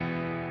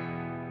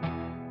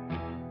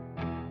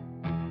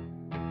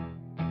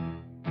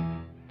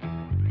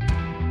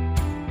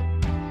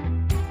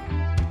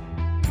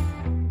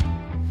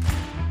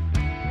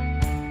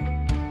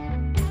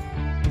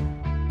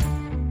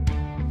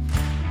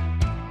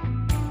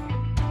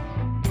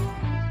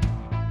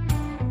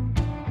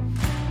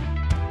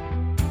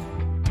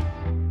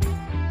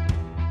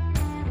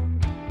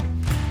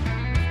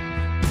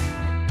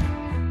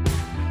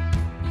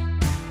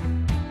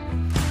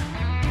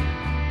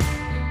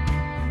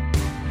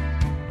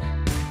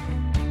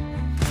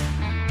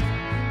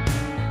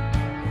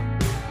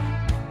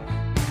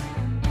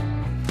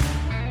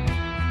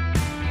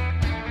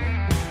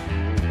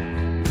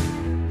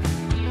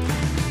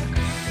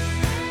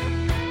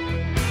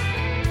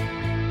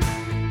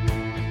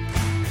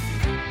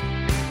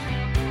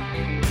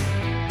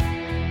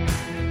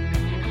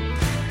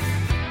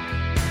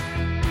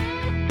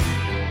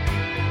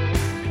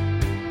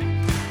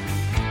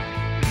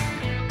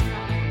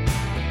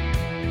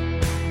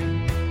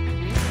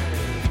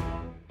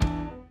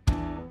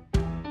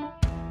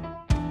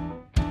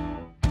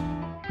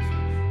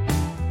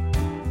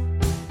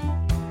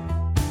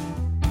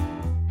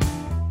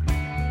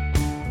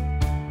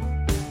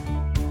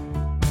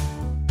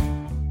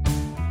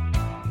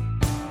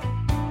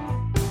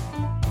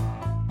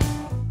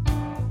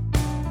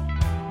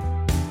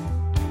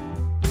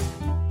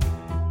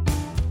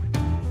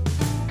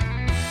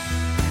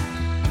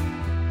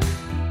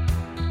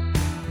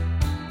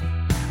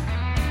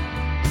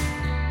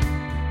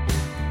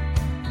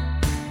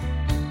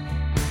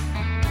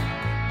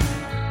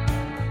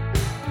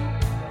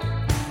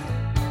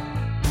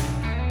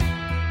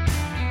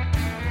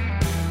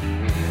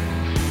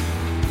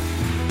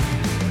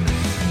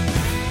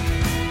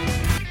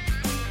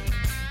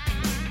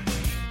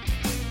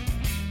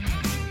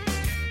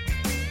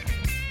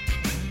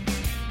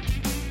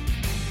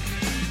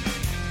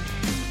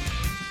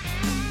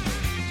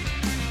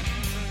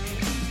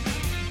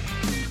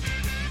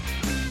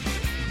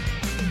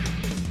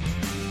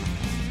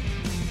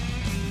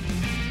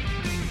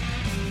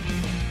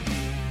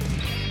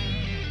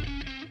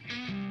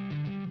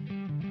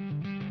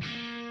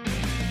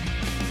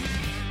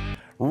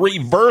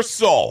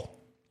reversal.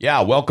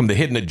 Yeah, welcome to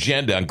Hidden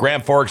Agenda on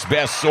Grand Forks'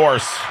 best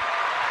source.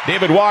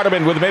 David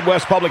Waterman with the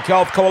Midwest Public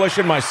Health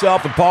Coalition,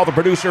 myself and Paul, the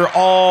producer,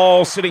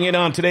 all sitting in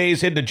on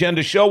today's Hidden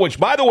Agenda show, which,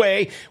 by the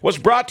way, was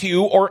brought to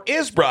you or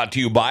is brought to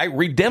you by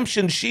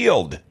Redemption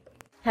Shield.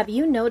 Have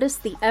you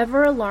noticed the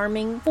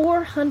ever-alarming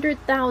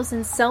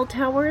 400,000 cell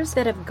towers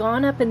that have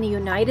gone up in the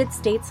United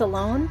States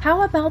alone?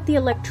 How about the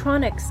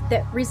electronics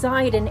that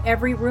reside in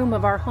every room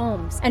of our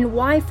homes and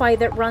Wi-Fi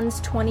that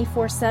runs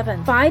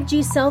 24/7?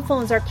 5G cell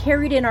phones are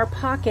carried in our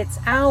pockets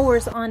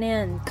hours on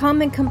end.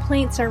 Common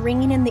complaints are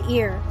ringing in the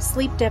ear: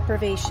 sleep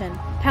deprivation,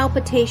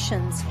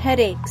 palpitations,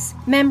 headaches,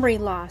 memory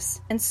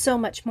loss, and so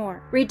much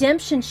more.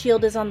 Redemption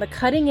Shield is on the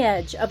cutting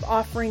edge of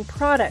offering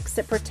products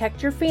that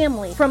protect your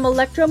family from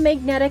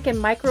electromagnetic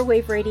and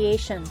microwave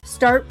radiation.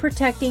 Start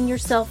protecting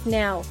yourself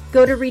now.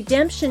 Go to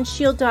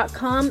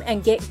redemptionshield.com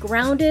and get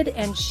grounded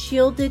and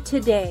shielded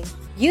today.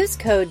 Use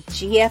code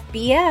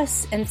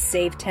GFBS and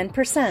save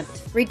 10%.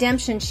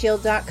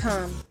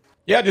 redemptionshield.com.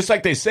 Yeah, just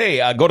like they say,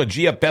 go to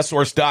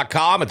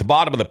gfbestsource.com at the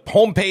bottom of the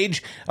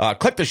homepage.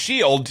 Click the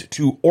shield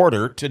to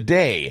order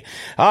today.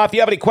 If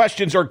you have any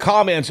questions or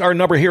comments, our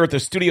number here at the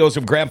studios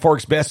of Grand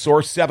Forks Best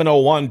Source,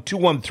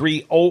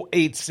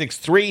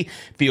 701-213-0863.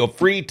 Feel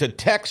free to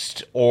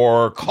text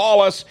or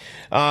call us.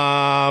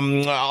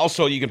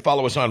 Also, you can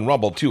follow us on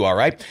Rumble, too, all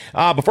right?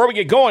 Before we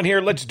get going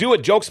here, let's do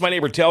it. Jokes My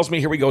Neighbor Tells Me.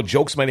 Here we go.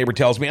 Jokes My Neighbor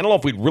Tells Me. I don't know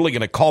if we're really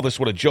going to call this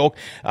one a joke,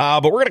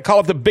 but we're going to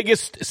call it the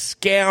biggest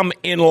scam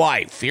in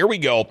life. Here we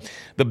go.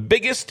 The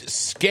biggest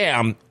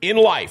scam in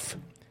life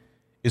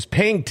is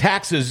paying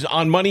taxes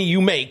on money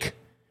you make,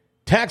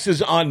 taxes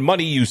on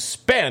money you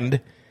spend,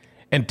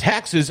 and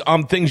taxes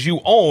on things you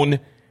own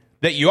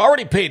that you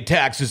already paid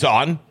taxes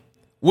on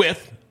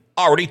with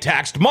already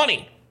taxed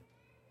money.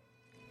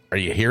 Are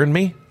you hearing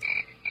me?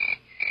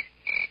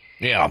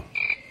 Yeah. All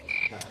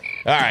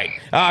right.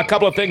 A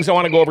couple of things I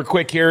want to go over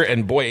quick here,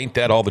 and boy, ain't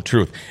that all the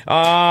truth.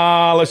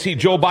 Let's see.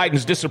 Joe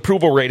Biden's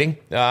disapproval rating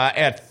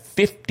at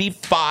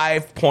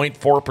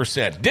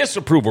 55.4%.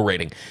 Disapproval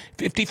rating,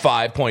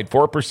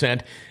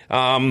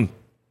 55.4%.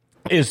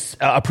 Is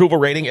approval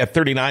rating at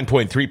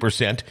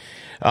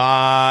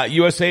 39.3%.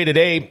 USA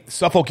Today,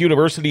 Suffolk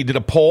University did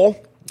a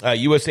poll.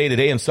 USA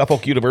Today and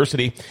Suffolk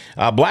University.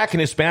 Black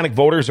and Hispanic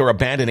voters are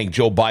abandoning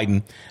Joe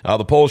Biden.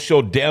 The polls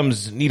showed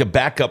Dems need a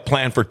backup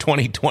plan for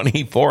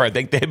 2024. I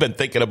think they've been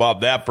thinking about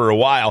that for a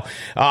while.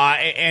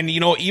 And, you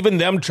know, even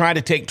them trying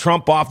to take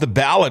Trump off the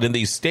ballot in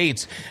these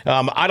states,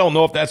 I don't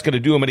know if that's going to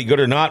do them any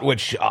good or not,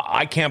 which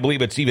I can't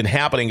believe it's even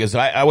happening, as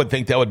I would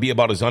think that would be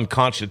about as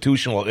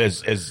unconstitutional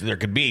as there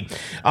could be.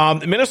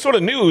 Minnesota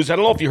News, I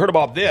don't know if you heard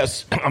about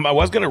this. I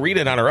was going to read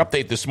it on our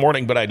update this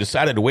morning, but I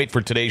decided to wait for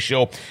today's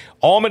show.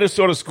 All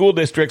Minnesota school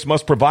districts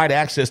must provide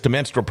access to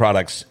menstrual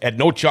products at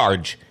no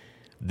charge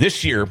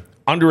this year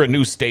under a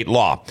new state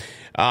law.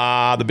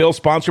 The bill,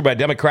 sponsored by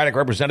Democratic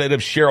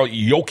Representatives Cheryl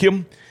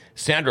Yoakum,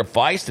 Sandra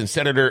Feist, and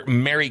Senator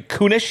Mary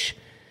Kunish,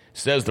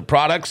 says the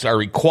products are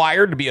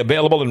required to be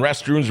available in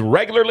restrooms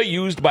regularly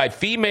used by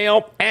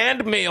female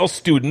and male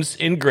students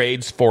in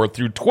grades 4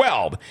 through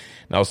 12.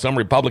 Now, some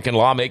Republican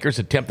lawmakers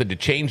attempted to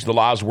change the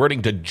law's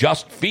wording to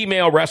just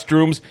female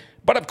restrooms,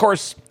 but of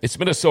course, it's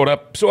Minnesota,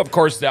 so of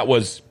course that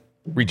was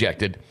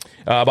rejected.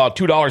 About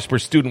 $2 per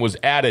student was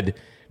added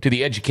to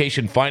the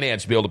education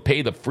finance bill to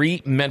pay the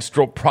free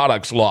menstrual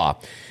products law.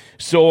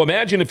 So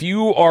imagine if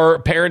you are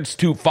parents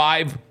to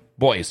 5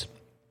 boys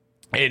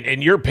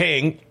and you're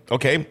paying,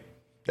 okay,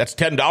 that's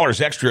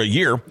 $10 extra a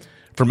year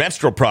for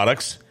menstrual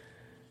products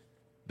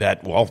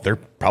that, well, they're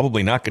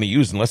probably not going to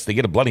use unless they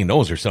get a bloody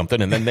nose or something,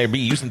 and then they'd be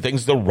using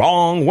things the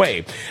wrong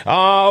way.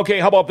 Okay,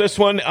 how about this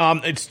one?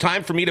 It's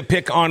time for me to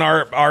pick on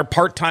our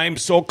part-time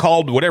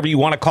so-called, whatever you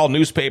want to call,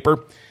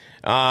 newspaper.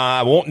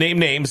 I won't name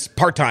names,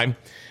 part-time.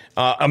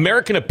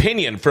 American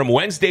Opinion from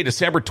Wednesday,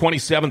 December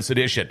 27th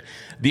edition.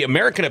 The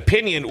American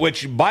Opinion,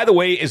 which, by the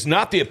way, is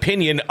not the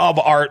opinion of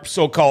our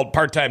so-called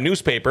part-time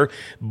newspaper,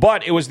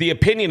 but it was the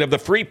opinion of the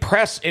Free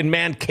Press in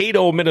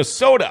Mankato,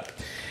 Minnesota.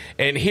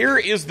 And here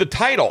is the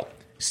title: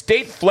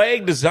 State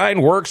Flag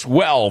Design Works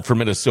Well for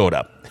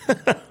Minnesota.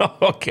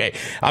 Okay,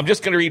 I'm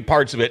just going to read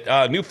parts of it.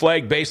 New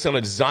flag based on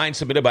a design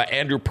submitted by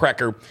Andrew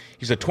Precker.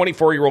 He's a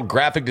 24-year-old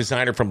graphic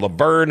designer from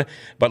Laverne,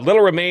 but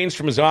little remains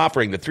from his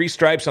offering. The 3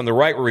 stripes on the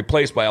right were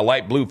replaced by a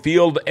light blue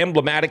field,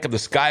 emblematic of the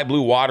sky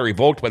blue water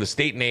evoked by the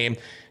state name.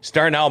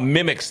 Star now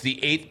mimics the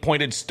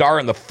 8-pointed star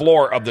on the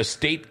floor of the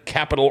state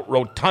capitol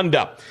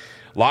rotunda.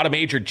 A lot of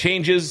major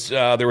changes.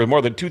 There were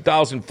more than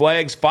 2,000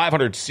 flags.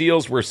 500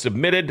 seals were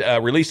submitted,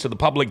 released to the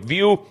public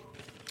view.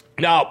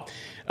 Now,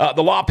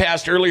 the law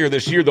passed earlier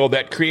this year, though,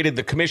 that created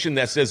the commission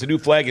that says the new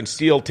flag and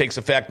seal takes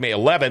effect May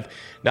 11th.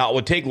 Now, it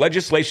would take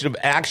legislative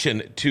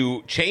action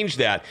to change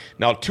that.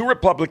 Now, 2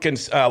 Republican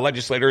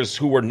legislators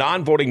who were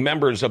non-voting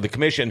members of the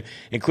commission,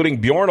 including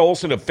Bjorn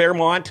Olson of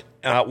Fairmont,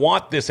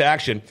 want this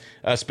action.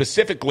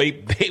 Specifically,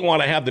 they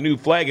want to have the new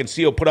flag and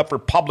seal put up for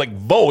public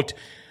vote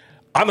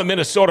I'm a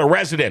Minnesota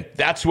resident.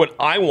 That's what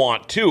I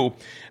want, too.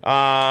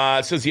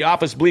 Says the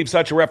office believes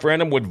such a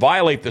referendum would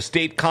violate the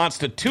state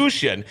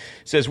constitution.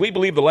 Says we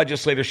believe the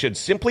legislature should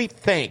simply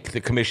thank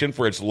the commission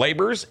for its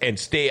labors and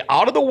stay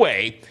out of the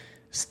way.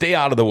 Stay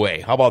out of the way.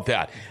 How about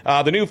that?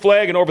 The new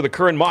flag and over the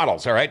current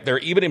models, all right? There are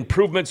even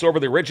improvements over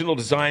the original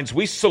designs.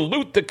 We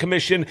salute the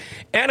commission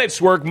and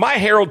its work. My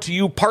herald to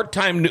you,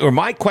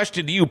 my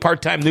question to you,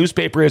 part-time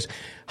newspaper is,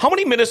 how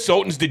many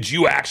Minnesotans did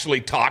you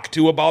actually talk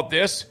to about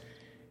this?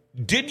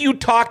 Did you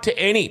talk to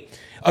any?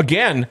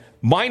 Again,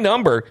 my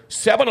number,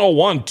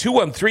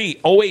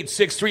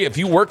 701-213-0863. If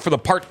you work for the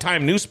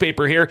part-time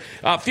newspaper here,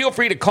 feel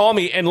free to call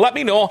me and let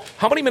me know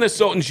how many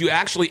Minnesotans you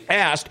actually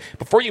asked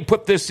before you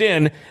put this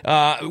in,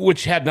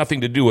 which had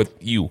nothing to do with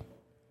you.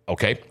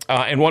 Okay?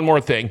 And one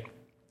more thing.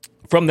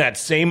 From that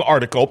same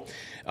article,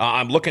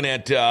 I'm looking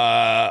at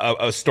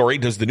a story.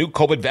 Does the new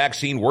COVID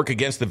vaccine work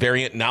against the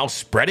variant now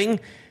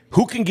spreading?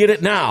 Who can get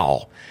it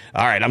now?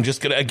 All right, I'm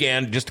just going to,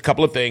 again, just a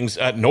couple of things.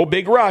 No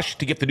big rush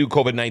to get the new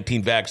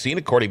COVID-19 vaccine,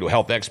 according to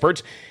health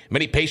experts.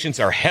 Many patients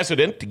are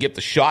hesitant to get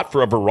the shot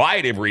for a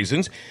variety of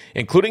reasons,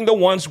 including the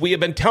ones we have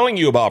been telling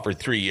you about for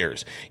 3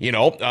 years.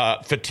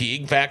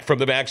 Fatigue from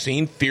the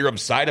vaccine, fear of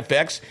side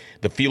effects,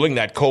 the feeling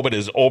that COVID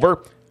is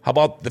over. How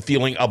about the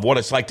feeling of what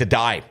it's like to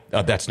die?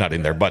 That's not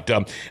in there. But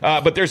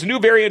there's a new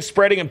variant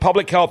spreading, and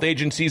public health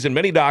agencies and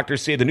many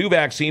doctors say the new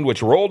vaccine,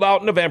 which rolled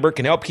out in November,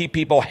 can help keep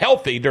people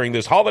healthy during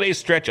this holiday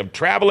stretch of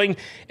traveling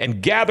and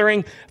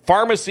gathering.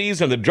 Pharmacies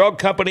and the drug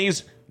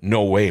companies,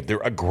 no way. They're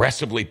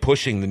aggressively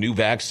pushing the new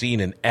vaccine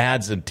in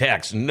ads and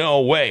texts.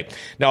 No way.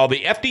 Now,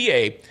 the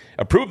FDA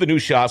approved the new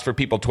shots for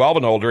people 12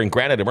 and older and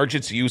granted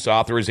emergency use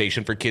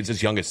authorization for kids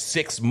as young as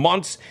 6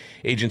 months.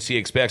 Agency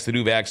expects the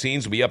new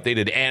vaccines will be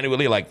updated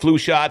annually like flu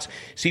shots.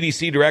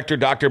 CDC Director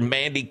Dr.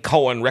 Mandy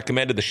Cohen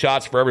recommended the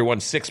shots for everyone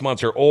 6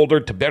 months or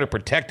older to better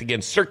protect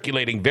against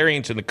circulating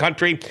variants in the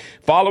country,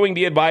 following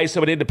the advice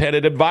of an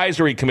independent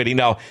advisory committee.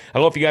 Now, I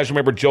don't know if you guys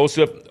remember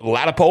Joseph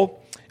Ladapo,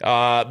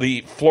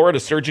 the Florida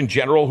Surgeon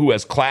General, who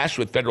has clashed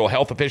with federal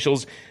health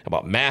officials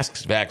about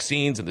masks,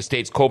 vaccines, and the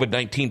state's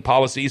COVID-19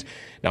 policies.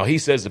 Now, he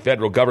says the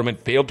federal government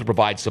failed to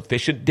provide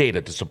sufficient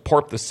data to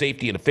support the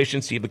safety and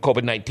efficiency of the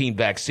COVID-19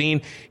 vaccine.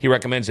 He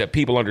recommends that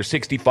people under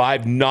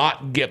 65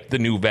 not get the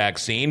new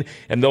vaccine,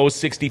 and those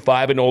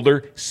 65 and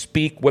older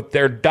speak with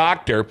their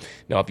doctor.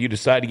 Now, if you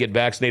decide to get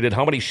vaccinated,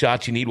 how many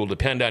shots you need will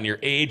depend on your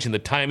age and the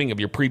timing of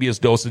your previous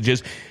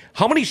dosages.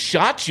 How many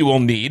shots you will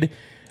need?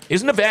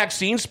 Isn't a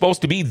vaccine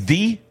supposed to be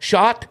the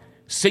shot?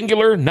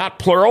 Singular, not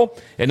plural.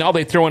 And now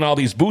they throw in all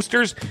these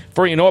boosters.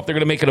 Before you know it, they're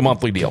going to make it a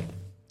monthly deal.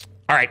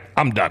 All right,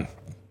 I'm done.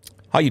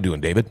 How you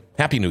doing, David?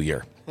 Happy New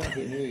Year.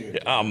 Happy New Year.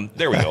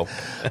 There we go.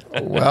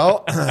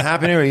 Well,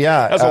 Happy New Year,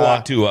 yeah. That's a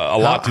lot to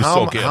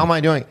soak in. How am I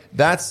doing?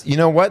 That's, you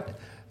know what?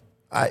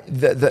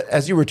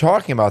 As you were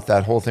talking about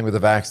that whole thing with the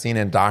vaccine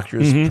and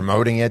doctors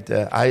promoting it,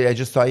 I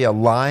just thought,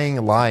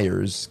 lying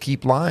liars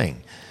keep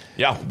lying.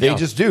 Yeah, they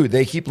just do.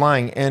 They keep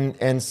lying,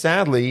 and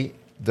sadly,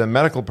 the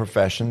medical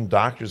profession,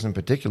 doctors in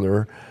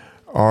particular,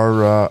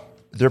 are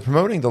they're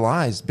promoting the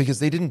lies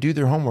because they didn't do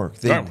their homework.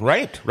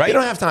 Right. They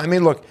don't have time. I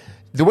mean, look,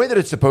 the way that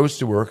it's supposed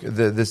to work,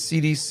 the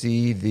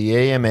CDC, the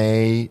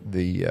AMA,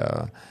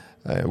 the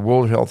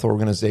World Health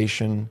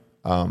Organization,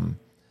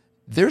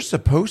 they're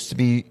supposed to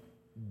be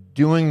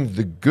doing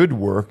the good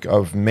work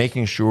of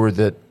making sure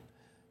that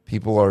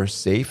people are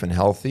safe and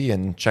healthy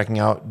and checking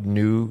out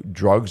new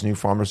drugs, new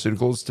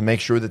pharmaceuticals to make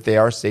sure that they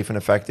are safe and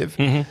effective.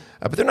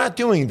 But they're not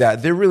doing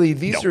that. They're really,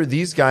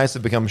 these guys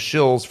have become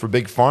shills for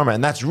Big Pharma,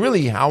 and that's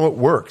really how it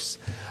works.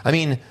 I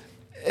mean,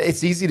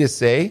 it's easy to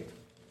say,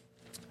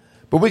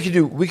 but we could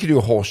do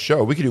a whole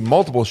show. We could do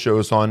multiple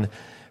shows on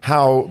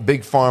how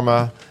Big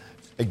Pharma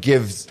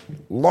gives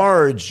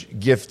large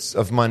gifts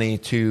of money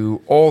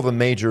to all the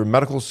major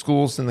medical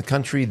schools in the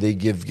country. They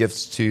give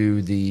gifts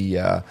to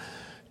the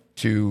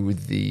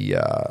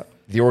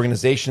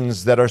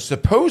organizations that are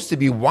supposed to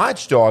be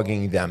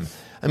watchdogging them.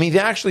 I mean, they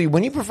actually,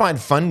 when you provide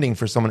funding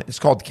for someone, it's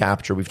called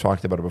capture. We've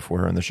talked about it before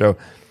here on the show.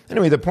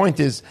 Anyway, the point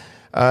is,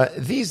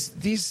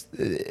 these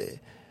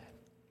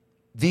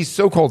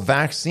so-called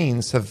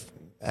vaccines have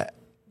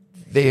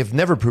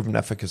never proven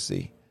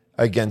efficacy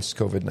against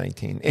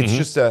COVID-19.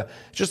 It's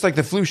just like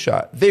the flu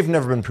shot. They've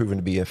never been proven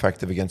to be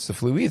effective against the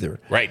flu either.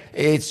 Right.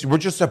 We're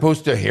just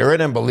supposed to hear it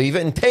and believe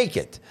it and take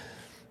it.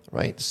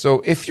 Right.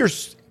 So if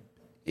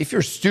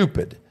you're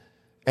stupid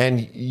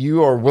and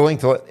you are willing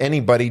to let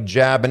anybody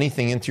jab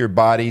anything into your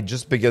body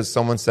just because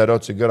someone said, oh,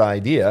 it's a good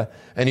idea,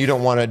 and you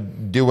don't want to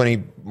do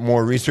any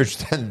more research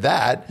than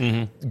that,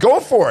 go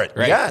for it.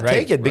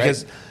 Take it,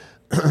 because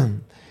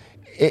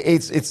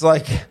it's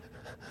like a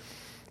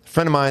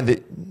friend of mine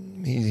that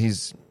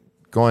he's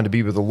going to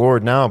be with the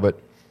Lord now, but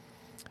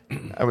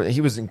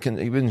he was in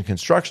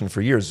construction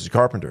for years. He's a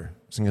carpenter.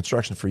 He was in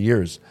construction for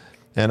years.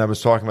 And I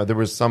was talking about there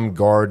was some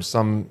guard,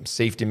 some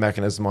safety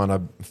mechanism on a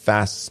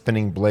fast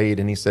spinning blade.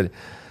 And he said,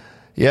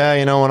 yeah,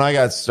 when I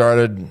got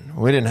started,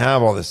 we didn't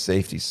have all this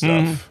safety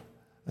stuff.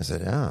 I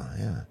said,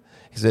 yeah.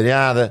 He said,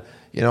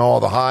 all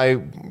the high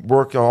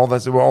work, all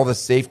the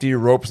safety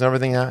ropes and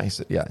everything. He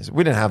said,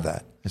 we didn't have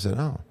that. I said,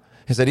 oh.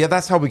 He said, yeah,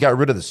 that's how we got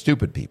rid of the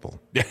stupid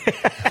people.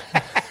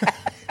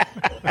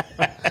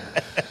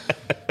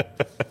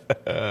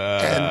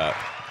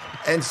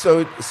 and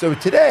so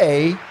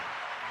today,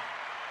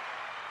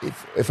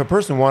 if a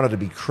person wanted to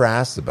be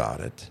crass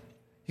about it,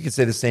 you could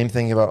say the same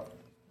thing about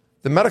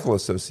the medical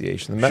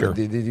association.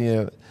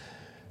 Sure.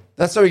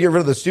 That's how you get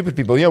rid of the stupid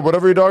people. Yeah,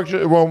 whatever your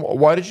doctor. Well,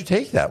 why did you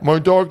take that? My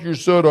doctor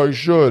said I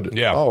should.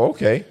 Yeah. Oh,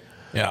 okay.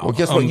 Yeah. Well,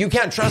 guess what? You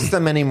can't trust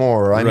them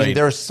anymore. I Right. mean,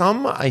 there are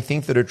some I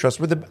think that are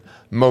trustworthy.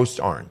 Most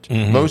aren't.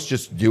 Mm-hmm. Most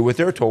just do what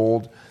they're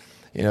told.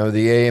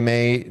 The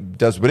AMA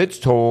does what it's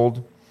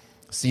told.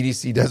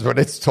 CDC does what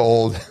it's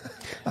told.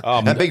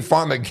 And Big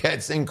Pharma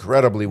gets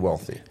incredibly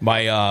wealthy.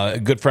 My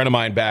good friend of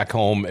mine back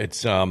home,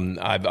 it's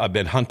I've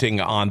been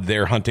hunting on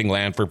their hunting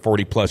land for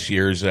 40 plus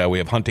years. We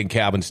have hunting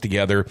cabins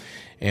together,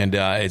 and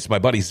it's my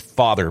buddy's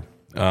father,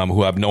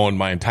 who I've known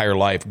my entire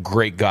life.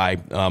 Great guy,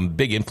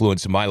 big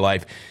influence in my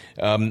life.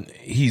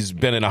 He's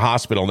been in a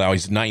hospital now.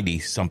 He's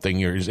 90-something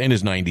years, in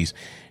his 90s.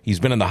 He's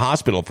been in the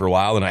hospital for a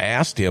while, and I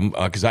asked him,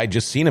 because I had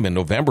just seen him in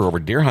November over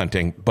deer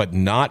hunting, but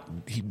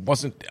he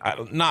wasn't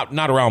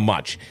around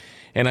much.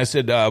 And I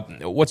said,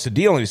 what's the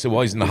deal? And he said,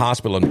 well, he's in the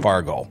hospital in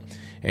Fargo,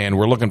 and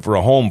we're looking for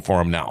a home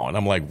for him now. And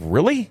I'm like,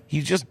 really?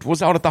 He just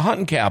was out at the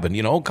hunting cabin,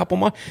 a couple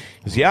months.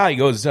 He goes, yeah. He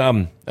goes,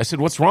 I said,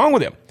 what's wrong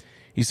with him?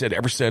 He said,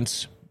 ever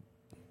since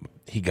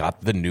he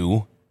got the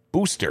new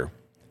booster,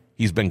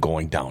 he's been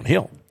going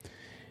downhill.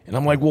 And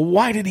I'm like, well,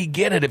 why did he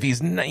get it if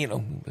he's not,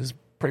 his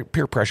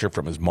peer pressure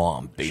from his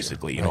mom,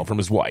 basically, from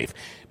his wife.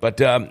 But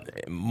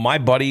my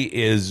buddy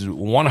is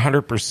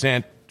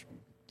 100%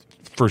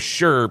 for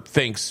sure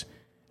thinks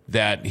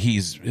that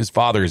his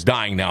father is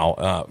dying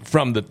now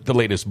from the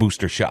latest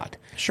booster shot.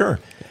 Sure.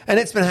 And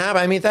it's been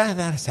happening. I mean, that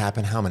has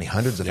happened how many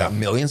hundreds of times?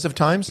 Millions of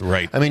times?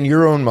 Right. I mean,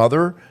 your own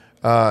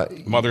mother-in-law,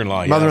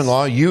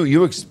 yes.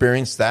 you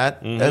experienced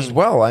that as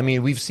well. I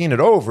mean, we've seen it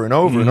over and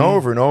over and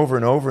over and over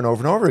and over and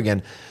over and over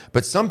again.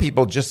 But some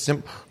people just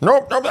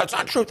no, that's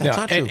not true. That's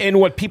not true. And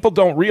what people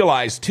don't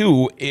realize,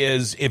 too,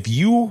 is if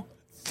you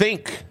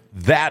think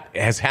that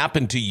has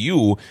happened to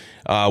you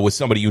with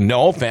somebody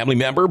family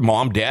member,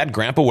 mom, dad,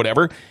 grandpa,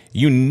 whatever,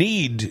 you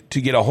need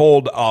to get a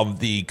hold of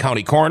the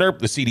county coroner,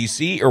 the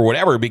CDC, or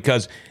whatever,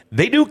 because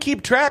they do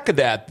keep track of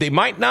that. They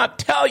might not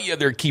tell you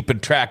they're keeping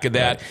track of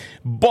that,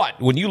 but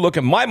when you look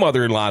at my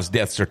mother-in-law's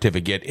death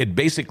certificate, it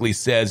basically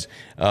says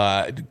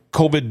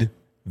COVID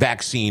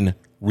vaccine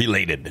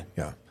related,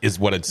 is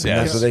what it says. And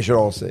that's what they should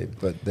all say,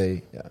 but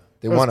they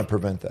want to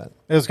prevent that.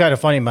 It was kind of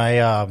funny.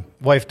 My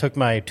wife took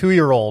my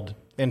 2-year-old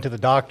into the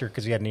doctor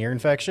because he had an ear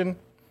infection,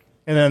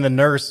 and then the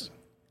nurse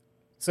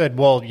said,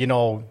 well,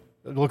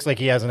 it looks like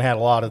he hasn't had a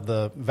lot of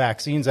the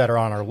vaccines that are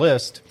on our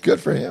list. Good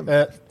for him.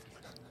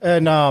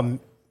 And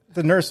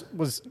the nurse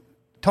was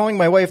telling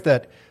my wife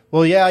that,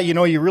 well, yeah,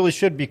 you really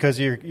should, because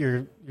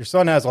your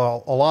son has a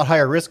lot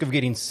higher risk of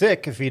getting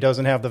sick if he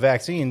doesn't have the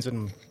vaccines.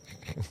 And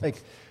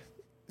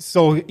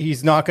so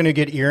he's not going to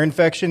get ear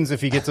infections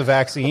if he gets a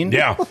vaccine.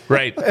 Yeah,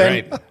 right.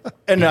 And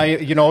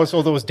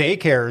so those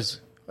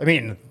daycares, I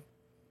mean,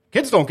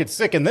 kids don't get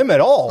sick in them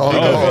at all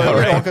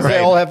because they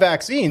all have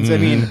vaccines. I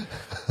mean,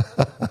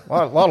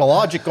 a lot of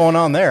logic going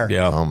on there.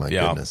 Yeah. Oh my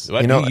goodness.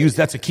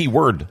 That's a key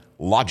word,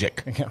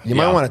 logic. You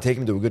might want to take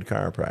him to a good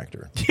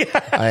chiropractor.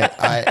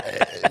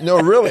 No,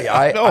 really.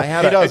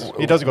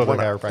 He does go to the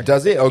chiropractor.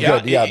 Does he? Oh,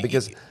 good. Yeah,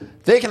 because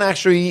they can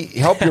actually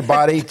help your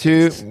body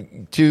to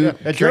it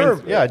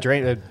cure. It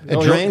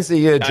drains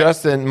the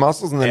adjusting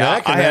muscles in the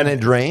neck, and then it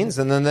drains,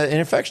 and then the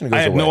infection goes away.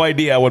 I had no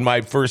idea when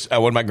my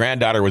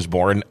granddaughter was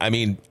born. I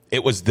mean,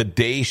 it was the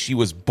day she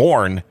was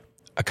born,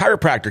 a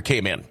chiropractor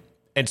came in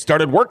and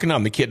started working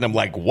on the kid, and I'm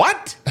like,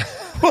 what?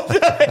 What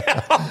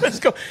the hell? Let's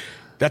go.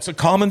 That's a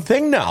common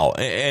thing now.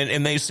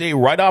 And they say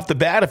right off the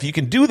bat, if you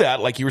can do that,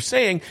 like you were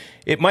saying,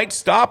 it might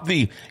stop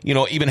the,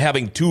 even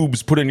having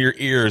tubes put in your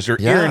ears or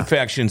ear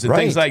infections and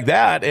things like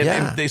that.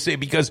 And they say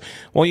because,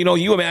 well,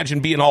 you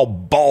imagine being all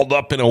balled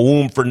up in a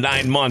womb for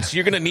 9 months.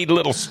 You're going to need a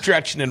little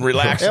stretching and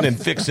relaxing and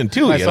fixing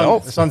too, My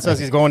son says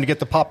he's going to get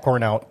the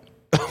popcorn out.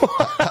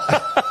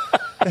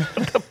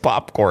 The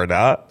popcorn,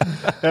 huh?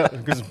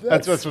 Because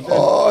that's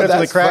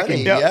the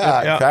cracking.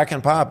 Yeah, crack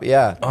and pop.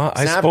 Yeah,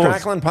 I snap, suppose.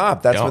 crackle, and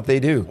pop. That's what they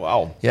do.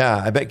 Wow.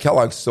 Yeah, I bet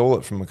Kellogg stole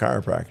it from a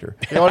chiropractor.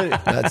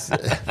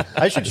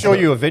 I should show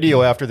you a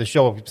video after the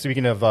show.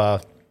 Speaking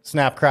of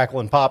snap, crackle,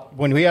 and pop,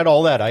 when we had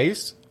all that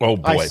ice,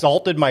 I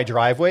salted my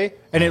driveway,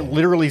 and it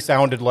literally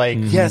sounded like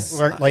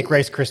like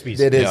Rice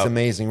Krispies. It is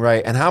amazing,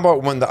 right? And how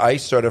about when the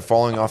ice started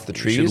falling off the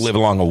trees? You should live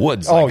along the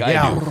woods. I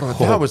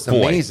do. That was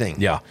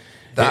amazing. Yeah.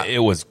 It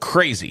was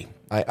crazy.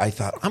 I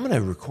thought, I'm going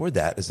to record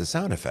that as a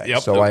sound effect.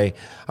 Yep. So I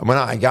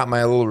got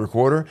my little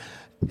recorder.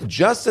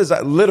 Just as I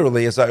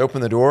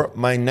opened the door,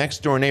 my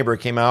next door neighbor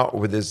came out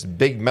with this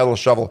big metal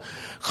shovel.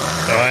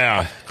 Oh,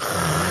 yeah.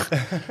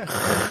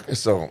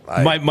 So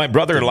my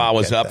brother-in-law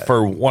was get up that.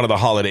 for one of the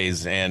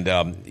holidays,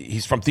 and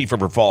he's from Thief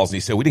River Falls, and he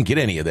said, we didn't get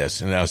any of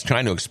this. And I was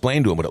trying to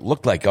explain to him what it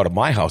looked like out of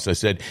my house. I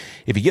said,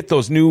 if you get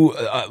those new,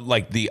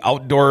 like the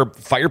outdoor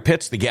fire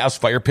pits, the gas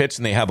fire pits,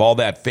 and they have all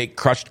that fake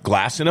crushed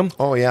glass in them.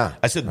 Oh, yeah.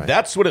 I said,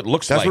 that's what it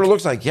looks like. That's what it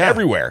looks like, yeah.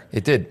 Everywhere.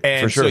 It did,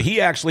 And for sure. so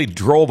he actually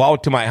drove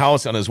out to my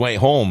house on his way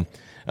home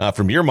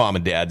from your mom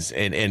and dad's,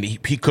 and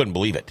he couldn't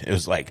believe it. It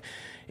was like,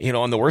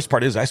 and the worst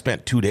part is I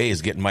spent 2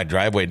 days getting my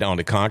driveway down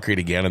to concrete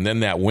again, and then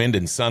that wind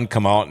and sun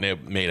come out, and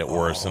it made it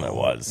worse than it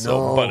was.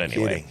 So, no but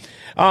anyway,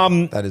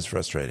 that is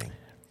frustrating.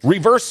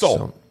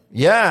 Reversal.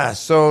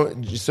 So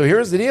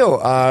here's the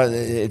deal.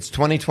 It's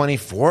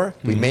 2024.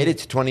 We made it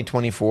to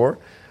 2024.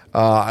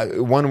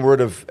 One word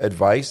of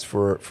advice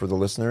for the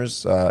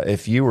listeners: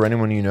 if you or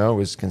anyone you know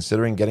is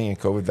considering getting a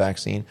COVID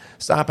vaccine,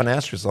 stop and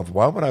ask yourself,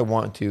 why would I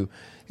want to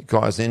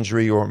cause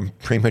injury or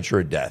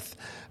premature death?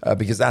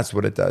 Because that's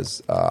what it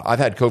does. I've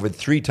had COVID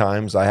 3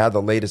 times. I had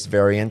the latest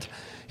variant.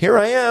 Here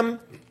I am.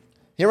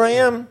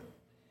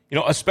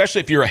 Especially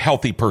if you're a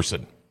healthy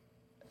person.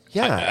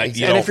 Yeah. and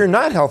if you're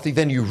not healthy,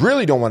 then you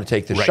really don't want to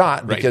take the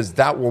shot right. because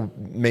that will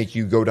make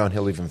you go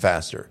downhill even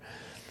faster.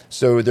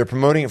 So they're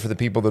promoting it for the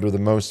people that are the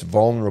most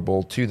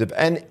vulnerable to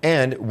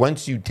and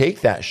once you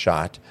take that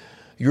shot,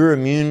 your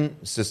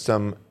immune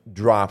system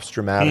drops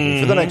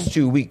dramatically for the next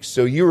 2 weeks.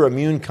 So you're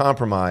immune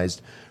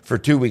compromised for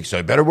 2 weeks. So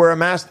you better wear a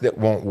mask that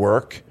won't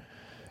work.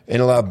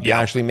 It'll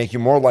actually make you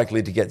more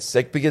likely to get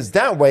sick because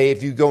that way,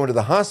 if you go into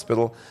the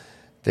hospital,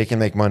 they can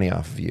make money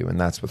off of you, and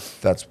that's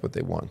what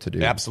they want to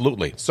do.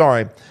 Absolutely.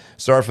 Sorry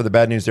for the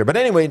bad news there. But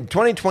anyway,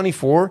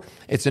 2024,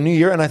 it's a new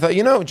year, and I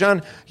thought,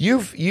 John,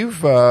 you've you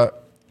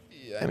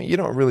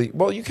don't really,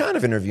 well, you kind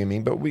of interview me,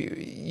 but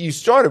we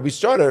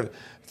started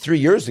 3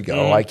 years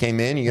ago. I came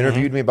in, you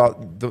interviewed me about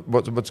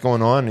what's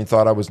going on, and you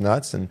thought I was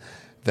nuts, and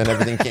then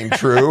everything came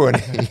true.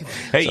 And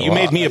you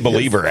made me a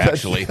believer,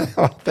 actually.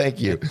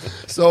 Thank you.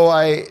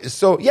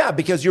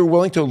 Because you're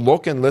willing to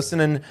look and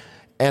listen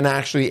and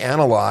actually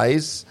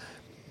analyze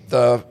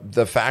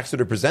the facts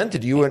that are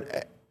presented to you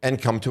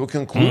and come to a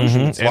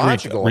conclusion. It's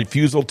logical.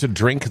 Refusal to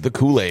drink the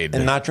Kool-Aid.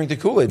 And not drink the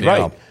Kool-Aid, Yeah.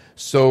 right.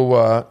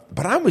 So,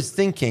 but I was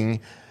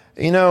thinking,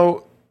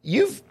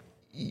 you've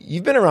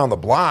been around the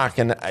block,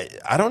 and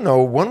I don't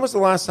know, when was the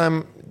last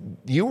time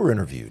you were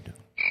interviewed?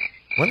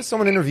 When did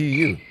someone interview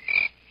you?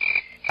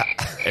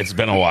 It's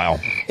been a while.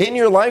 In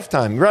your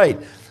lifetime, right.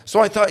 So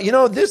I thought,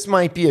 this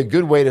might be a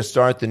good way to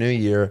start the new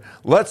year.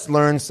 Let's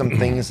learn some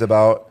things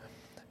about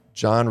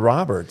John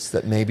Roberts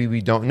that maybe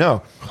we don't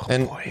know.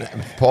 Boy.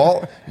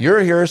 Paul,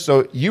 you're here,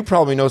 so you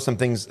probably know some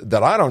things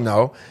that I don't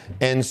know.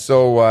 And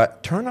so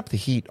turn up the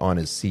heat on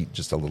his seat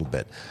just a little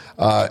bit.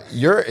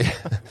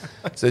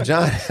 So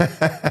John,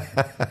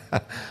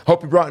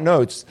 hope you brought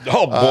notes.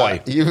 Oh,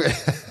 boy.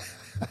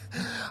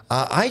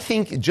 I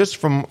think just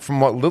from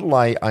what little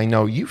I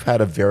know, you've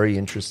had a very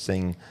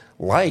interesting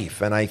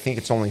life, and I think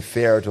it's only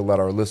fair to let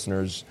our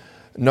listeners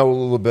know a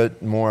little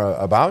bit more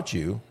about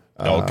you.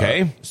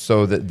 Okay.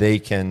 So that they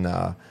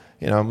can,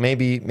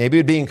 maybe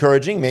it'd be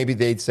encouraging. Maybe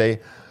they'd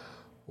say,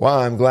 "Wow,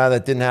 I'm glad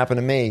that didn't happen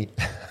to me."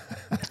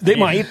 They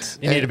might.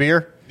 You need a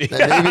beer? Maybe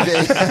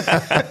they.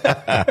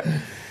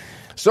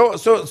 So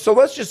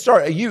let's just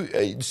start.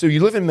 So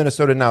you live in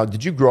Minnesota now.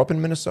 Did you grow up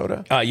in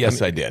Minnesota?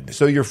 Yes, I did.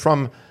 So you're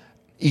from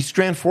East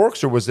Grand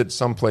Forks, or was it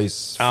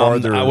someplace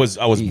farther? I was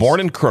east? born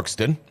in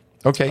Crookston.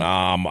 Okay.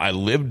 I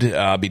lived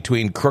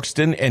between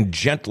Crookston and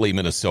Gently,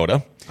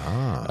 Minnesota,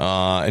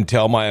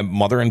 until my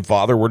mother and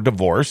father were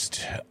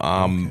divorced.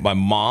 My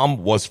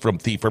mom was from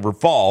Thief River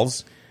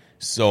Falls,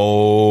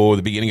 so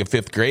the beginning of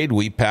 5th grade,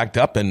 we packed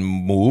up and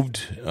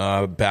moved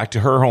back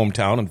to her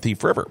hometown in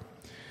Thief River.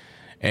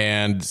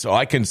 And so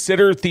I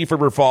consider Thief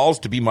River Falls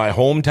to be my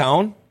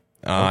hometown.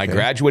 I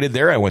graduated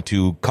there. I went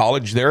to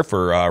college there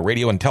for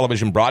radio and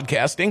television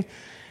broadcasting.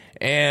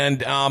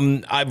 And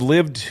I've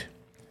lived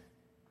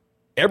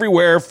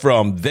everywhere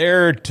from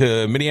there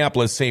to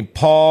Minneapolis, St.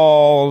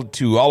 Paul,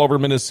 to all over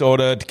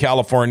Minnesota, to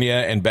California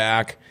and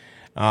back.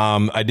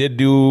 I did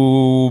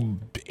do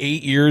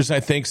 8 years,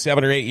 I think,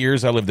 7 or 8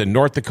 years. I lived in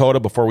North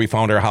Dakota before we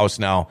found our house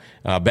now,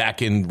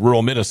 back in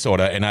rural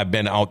Minnesota. And I've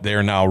been out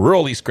there now,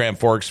 rural East Grand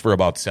Forks, for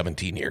about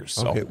 17 years.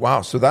 So. Okay,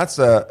 wow. So that's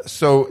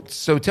so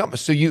tell me.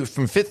 So you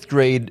from 5th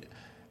grade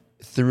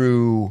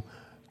through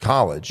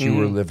college, you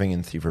were living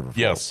in Thief River Falls.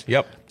 Yes.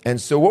 Yep. And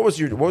so what was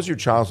your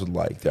childhood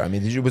like there? I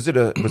mean, did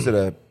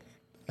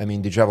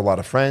you have a lot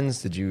of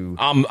friends? Did you?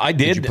 I did.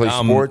 Did you play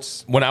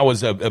sports? When I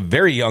was a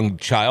very young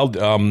child,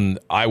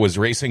 I was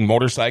racing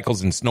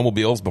motorcycles and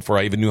snowmobiles before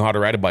I even knew how to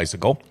ride a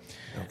bicycle.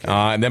 Okay.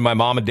 And then my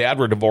mom and dad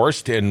were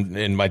divorced,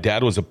 and my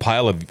dad was a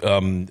pile of,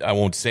 I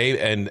won't say,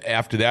 and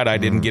after that, I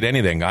didn't get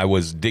anything. I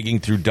was digging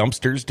through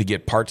dumpsters to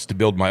get parts to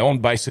build my own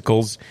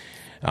bicycles.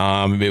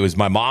 It was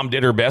my mom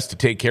did her best to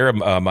take care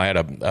of. I had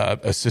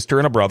a sister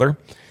and a brother.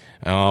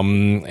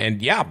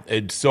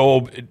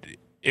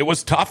 It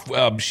was tough.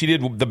 She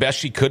did the best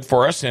she could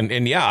for us,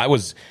 and I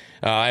was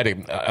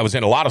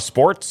in a lot of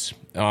sports,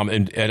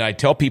 and I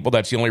tell people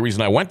that's the only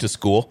reason I went to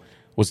school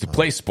was to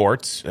play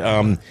sports.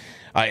 I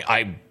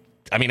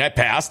I mean, I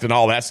passed and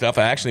all that stuff.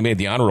 I actually made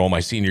the honor roll my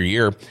senior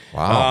year.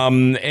 Wow.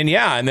 And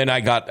then I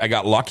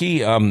got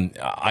lucky.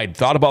 I'd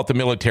thought about the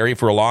military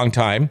for a long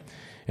time.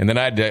 And then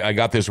I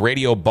got this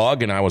radio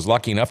bug, and I was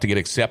lucky enough to get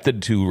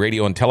accepted to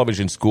radio and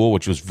television school,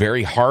 which was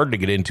very hard to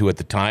get into at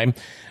the time.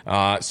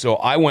 So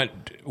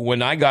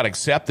when I got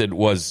accepted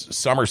was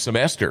summer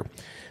semester.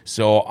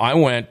 So I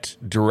went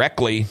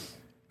directly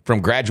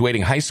from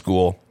graduating high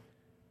school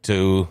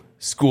to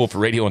school for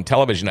radio and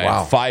television. I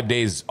had 5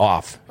 days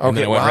off, and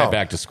then I went right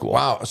back to school.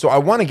 Wow. So I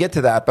want to get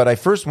to that, but I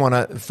first want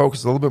to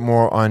focus a little bit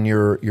more on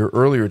your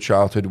earlier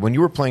childhood. When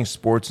you were playing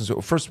sports, and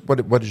so first, what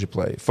did you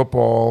play?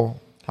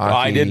 Football, hockey?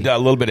 I did a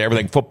little bit of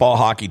everything. Football,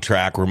 hockey,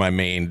 track were my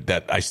main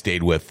that I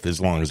stayed with as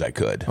long as I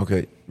could.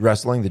 Okay.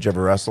 Wrestling? Did you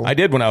ever wrestle? I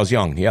did when I was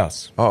young,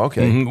 yes. Oh,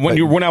 okay.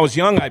 Mm-hmm. When I was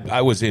young,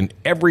 I was in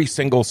every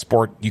single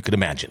sport you could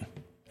imagine.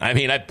 I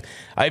mean,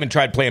 I even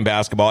tried playing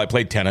basketball. I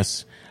played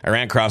tennis. I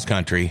ran cross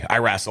country. I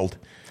wrestled.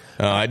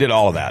 I did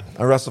all of that.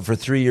 I wrestled for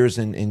 3 years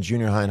in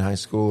junior high and high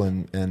school,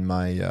 and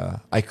my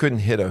I couldn't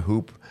hit a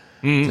hoop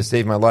to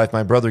save my life.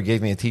 My brother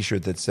gave me a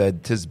T-shirt that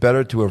said, "'Tis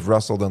better to have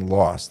wrestled and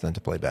lost than to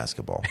play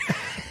basketball."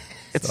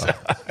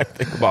 I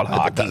think about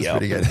hockey. That's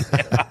pretty good.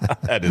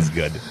 That is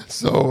good.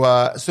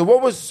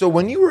 So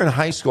when you were in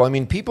high school, I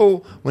mean,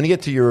 people, when you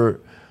get to your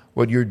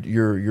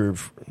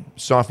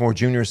sophomore,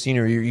 junior,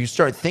 senior year, you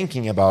start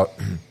thinking about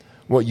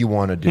what you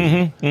want to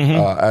do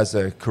as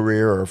a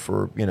career or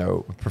for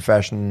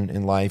profession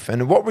in life.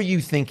 And what were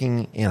you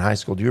thinking in high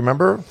school? Do you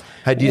remember?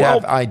 Did you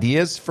have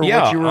ideas for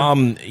what you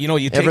were?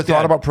 You ever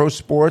thought about pro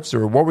sports,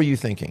 or what were you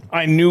thinking?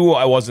 I knew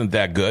I wasn't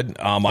that good.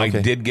 I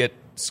did get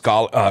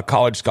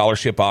college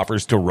scholarship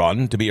offers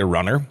to be a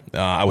runner.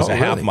 I was a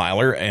half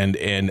miler, and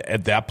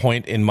at that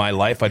point in my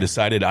life, I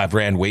decided I've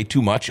ran way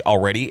too much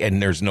already,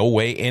 and there's no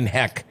way in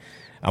heck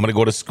I'm going to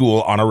go to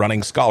school on a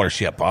running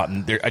scholarship.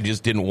 I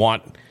just didn't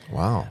want.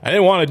 Wow. I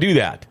didn't want to do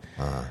that.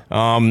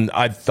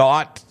 I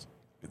thought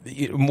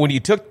when you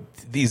took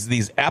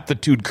these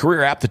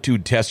career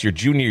aptitude tests your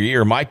junior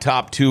year, my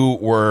top two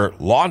were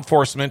law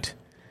enforcement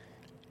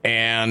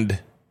and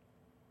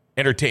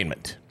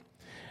entertainment.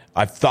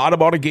 I thought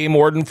about a game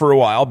warden for a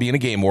while, being a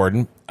game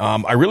warden.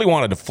 I really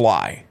wanted to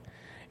fly.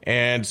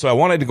 And so I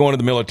wanted to go into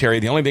the military.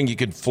 The only thing you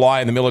could fly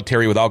in the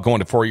military without going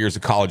to 4 years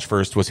of college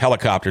first was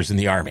helicopters in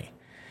the Army.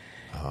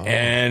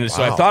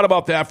 So I thought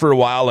about that for a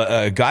while.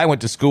 A guy I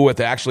went to school with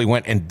actually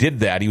went and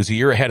did that. He was a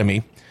year ahead of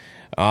me.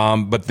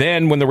 But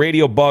then when the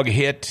radio bug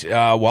hit,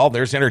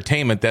 there's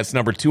entertainment. That's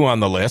number 2 on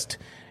the list.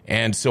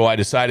 And so I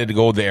decided to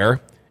go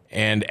there.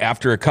 And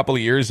after a couple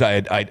of years,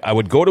 I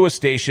would go to a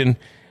station,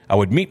 I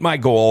would meet my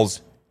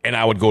goals, and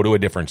I would go to a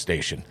different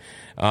station.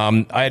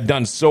 I had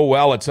done so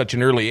well at such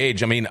an early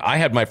age. I mean, I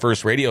had my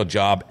first radio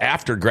job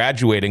after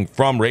graduating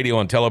from radio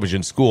and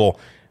television school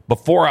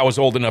before I was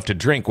old enough to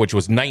drink, which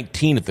was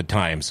 19 at the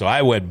time. So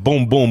I went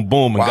boom, boom,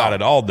 boom, and got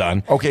it all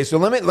done. Okay, so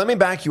let me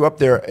back you up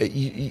there.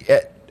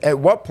 At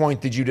what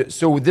point did you?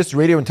 So this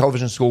radio and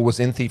television school was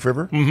in Thief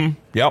River. Mm-hmm.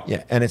 Yep.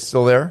 Yeah, and it's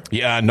still there.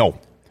 Yeah. No,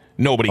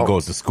 nobody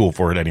goes to school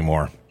for it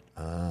anymore.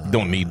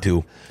 Don't need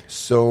to.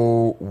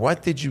 So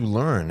what did you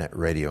learn at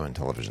radio and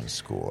television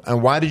school,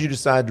 and why did you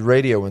decide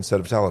radio instead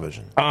of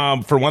television?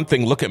 For one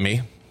thing, look at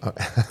me.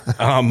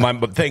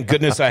 Thank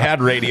goodness I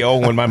had radio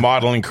when my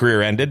modeling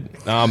career ended.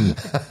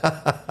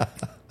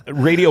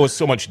 Radio is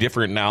so much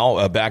different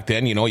now. Back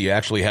then, you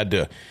actually had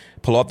to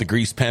pull out the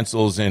grease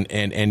pencils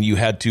and you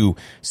had to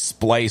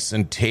splice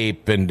and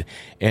tape and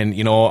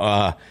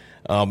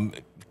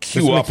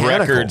cue up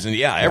records and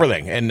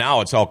everything. And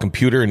now it's all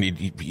computer, and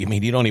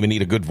you don't even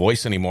need a good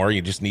voice anymore.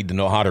 You just need to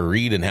know how to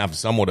read and have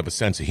somewhat of a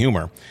sense of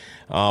humor.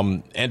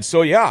 And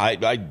so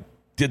I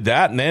did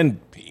that, and then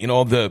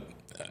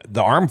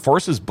the Armed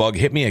Forces bug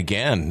hit me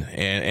again,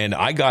 and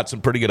I got some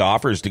pretty good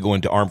offers to go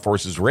into Armed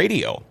Forces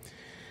radio.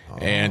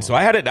 And so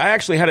I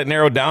actually had it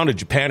narrowed down to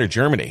Japan or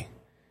Germany.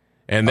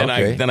 And then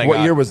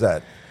What year was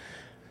that?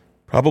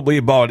 Probably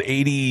about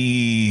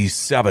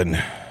 87.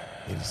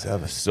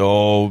 87.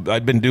 So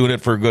I'd been doing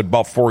it for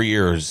about 4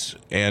 years,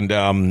 and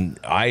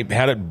I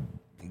had it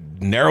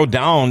narrowed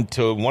down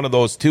to one of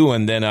those two,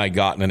 and then I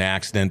got in an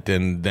accident,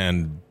 and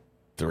then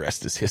the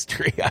rest is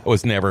history. I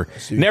was never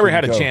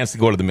had a chance to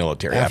go to the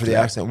military after the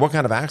accident. What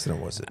kind of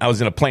accident was it? I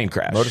was in a plane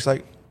crash.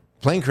 Motorcycle?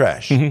 Plane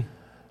crash. Mm-hmm.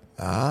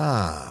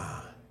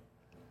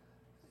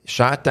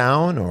 Shot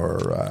down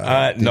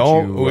or no?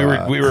 We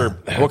were.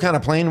 What kind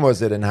of plane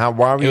was it, and how?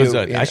 Why were you?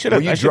 I should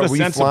have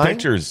sent some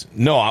pictures.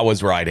 No, I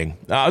was riding.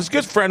 It was a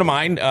good friend of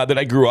mine that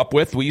I grew up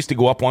with. We used to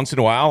go up once in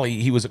a while.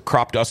 He was a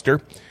crop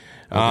duster.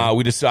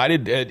 We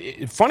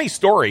decided. Funny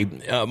story.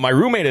 My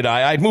roommate and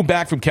I'd moved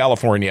back from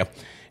California,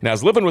 and I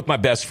was living with my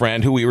best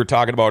friend, who we were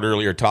talking about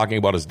earlier, talking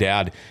about his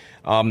dad.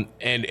 And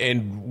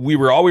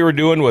all we were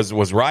doing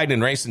was riding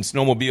and racing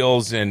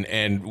snowmobiles,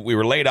 and we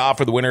were laid off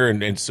for the winter,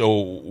 and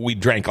so we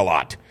drank a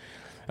lot.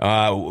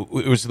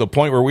 It was to the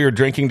point where we were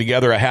drinking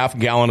together a half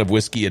gallon of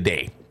whiskey a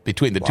day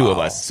between the two of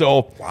us.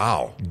 So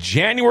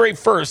January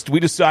 1st, we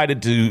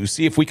decided to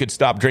see if we could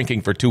stop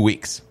drinking for 2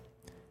 weeks.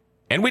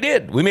 And we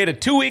did. We made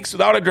it 2 weeks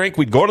without a drink.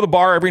 We'd go to the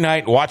bar every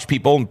night, watch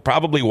people, and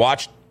probably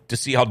watch to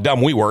see how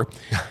dumb we were.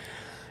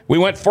 We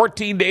went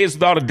 14 days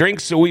without a drink,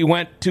 so we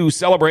went to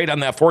celebrate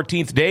on that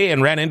 14th day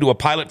and ran into a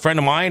pilot friend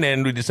of mine,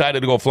 and we decided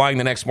to go flying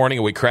the next morning,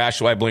 and we crashed,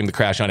 so I blamed the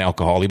crash on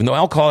alcohol, even though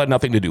alcohol had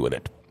nothing to do with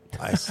it.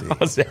 I see.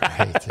 How's that?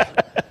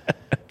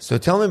 Right. So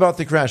tell me about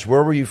the crash.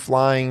 Where were you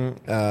flying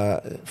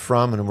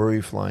from, and where were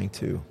you flying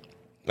to?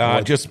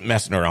 Just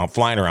messing around,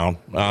 flying around.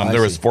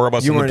 There was 4 of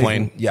us in the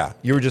plane.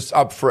 You were just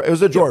up for it.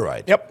 Was a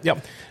joyride.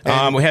 Yep.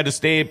 We had to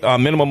stay a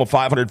minimum of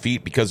 500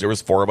 feet because there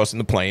was 4 of us in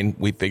the plane.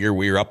 We figured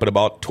we were up at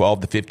about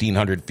 12 to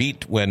 1,500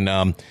 feet when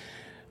all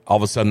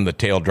of a sudden the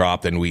tail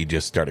dropped and we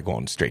just started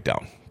going straight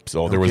down.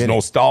 So there was no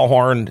stall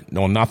horn,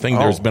 no nothing.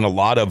 There's been a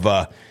lot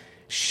of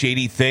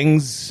shady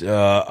things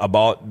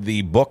about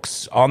the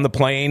books on the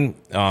plane.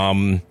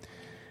 A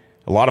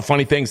lot of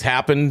funny things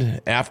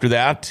happened after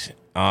that.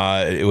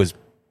 It was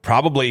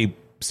probably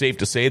safe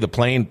to say the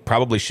plane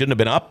probably shouldn't have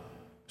been up.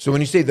 So when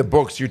you say the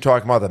books, you're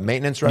talking about the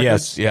maintenance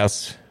records?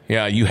 Yes.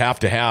 Yeah, you have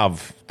to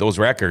have those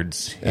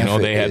records. You know,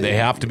 they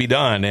have to be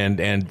done,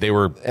 and they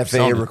were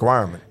FAA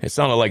requirement. It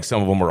sounded like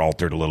some of them were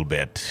altered a little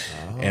bit.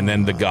 And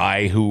then the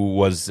guy who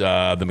was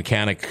the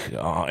mechanic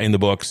in the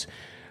books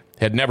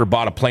had never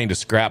bought a plane to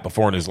scrap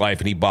before in his life,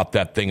 and he bought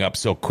that thing up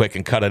so quick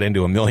and cut it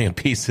into a million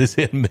pieces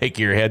and make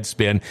your head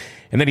spin,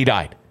 and then he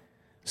died.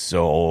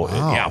 So,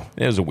 yeah,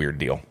 it was a weird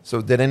deal.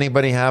 So did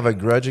anybody have a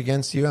grudge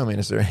against you? I mean,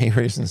 is there any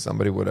reason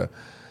somebody would have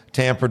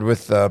tampered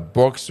with the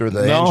books or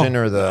the engine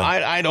or the...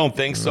 I don't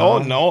think so,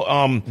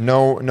 no.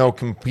 No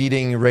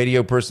competing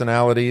radio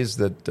personalities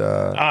that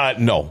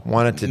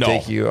wanted to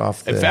take you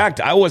off the... In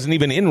fact, I wasn't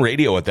even in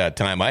radio at that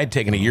time. I had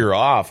taken a year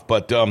off,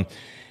 but,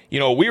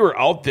 we were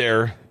out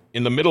there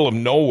in the middle of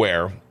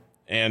nowhere,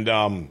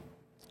 and...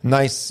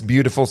 nice,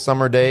 beautiful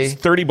summer day. It's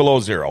 30 below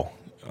zero.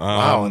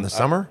 Wow, in the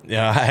summer?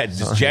 Yeah, I had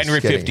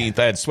January 15th.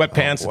 I had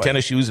sweatpants,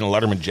 tennis shoes, and a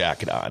Letterman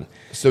jacket on.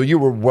 So you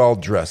were well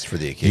dressed for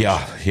the occasion.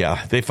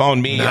 Yeah. They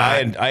found me.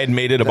 I had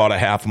made it about a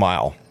half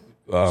mile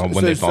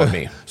when they found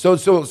me. So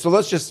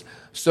let's just.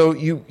 So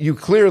you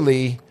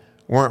clearly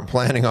weren't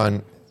planning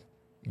on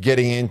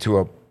getting into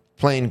a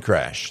plane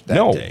crash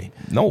that day.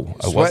 No,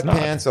 I was not.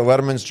 Sweatpants, a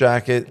Letterman's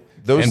jacket,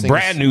 those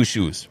brand new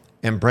shoes.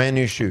 And brand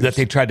new shoes that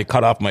they tried to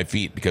cut off my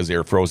feet because they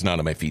were frozen out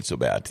of my feet so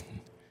bad.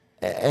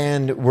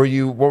 And what were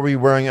you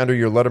wearing under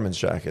your Letterman's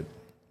jacket?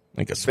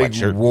 Like a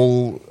sweatshirt. Big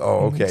wool.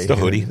 Oh, okay. Just a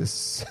hoodie.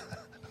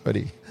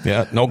 Hoodie.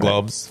 Yeah, no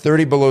gloves.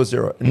 30 below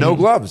zero. No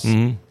gloves.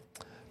 Mm-hmm.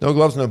 No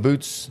gloves, no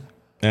boots.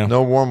 Yeah.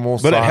 No warm wool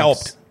socks. But it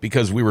helped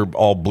because we were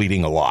all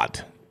bleeding a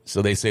lot.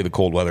 So they say the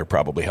cold weather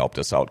probably helped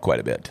us out quite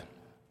a bit.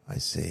 I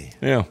see.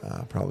 Yeah.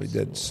 Probably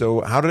did. So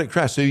how did it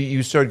crash? So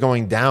you started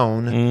going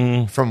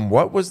down from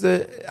what was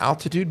the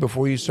altitude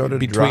before you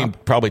started to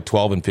drop? Probably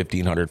 12 and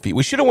 1,500 feet.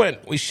 We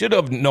should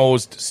have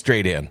nosed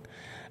straight in.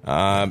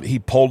 He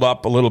pulled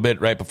up a little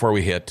bit right before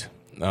we hit.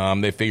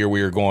 They figure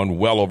we were going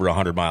well over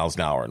 100 miles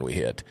an hour and we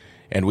hit.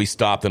 And we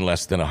stopped in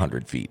less than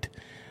 100 feet.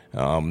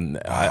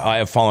 I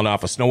have fallen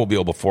off a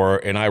snowmobile before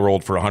and I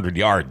rolled for 100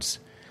 yards.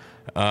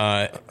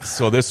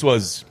 So this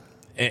was,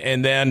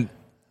 and then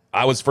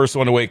I was the first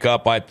one to wake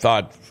up. I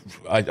thought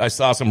I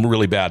saw some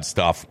really bad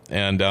stuff,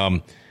 and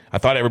I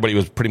thought everybody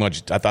was pretty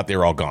much. I thought they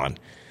were all gone,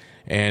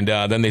 and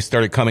then they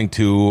started coming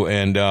to,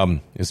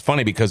 and it's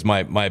funny because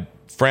my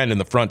friend in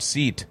the front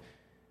seat,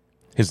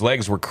 his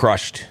legs were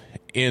crushed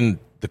in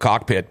the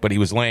cockpit, but he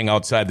was laying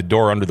outside the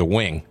door under the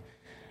wing.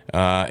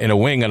 In a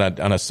wing on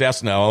a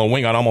Cessna, a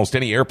wing on almost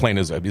any airplane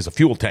is a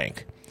fuel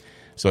tank.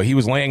 So he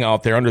was laying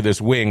out there under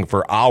this wing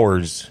for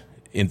hours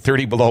in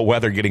 30 below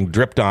weather getting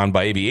dripped on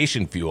by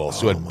aviation fuel.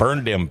 So it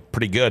burned him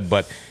pretty good.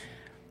 But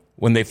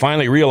when they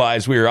finally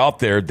realized we were out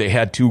there, they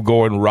had to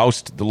go and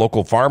roust the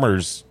local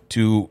farmers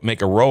to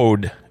make a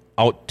road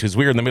out because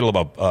we were in the middle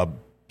of a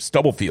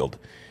stubble field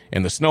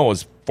and the snow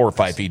was 4 or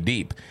 5 feet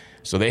deep.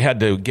 So they had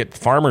to get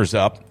farmers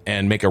up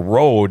and make a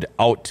road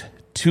out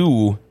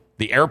to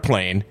the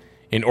airplane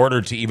in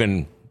order to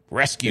even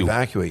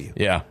evacuate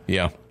you.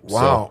 Yeah.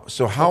 Wow.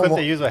 So how couldn't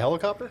they use a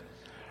helicopter?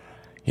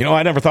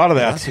 I never thought of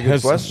that. That's a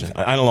good question.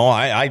 I don't know.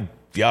 I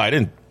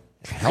didn't.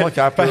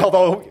 Helicopter.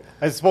 Although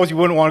I suppose you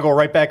wouldn't want to go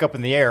right back up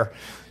in the air.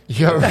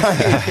 Yeah,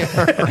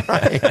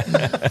 right.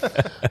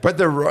 But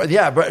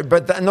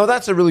no,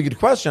 that's a really good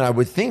question. I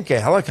would think a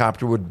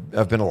helicopter would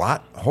have been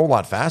a whole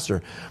lot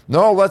faster.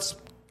 No,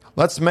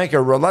 let's make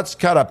a road. Let's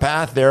cut a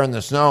path there in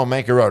the snow.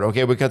 Make a road.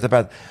 Okay, we cut the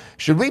path.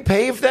 Should we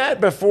pave that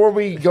before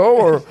we go,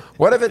 or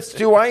what if it's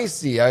too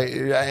icy?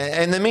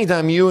 In the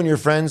meantime, you and your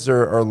friends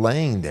are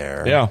laying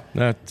there. Yeah,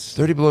 that's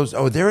 30 below.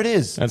 Oh, there it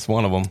is. That's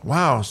one of them.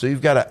 Wow. So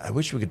you've got I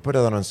wish we could put it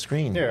on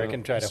screen. Here, I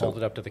can try to hold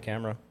it up to the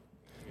camera.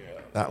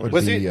 That would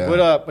be.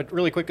 But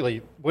really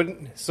quickly,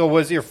 so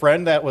was your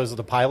friend that was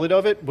the pilot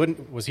of it?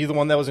 Was he the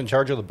one that was in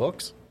charge of the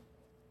books?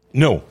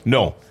 No.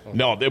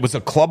 It was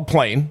a club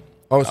plane.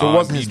 Oh, so it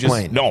wasn't his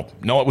plane? No,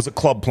 it was a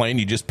club plane.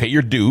 You just pay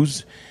your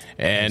dues.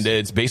 And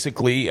it's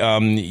basically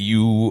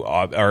you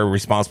are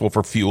responsible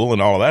for fuel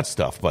and all of that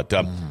stuff. But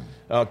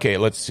Okay,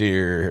 let's see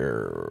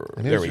here.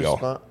 And There here's we your go.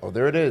 spot. Oh,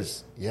 there it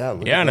is. Yeah.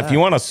 Look Yeah, at and that. if you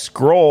want to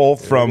scroll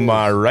from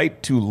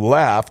right to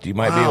left, you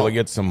might be able Wow. to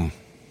get some.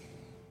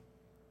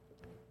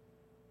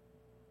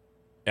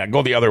 Yeah,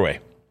 go the other way.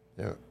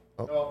 Yeah.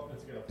 Oh,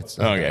 it's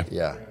Okay.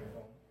 Yeah.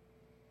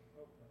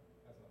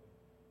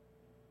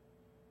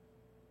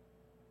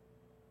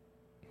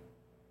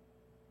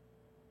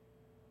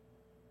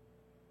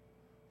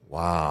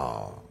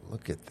 Wow.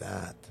 Look at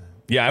that.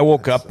 Yeah, I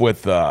woke up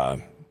with.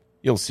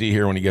 You'll see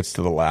here when he gets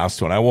to the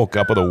last one. I woke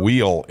up with a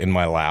wheel in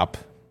my lap.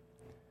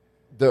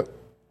 The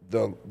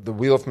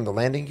wheel from the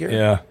landing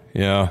gear?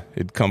 Yeah,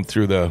 it'd come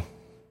through the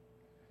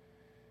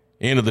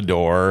into the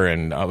door,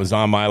 and I was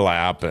on my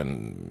lap,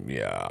 and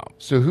yeah.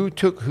 So who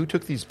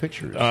took these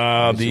pictures?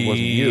 I guess it wasn't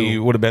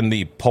you. Would have been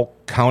the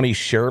Polk County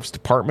Sheriff's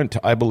Department,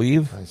 I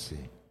believe. I see.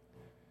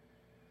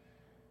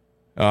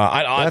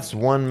 That's That's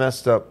one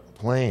messed up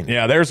plane.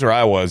 yeah. There's where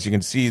I was. You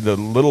can see the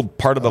little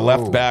part of the Oh.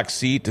 left back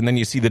seat, and then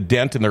you see the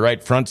dent in the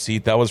right front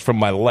seat. That was from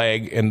my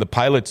leg, and the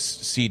pilot's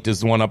seat is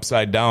the one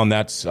upside down.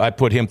 I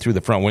put him through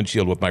the front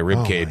windshield with my rib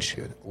Oh, my cage.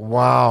 goodness.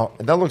 Wow.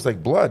 And that looks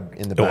like blood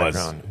in the It was.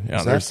 background. Yeah,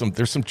 Is there's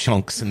that- some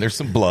chunks and there's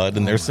some blood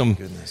and there's some.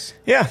 goodness.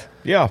 Yeah.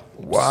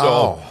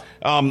 Wow.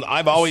 So,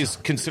 I've always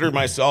considered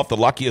myself the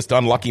luckiest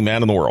unlucky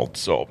man in the world.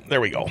 So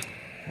there we go.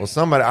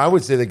 Well, I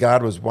would say that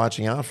God was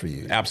watching out for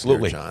you.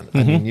 Absolutely. there, John.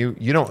 I mean,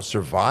 you don't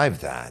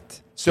survive that.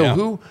 So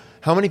Yeah.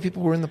 how many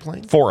people were in the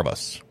plane? 4 of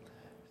us.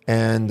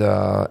 And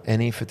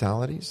any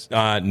fatalities?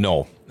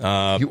 No.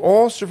 You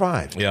all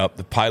survived. Yeah.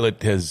 The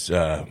pilot has.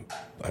 I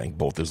think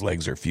both his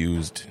legs are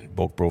fused.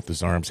 Both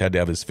his arms. Had to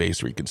have his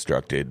face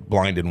reconstructed.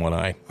 Blind in one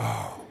eye.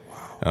 Oh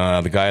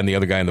wow. The guy and the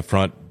other guy in the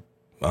front.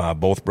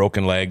 Both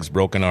broken legs,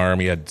 broken arm.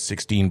 He had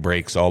 16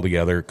 breaks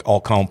altogether,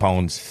 all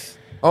compounds.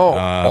 Oh,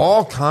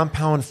 all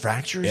compound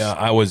fractures? Yeah,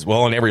 I was,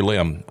 on every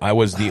limb. I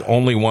was the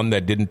only one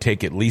that didn't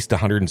take at least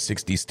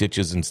 160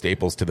 stitches and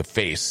staples to the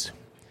face.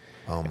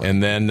 Oh, my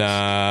And then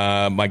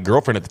my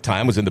girlfriend at the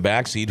time was in the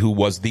back seat, who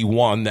was the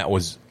one that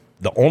was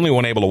the only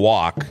one able to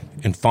walk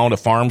and found a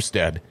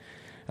farmstead.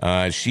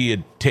 She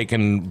had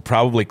taken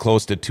probably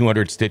close to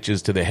 200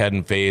 stitches to the head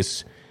and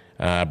face,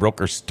 broke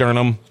her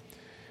sternum,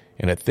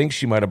 and I think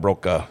she might have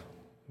broke a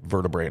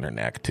vertebrae in her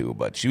neck too,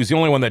 but she was the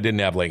only one that didn't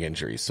have leg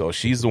injuries, so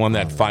she's the one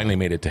that finally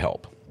made it to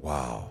help.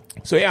 Wow.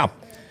 So yeah.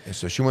 And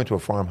so she went to a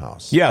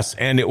farmhouse. Yes,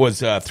 and it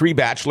was 3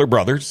 bachelor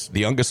brothers. The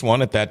youngest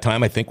one at that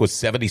time, I think, was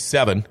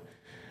 77.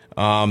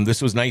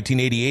 This was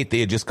 1988. They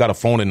had just got a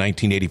phone in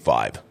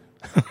 1985.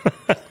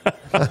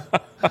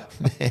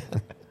 Man.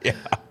 Yeah.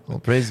 Well,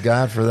 praise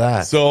God for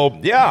that. So,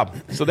 yeah.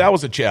 So that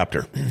was a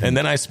chapter. And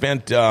then I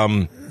spent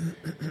a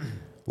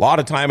lot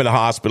of time in the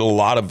hospital, a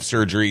lot of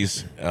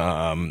surgeries.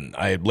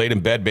 I had laid in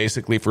bed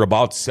basically for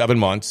about 7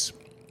 months.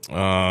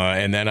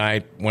 And then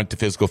I went to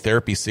physical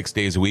therapy 6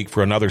 days a week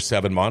for another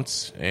 7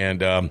 months.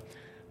 And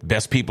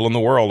best people in the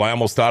world. I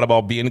almost thought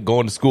about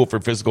going to school for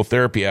physical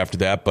therapy after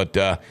that. But,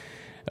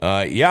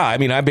 yeah, I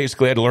mean, I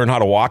basically had to learn how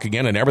to walk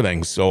again and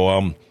everything.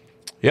 So,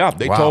 yeah,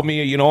 they Wow. told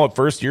me, at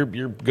first you're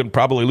going to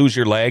probably lose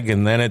your leg,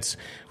 and then it's,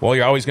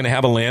 you're always going to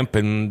have a limp,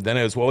 and then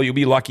it's, you'll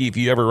be lucky if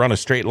you ever run a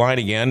straight line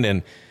again.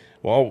 And,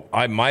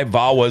 my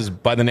vow was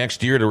by the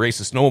next year to race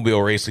a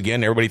snowmobile race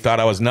again. Everybody thought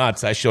I was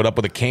nuts. I showed up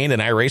with a cane,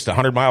 and I raced a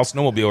 100-mile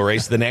snowmobile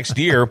race the next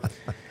year,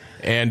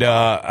 and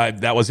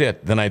that was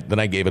it. Then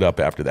I gave it up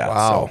after that.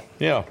 Wow. So,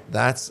 yeah.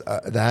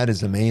 That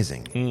is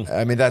amazing.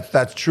 I mean,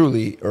 that's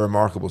truly a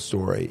remarkable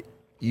story.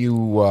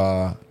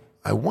 I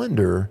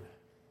wonder,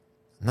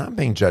 not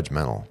being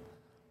judgmental,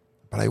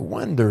 but I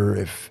wonder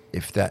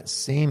if that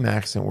same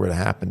accident were to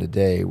happen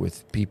today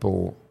with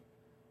people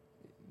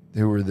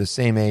who were the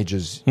same age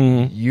as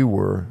you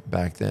were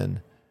back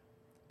then,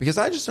 because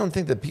I just don't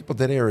think that people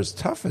today are as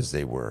tough as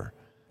they were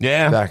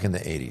back in the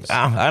 80s.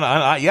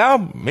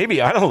 Yeah,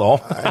 maybe. I don't know.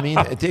 I mean,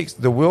 it takes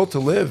the will to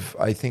live,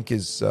 I think,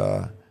 has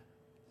got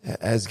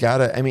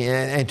to, I mean,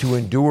 and to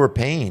endure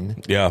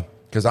pain. Yeah.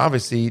 Because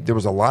obviously there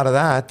was a lot of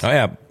that. Oh,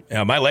 yeah.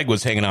 Yeah, my leg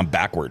was hanging on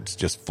backwards,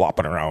 just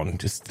flopping around.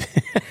 Just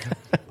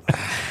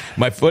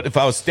my foot, if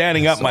I was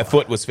standing up, my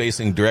foot was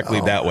facing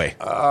directly that way.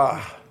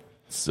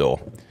 So,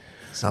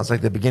 Sounds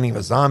like the beginning of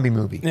a zombie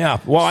movie. yeah.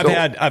 Well,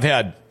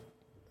 I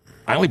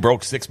only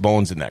broke 6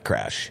 bones in that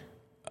crash.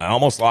 I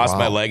almost lost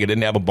my leg. I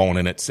didn't have a bone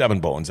in it. 7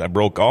 bones. I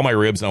broke all my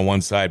ribs on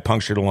one side,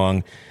 punctured a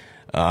lung,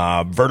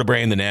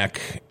 vertebrae in the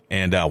neck,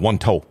 and 1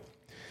 toe.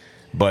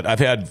 But I've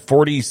had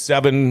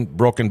 47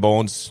 broken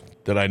bones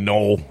that I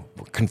know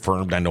were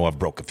confirmed. I know I've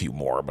broke a few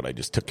more, but I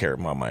just took care of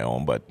them on my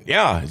own. But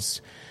yeah,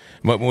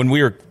 but when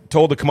we were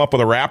told to come up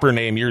with a rapper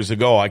name years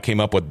ago, I came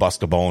up with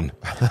Bust a Bone.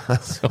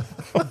 So,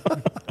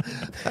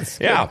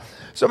 yeah.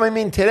 So, I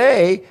mean,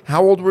 today,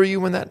 how old were you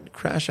when that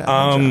crash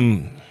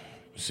happened?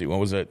 Let's see, what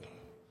was it?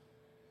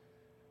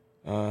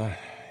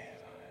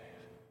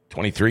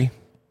 23?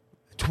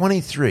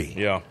 23.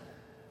 Yeah.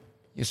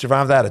 You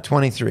survived that at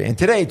 23. And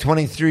today,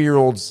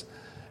 23-year-olds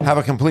have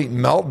a complete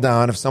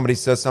meltdown if somebody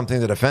says something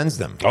that offends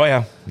them. Oh,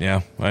 yeah.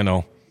 Yeah, I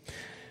know.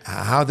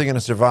 How are they going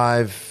to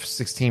survive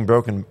 16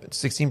 broken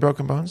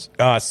bones?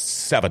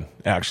 7,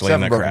 actually, 7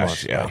 in that broken crash.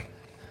 bones, Yeah. right.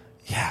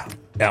 Yeah.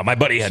 Yeah, my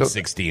buddy had So-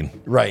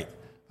 16. Right.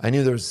 I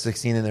knew there was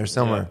 16 in there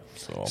somewhere.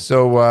 Yeah,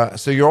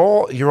 so you're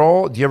all.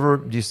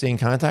 Do you stay in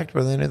contact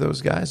with any of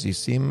those guys? Do you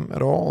see them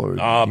at all, or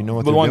do you know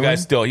what the they're one doing?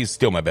 guy he's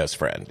still my best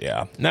friend.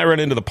 Yeah, and I run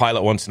into the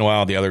pilot once in a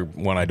while. The other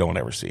one I don't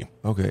ever see.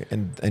 Okay,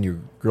 and your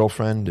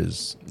girlfriend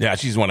is. Yeah,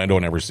 she's one I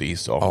don't ever see.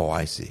 So Oh,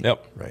 I see.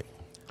 Yep. Right.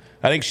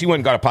 I think she went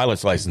and got a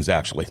pilot's license.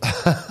 Actually,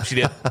 she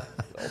did.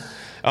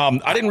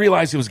 I didn't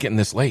realize it was getting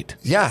this late.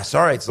 Yeah.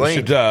 Sorry, it's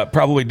late. Should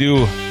probably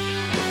do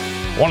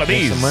one of Make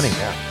these. some money.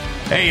 Yeah.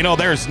 Hey,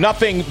 there's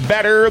nothing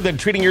better than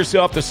treating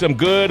yourself to some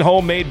good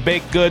homemade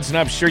baked goods, and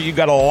I'm sure you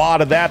got a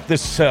lot of that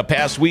this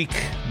past week.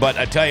 But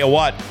I tell you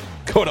what,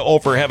 go to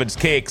Over Heaven's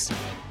Cakes.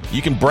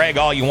 You can brag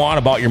all you want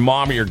about your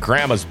mom or your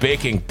grandma's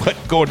baking, but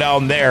go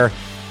down there.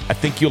 I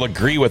think you'll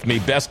agree with me.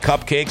 Best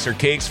cupcakes or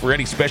cakes for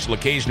any special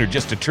occasion or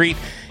just a treat.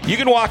 You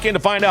can walk in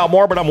to find out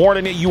more, but I'm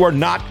warning you, you are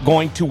not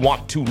going to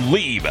want to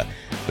leave.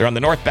 They're on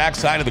the north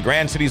backside of the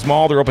Grand Cities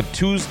Mall. They're open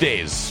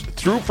Tuesdays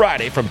through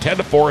Friday from 10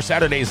 to 4,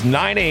 Saturdays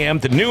 9 a.m.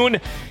 to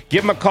noon.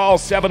 Give them a call,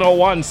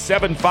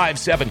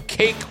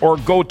 701-757-CAKE, or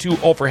go to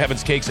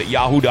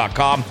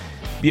overheavenscakes@yahoo.com.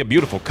 Be a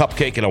beautiful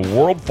cupcake in a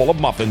world full of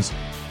muffins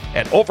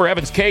at Over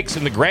Heaven's Cakes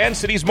in the Grand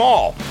Cities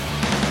Mall.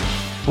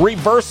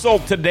 Reversal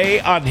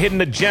today on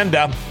Hidden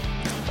Agenda.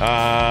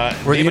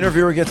 Where the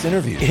interviewer gets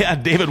interviewed. Yeah,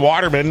 David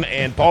Waterman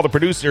and Paul, the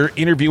producer,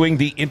 interviewing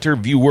the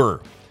interviewer.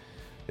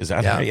 Is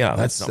that Yeah, right? Yeah,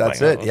 that's something like it.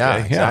 that. Yeah,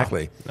 Okay,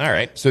 exactly. All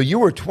right. So you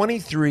were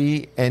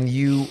 23, and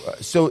you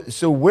so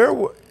where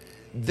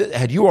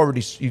had you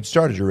already you'd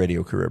started your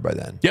radio career by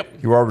then? Yep.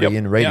 You were already Yep.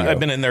 in radio. Yeah,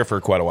 I've been in there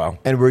for quite a while.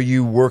 And were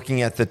you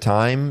working at the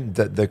time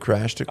that the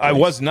crash took place? I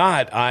was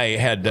not. I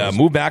had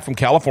moved back from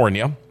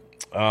California,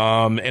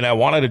 and I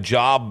wanted a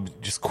job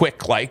just quick.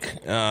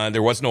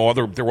 There was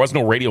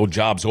no radio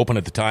jobs open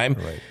at the time.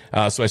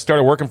 Right. So I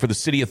started working for the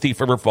city of Thief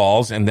River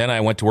Falls, and then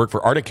I went to work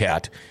for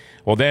Articat.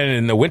 Well, then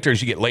in the winters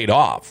you get laid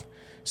off.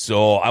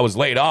 So I was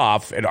laid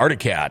off at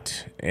Articat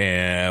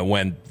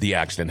when the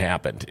accident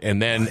happened, and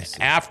then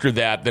after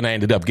that, then I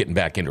ended up getting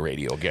back into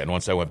radio again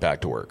once I went back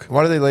to work.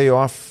 Why do they lay you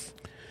off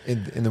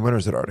in the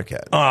winters at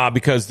Articat?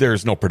 Because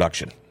there's no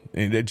production.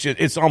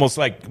 It's almost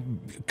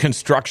like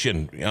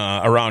construction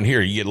around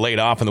here. You get laid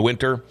off in the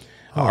winter.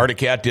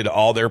 Articat did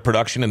all their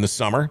production in the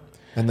summer.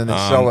 And then they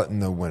sell it in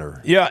the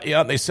winter.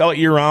 Yeah, they sell it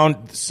year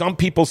round. Some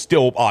people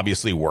still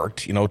obviously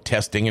worked,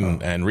 testing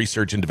and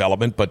research and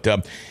development. But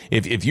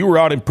if you were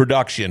out in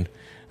production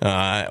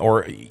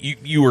or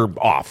you were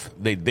off,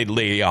 they'd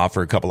lay you off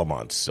for a couple of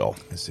months. So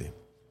I see.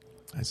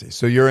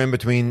 So you're in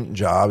between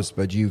jobs,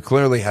 but you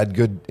clearly had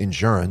good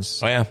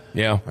insurance. Oh, yeah.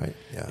 Right?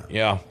 Yeah.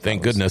 Yeah,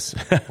 thank goodness.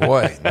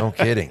 Boy, no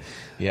kidding.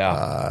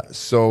 Yeah.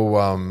 So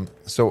a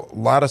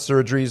lot of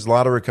surgeries, a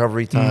lot of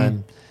recovery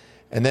time.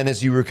 And then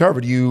as you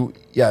recovered, so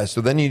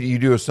then you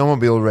do a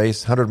snowmobile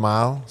race,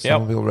 100-mile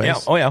snowmobile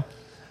race. Yeah. Oh, yeah.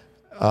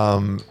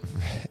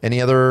 Any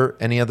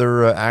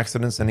other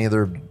accidents, any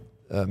other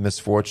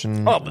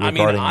misfortune?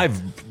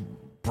 I've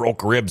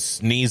broke ribs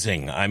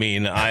sneezing.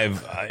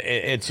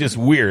 It's just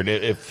weird.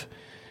 If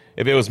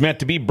it was meant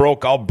to be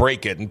broke, I'll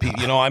break it.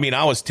 And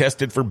I was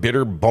tested for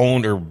brittle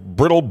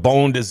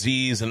bone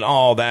disease and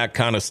all that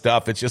kind of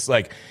stuff. It's just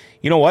like,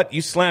 you know what?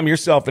 You slam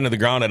yourself into the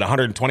ground at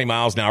 120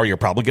 miles an hour, you're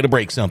probably going to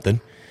break something.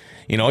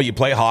 You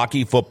play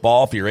hockey,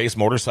 football, if you race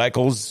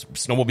motorcycles,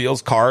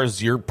 snowmobiles,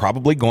 cars, you're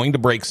probably going to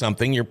break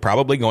something. You're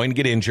probably going to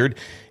get injured.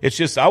 It's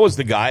just, I was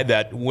the guy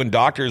that when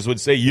doctors would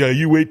say, yeah,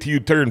 you wait till you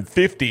turn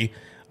 50,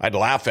 I'd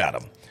laugh at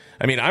them.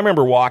 I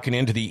remember walking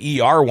into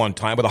the ER one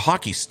time with a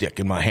hockey stick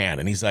in my hand,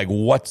 and he's like,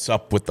 what's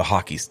up with the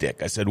hockey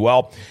stick? I said,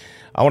 well,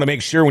 I want to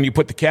make sure when you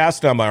put the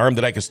cast on my arm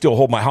that I can still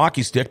hold my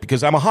hockey stick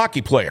because I'm a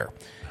hockey player.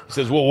 He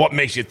says, well, what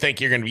makes you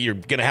think you're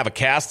going to have a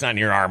cast on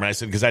your arm? And I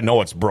said, because I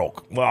know it's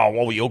broke.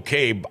 Well,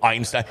 okay,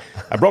 Einstein.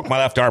 I broke my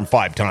left arm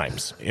 5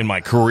 times in my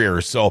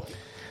career. So,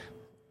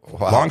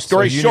 long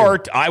story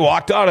short, I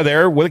walked out of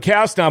there with a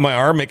cast on my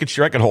arm, making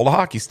sure I could hold a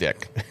hockey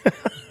stick.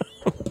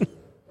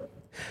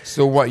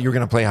 So what, you're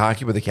going to play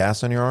hockey with a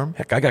cast on your arm?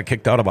 Heck, I got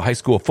kicked out of a high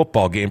school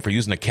football game for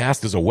using a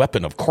cast as a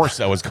weapon. Of course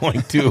I was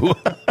going to.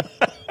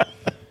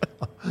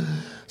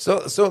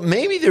 So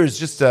maybe there's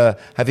just have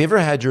you ever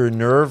had your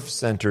nerve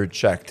center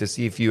checked to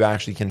see if you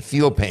actually can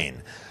feel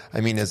pain?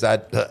 Is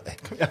that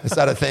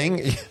a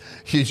thing?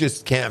 You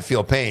just can't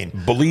feel pain.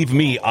 Believe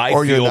me, I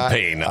feel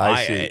pain.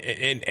 I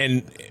see.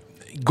 And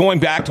going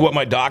back to what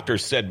my doctor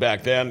said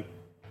back then,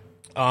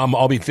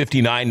 I'll be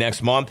 59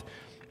 next month.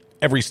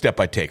 Every step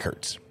I take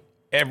hurts.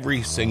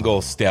 Every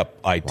single step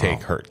I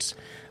take hurts.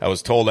 I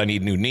was told I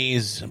need new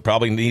knees,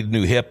 probably need a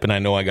new hip, and I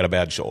know I got a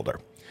bad shoulder.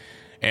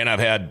 And I've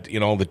had,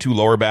 the 2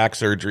 lower back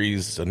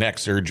surgeries, a neck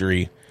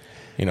surgery,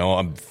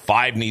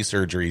 5 knee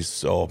surgeries.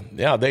 So,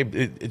 yeah,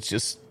 it's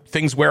just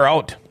things wear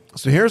out.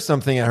 So here's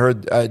something I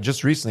heard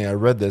just recently. I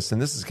read this,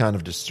 and this is kind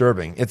of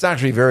disturbing. It's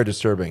actually very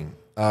disturbing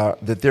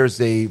that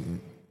there's a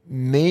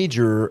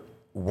major,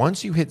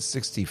 once you hit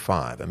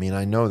 65,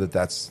 I know that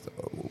that's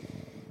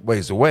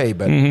ways away,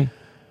 but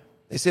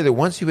they say that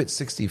once you hit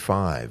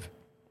 65,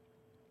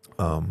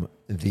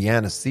 the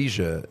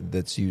anesthesia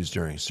that's used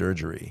during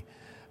surgery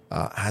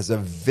has a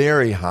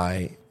very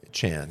high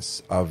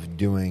chance of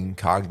creating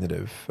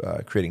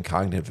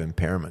cognitive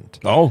impairment.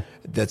 Oh.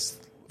 That's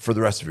for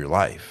the rest of your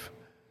life.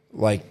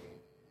 Like,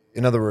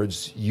 in other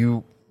words,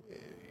 you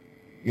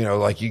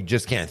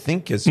just can't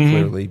think as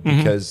clearly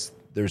because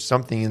there's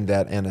something in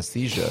that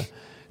anesthesia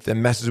that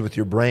messes with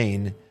your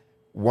brain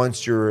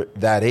once you're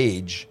that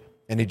age,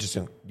 and you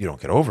don't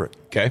get over it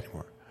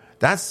anymore.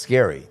 That's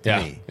scary to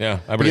me. Yeah,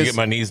 I better get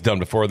my knees done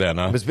before then,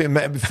 huh?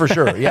 For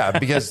sure, yeah,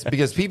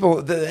 because people,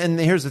 and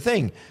here's the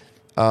thing,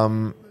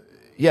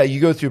 you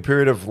go through a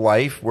period of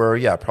life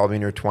where, probably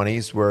in your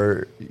 20s,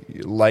 where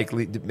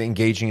likely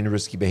engaging in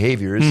risky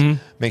behaviors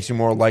makes you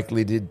more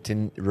likely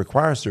to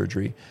require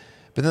surgery.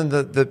 But then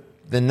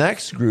the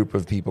next group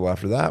of people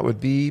after that would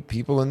be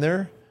people in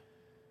their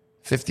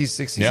 50s,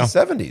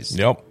 60s, and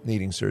 70s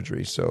needing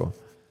surgery. So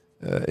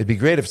it'd be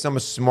great if some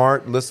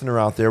smart listener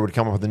out there would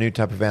come up with a new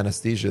type of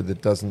anesthesia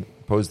that doesn't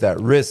pose that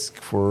risk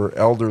for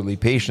elderly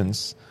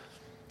patients.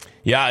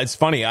 Yeah, it's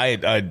funny.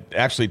 I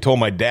actually told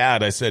my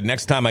dad, I said,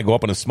 next time I go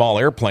up in a small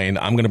airplane,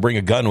 I'm going to bring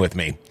a gun with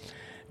me.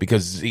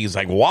 Because he's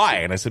like, why?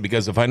 And I said,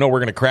 because if I know we're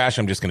going to crash,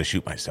 I'm just going to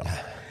shoot myself.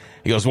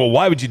 He goes, well,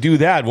 why would you do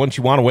that? Wouldn't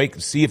you want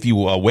to see if you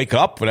wake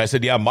up? And I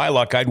said, yeah, my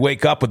luck, I'd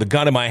wake up with a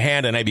gun in my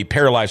hand and I'd be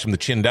paralyzed from the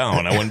chin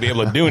down. I wouldn't be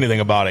able to do anything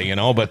about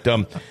it, But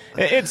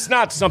it's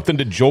not something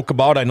to joke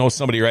about. I know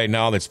somebody right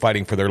now that's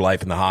fighting for their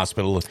life in the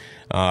hospital,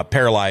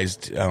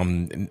 paralyzed,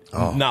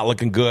 not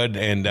looking good.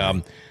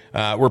 And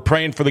we're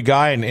praying for the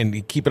guy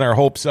and keeping our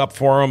hopes up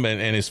for him.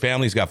 And his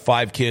family's got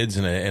 5 kids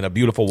and a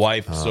beautiful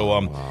wife.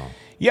 Wow.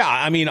 Yeah,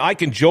 I mean, I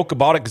can joke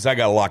about it because I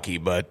got lucky,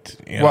 but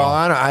well,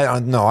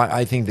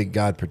 I think that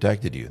God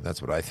protected you. That's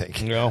what I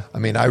think. I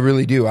mean, I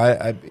really do.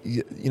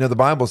 The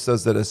Bible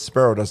says that a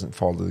sparrow doesn't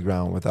fall to the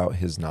ground without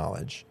His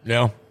knowledge.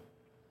 Yeah.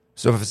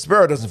 So if a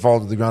sparrow doesn't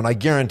fall to the ground, I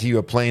guarantee you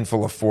a plane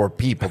full of 4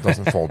 people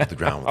doesn't fall to the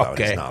ground without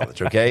His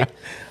knowledge. Okay. All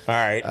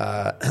right.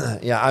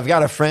 I've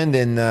got a friend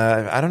in.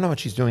 I don't know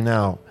what she's doing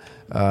now.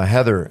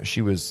 Heather.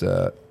 She was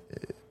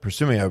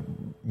pursuing a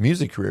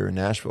music career in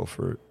Nashville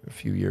for a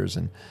few years,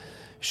 and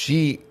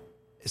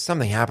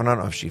something happened. I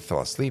don't know if she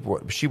fell asleep.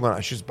 She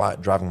was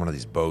driving one of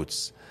these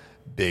boats,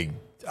 big.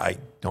 I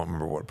don't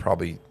remember what,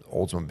 probably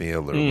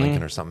Oldsmobile or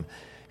Lincoln or something.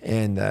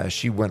 And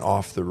she went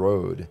off the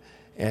road,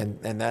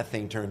 and that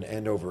thing turned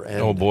end over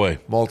end. Oh boy!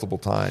 Multiple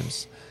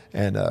times,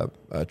 and a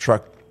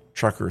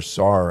trucker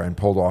saw her and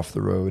pulled off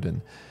the road,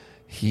 and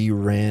he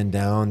ran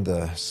down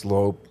the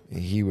slope.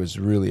 He was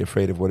really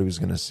afraid of what he was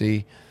going to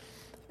see,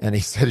 and he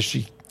said as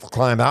she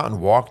climbed out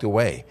and walked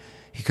away,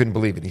 he couldn't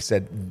believe it. He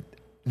said,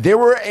 there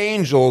were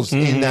angels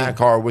in that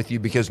car with you,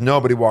 because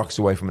nobody walks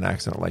away from an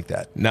accident like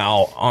that.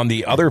 Now, on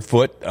the other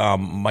foot,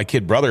 my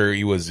kid brother,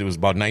 it was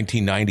about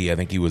 1990. I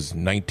think he was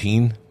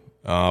 19.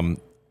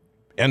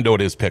 Endoed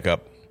his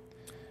pickup,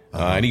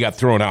 and he got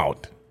thrown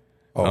out.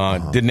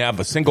 Didn't have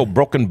a single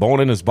broken bone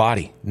in his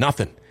body.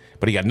 Nothing.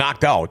 But he got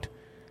knocked out,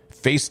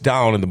 face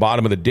down in the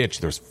bottom of the ditch.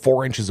 There's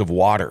 4 inches of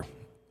water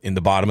in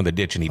the bottom of the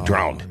ditch, and he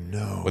drowned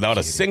without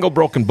a single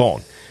broken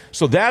bone.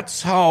 So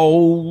that's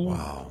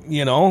how,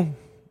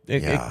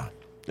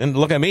 and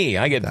look at me.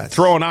 I get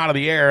thrown out of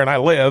the air, and I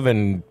live,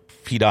 and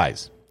he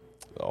dies.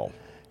 So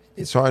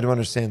it's hard to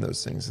understand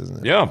those things,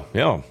 isn't it?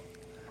 Yeah.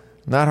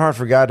 Not hard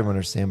for God to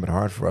understand, but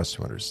hard for us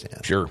to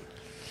understand. Sure.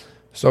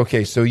 So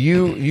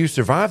you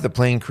survived the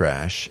plane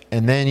crash,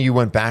 and then you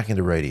went back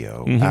into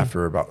radio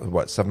after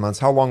about 7 months.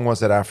 How long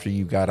was it after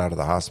you got out of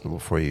the hospital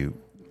before you?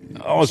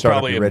 It was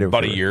probably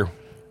about a year.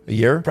 A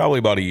year? Probably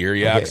about a year.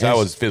 Yeah, because I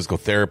was physical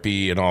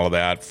therapy and all of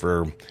that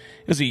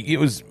it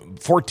was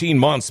 14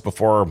 months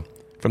before,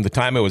 from the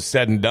time it was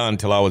said and done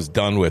till I was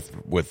done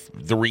with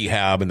the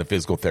rehab and the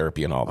physical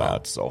therapy and all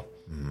that. So,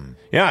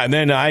 and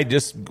then I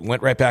just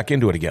went right back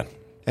into it again.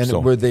 And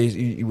were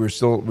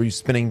you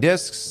spinning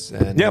discs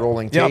and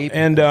rolling tape?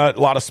 And a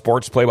lot of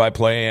sports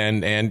play-by-play,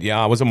 and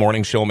I was a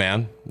morning show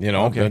man,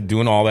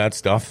 doing all that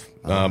stuff.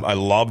 I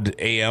loved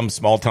AM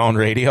small town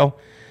radio.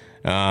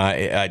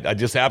 I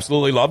just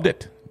absolutely loved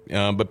it.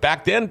 But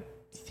back then,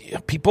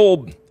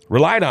 people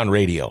relied on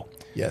radio.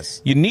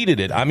 Yes. You needed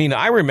it. I mean,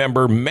 I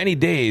remember many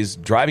days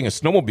driving a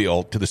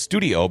snowmobile to the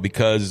studio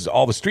because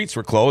all the streets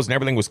were closed and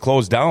everything was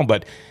closed down,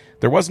 but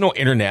there was no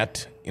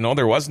internet.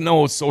 There was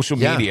no social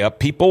media.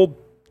 People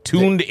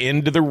tuned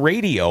into the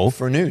radio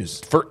for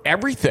news, for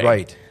everything.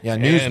 Right. Yeah,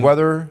 news,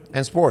 weather,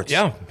 and sports.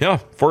 Yeah,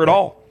 for it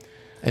all.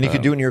 And you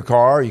could do it in your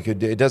car.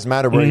 It doesn't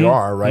matter where you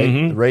are,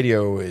 right? The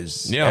radio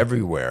is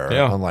everywhere,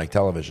 unlike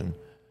television.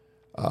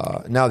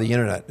 Now the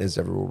internet is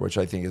everywhere, which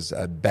I think is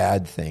a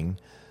bad thing.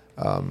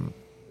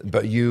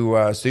 But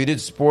so you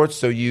did sports,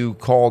 so you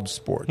called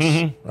sports.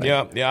 Right?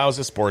 Yeah, I was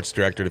a sports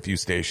director at a few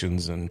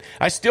stations, and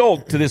I still,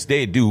 to this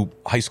day, do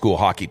high school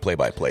hockey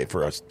play-by-play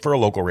for a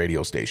local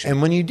radio station.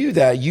 And when you do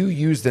that, you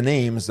use the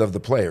names of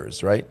the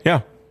players, right?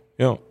 Yeah.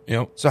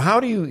 So how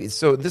do you,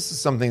 this is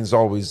something that's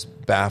always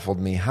baffled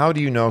me. How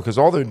do you know, because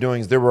all they're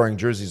doing is they're wearing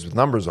jerseys with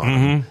numbers on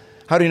them.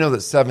 How do you know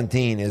that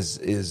 17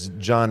 is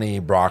Johnny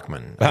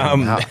Brockman?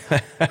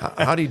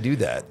 How do you do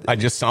that? I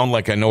just sound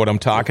like I know what I'm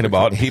talking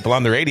about. People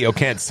on the radio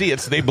can't see it,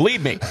 so they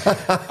believe me.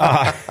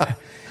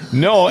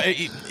 No,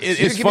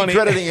 it's you funny. Be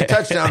crediting a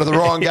touchdown to the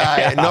wrong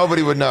guy, and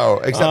nobody would know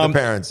except the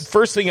parents.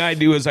 First thing I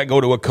do is I go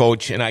to a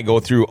coach and I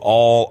go through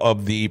all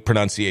of the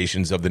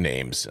pronunciations of the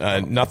names.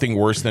 Nothing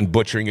worse than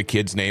butchering a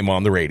kid's name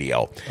on the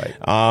radio.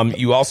 Right.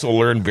 You also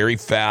learn very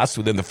fast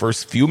within the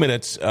first few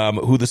minutes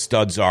who the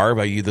studs are,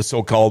 the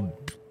so-called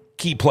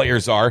key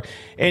players are,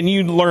 and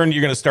you learn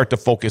you're going to start to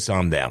focus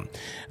on them.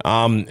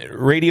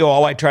 Radio,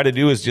 all I try to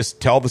do is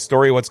just tell the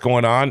story, what's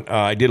going on.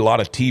 I did a lot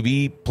of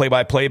TV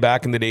play-by-play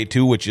back in the day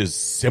too, which is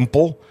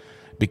simple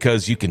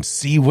because you can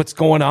see what's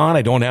going on.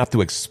 I don't have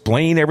to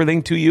explain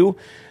everything to you.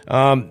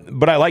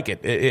 But I like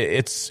it.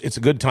 It's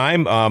a good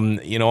time.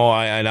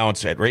 I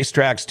announce at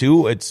racetracks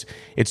too.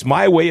 It's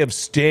my way of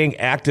staying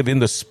active in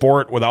the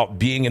sport without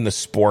being in the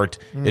sport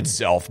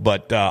itself.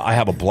 But I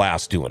have a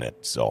blast doing it.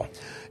 So,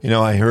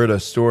 I heard a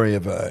story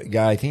of a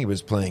guy. I think he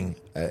was playing.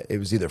 It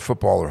was either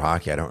football or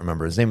hockey. I don't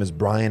remember. His name was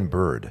Brian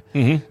Bird,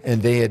 and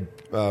they had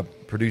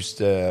produced.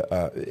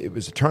 It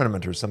was a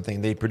tournament or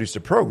something. They produced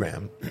a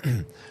program,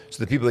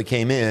 so the people that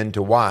came in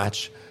to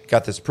watch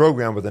got this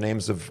program with the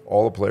names of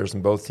all the players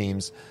in both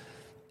teams,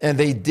 and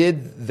they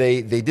did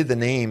the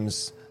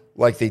names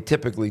like they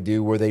typically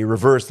do, where they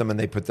reverse them and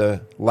they put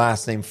the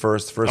last name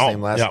first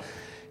name last.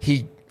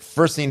 Yeah.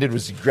 First thing he did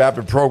was he grabbed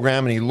a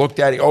program and he looked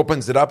at it, he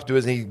opens it up to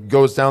us, and he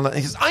goes down and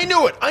he says, I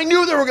knew it. I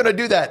knew they were going to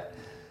do that.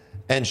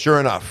 And sure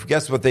enough,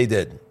 guess what they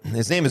did?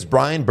 His name is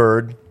Brian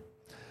Bird.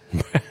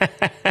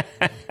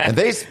 And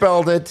they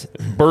spelled it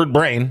Bird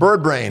Brain.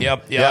 Bird Brain.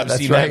 Yep. Yeah, I've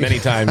seen that many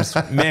times.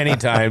 Many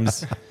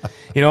times.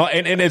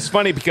 And it's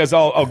funny because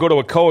I'll go to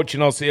a coach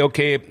and I'll say,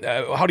 okay,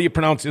 how do you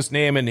pronounce this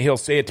name? And he'll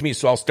say it to me,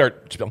 so I'll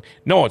start spelling.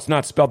 No, it's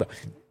not spelled.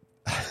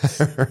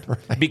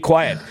 Right. Be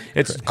quiet.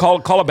 It's call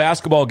a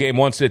basketball game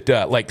once at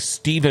like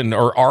Steven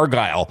or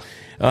Argyle.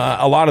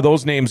 A lot of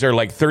those names are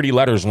like 30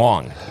 letters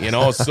long,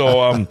 So,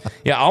 all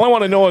I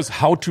want to know is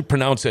how to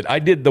pronounce it. I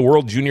did the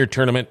World Junior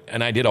Tournament,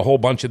 and I did a whole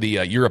bunch of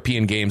the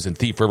European games in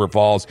Thief River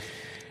Falls.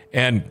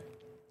 And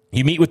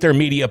you meet with their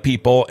media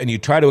people, and you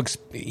try to,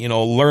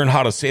 learn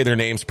how to say their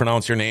names,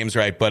 pronounce their names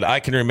right. But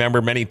I can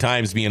remember many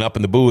times being up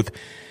in the booth,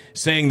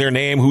 saying their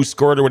name, who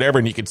scored or whatever,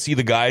 and you could see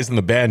the guys on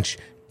the bench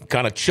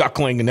kind of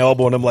chuckling and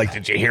elbowing him like,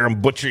 did you hear him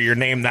butcher your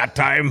name that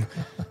time?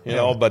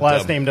 But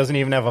last name doesn't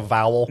even have a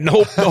vowel.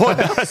 Nope, no, it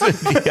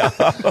doesn't. Yeah.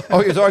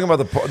 Oh, you're talking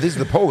about these are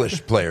the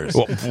Polish players.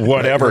 Well,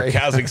 whatever, right.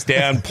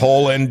 Kazakhstan,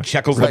 Poland,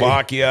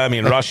 Czechoslovakia. Right. I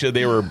mean, Russia.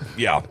 They were,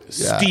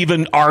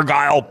 Stephen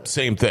Argyle,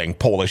 same thing.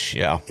 Polish,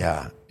 yeah.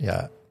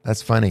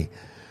 That's funny.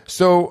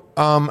 So,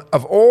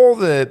 of all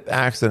the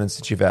accidents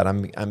that you've had,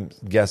 I'm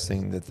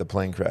guessing that the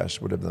plane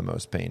crash would have been the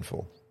most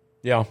painful.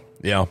 Yeah.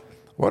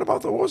 What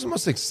was the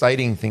most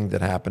exciting thing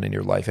that happened in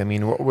your life? I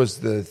mean, what was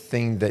the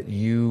thing that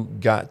you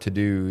got to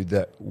do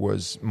that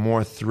was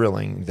more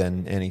thrilling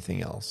than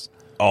anything else?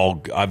 Oh,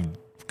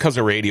 because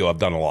of radio, I've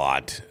done a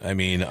lot. I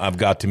mean, I've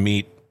got to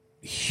meet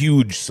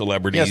huge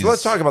celebrities. Yeah, so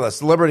let's talk about the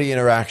celebrity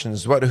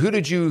interactions.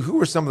 Who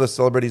were some of the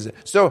celebrities?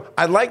 So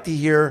I'd like to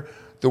hear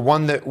the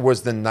one that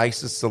was the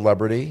nicest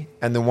celebrity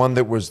and the one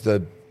that was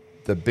the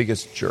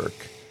biggest jerk.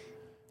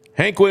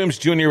 Hank Williams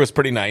Jr. was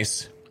pretty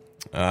nice.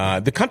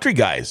 The country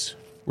guys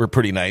were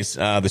pretty nice.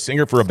 The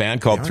singer for a band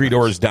called Three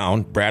Doors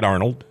Down, Brad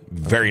Arnold,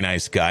 very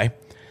nice guy.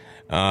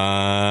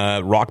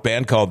 Rock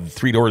band called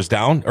Three Doors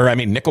Down,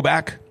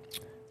 Nickelback.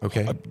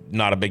 Okay.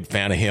 Not a big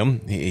fan of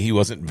him. He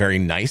wasn't very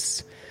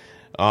nice.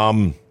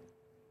 I've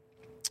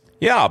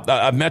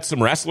met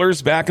some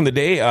wrestlers back in the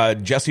day.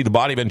 Jesse the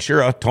Body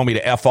Ventura told me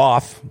to F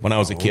off when I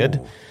was a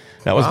kid.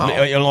 That was,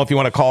 I don't know if you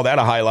want to call that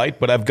a highlight,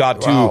 but I've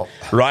got to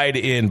ride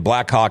in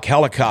Black Hawk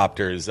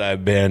helicopters.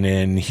 I've been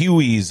in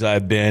Hueys.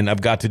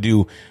 I've got to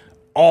do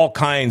all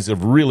kinds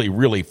of really,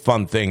 really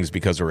fun things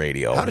because of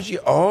radio. How did you?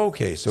 Oh,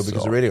 okay. So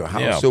because of radio.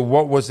 So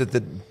what was it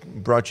that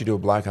brought you to a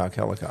Black Hawk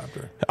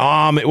helicopter?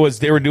 It was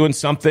they were doing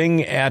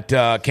something at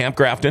Camp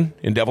Grafton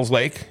in Devil's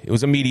Lake. It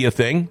was a media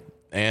thing.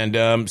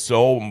 And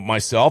so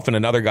myself and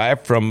another guy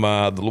from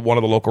one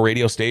of the local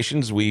radio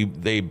stations,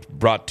 they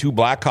brought two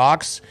Black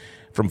Hawks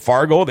from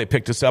Fargo. They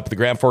picked us up at the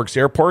Grand Forks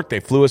Airport. They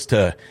flew us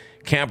to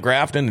Camp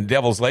Grafton and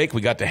Devil's Lake.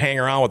 We got to hang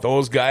around with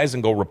those guys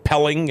and go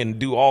rappelling and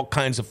do all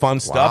kinds of fun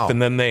stuff.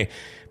 And then they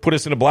put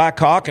us in a Black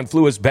Hawk and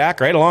flew us back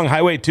right along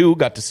Highway 2.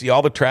 Got to see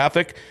all the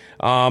traffic.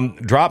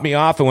 Dropped me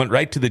off and went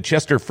right to the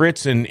Chester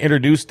Fritz and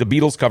introduced the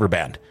Beatles cover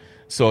band.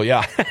 So,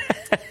 yeah,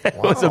 it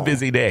was a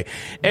busy day.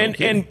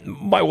 And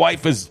my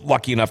wife is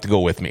lucky enough to go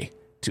with me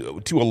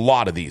to a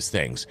lot of these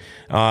things.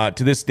 To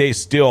this day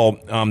still,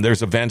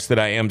 there's events that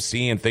I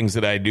MC and things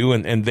that I do,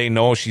 and they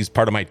know she's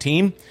part of my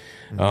team.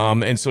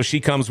 And so she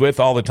comes with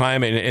all the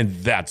time, and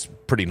that's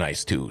pretty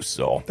nice, too.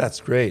 So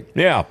that's great.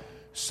 Yeah.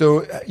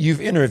 So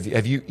you've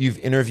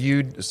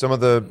interviewed some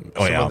of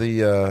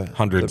the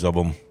hundreds of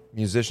them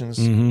musicians.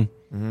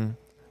 Mm-hmm.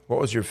 What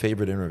was your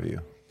favorite interview?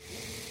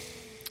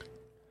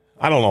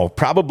 I don't know.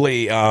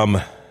 Probably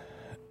I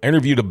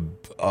interviewed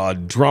a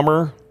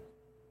drummer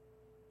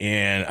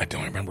and I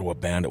don't remember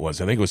what band it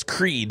was. I think it was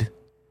Creed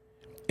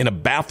in a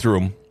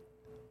bathroom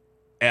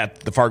at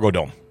the Fargo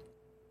Dome.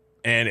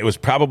 And it was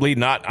probably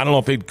not, I don't know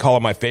if they'd call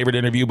it my favorite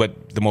interview,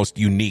 but the most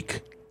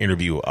unique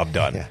interview I've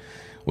done. Yeah.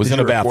 Was Did in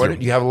a you record bathroom.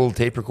 it? You have a little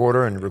tape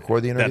recorder and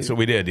record the interview? That's what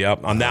we did,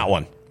 yep, on that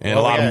one. And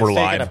Well, a lot of them were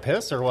taking live. a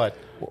piss or what?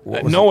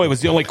 No, it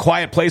was the only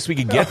quiet place we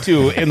could get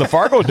to in the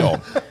Fargo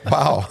Dome.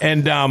 Wow.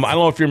 And I don't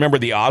know if you remember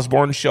the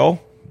Osbourne show.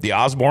 The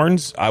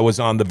Osbournes, I was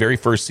on the very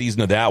first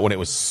season of that when it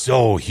was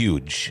so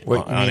huge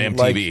What, you on mean,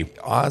 MTV. Like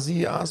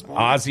Ozzy Osbourne?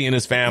 Ozzy and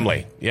his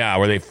family. Yeah,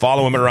 where they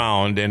follow him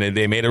around and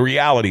they made a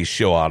reality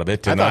show out of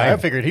it. And I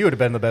figured he would have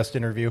been the best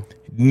interview.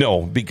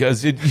 no,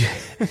 because you'd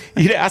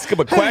ask him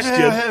a question.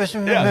 This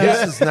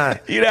is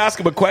not. You'd ask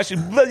him a question.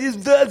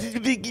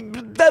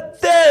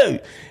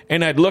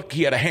 And I'd look,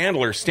 he had a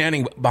handler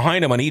standing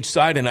behind him on each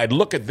side, and I'd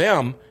look at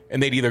them,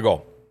 and they'd either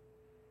go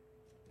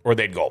or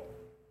they'd go.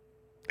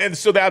 And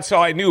so that's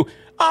how I knew,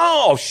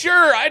 oh,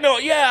 sure, I know,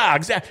 yeah,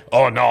 exactly.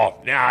 Oh, no,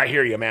 yeah, I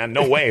hear you, man.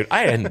 No way.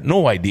 I had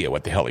no idea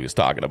what the hell he was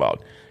talking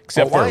about,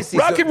 except I for see.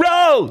 rock and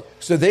roll.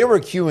 So they were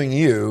cueing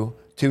you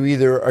to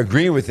either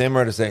agree with him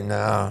or to say,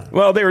 nah.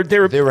 Well, they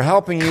were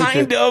helping you.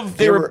 kind of.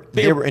 They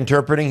were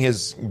interpreting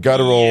his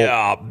guttural.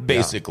 Yeah,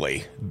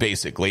 basically.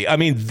 I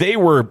mean, they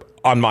were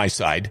on my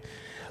side.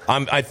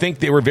 I think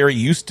they were very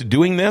used to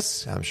doing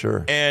this. I'm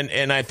sure.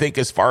 And I think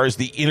as far as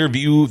the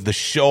interview, the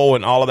show,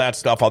 and all of that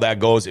stuff, all that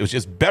goes, it was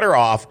just better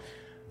off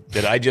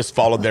that I just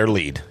followed their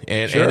lead.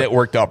 And, Sure. and it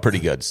worked out pretty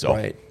good. So,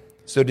 Right.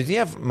 So did he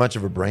have much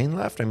of a brain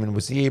left? I mean,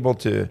 was he able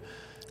to?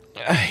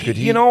 Could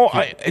he,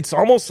 it's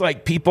almost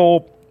like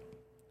people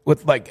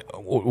with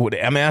with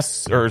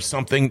MS or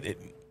something.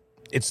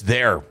 It's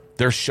there.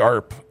 They're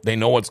sharp. They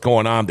know what's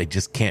going on. They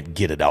just can't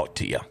get it out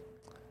to you.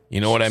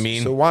 You know what I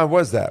mean? So why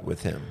was that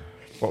with him?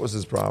 What was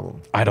his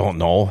problem? I don't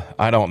know.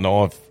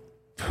 If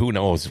who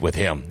knows with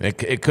him.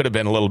 It could have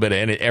been a little bit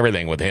of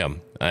everything with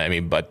him. I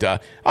mean, but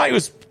he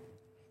was.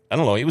 I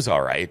don't know. He was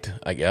all right,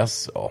 I guess.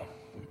 So,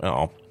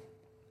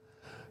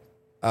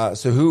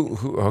 So who?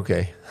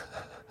 Okay.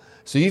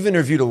 So you've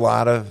interviewed a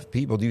lot of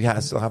people. Do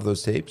you still have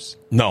those tapes?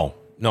 No,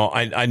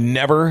 I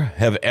never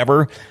have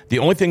ever. The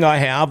only thing I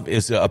have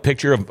is a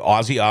picture of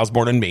Ozzy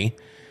Osbourne and me.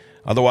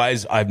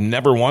 Otherwise, I've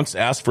never once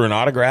asked for an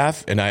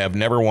autograph, and I have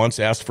never once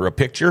asked for a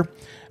picture.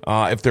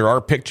 If there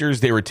are pictures,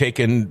 they were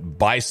taken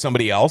by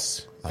somebody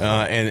else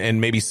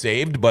and maybe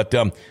saved, but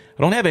I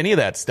don't have any of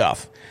that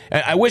stuff.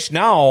 I wish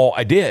now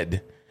I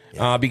did,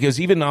 because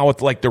even now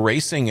with like the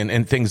racing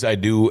and things I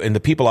do and the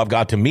people I've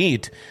got to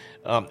meet,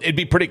 it'd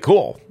be pretty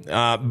cool.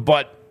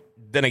 But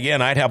then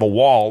again, I'd have a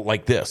wall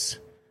like this.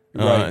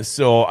 Right.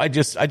 So I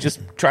just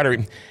try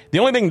to. The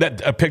only thing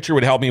that a picture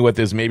would help me with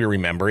is maybe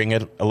remembering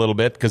it a little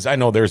bit, because I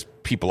know there's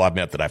people I've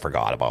met that I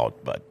forgot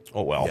about. But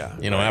oh well,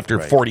 after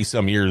 40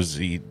 some years,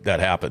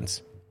 that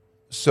happens.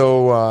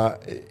 So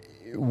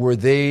were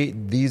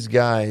these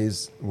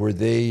guys?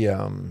 Okay,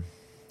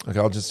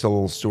 I'll just tell a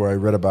little story I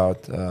read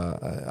about.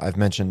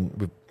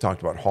 We've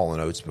talked about Hall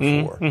and Oates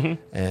before,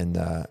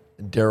 and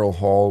Daryl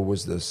Hall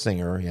was the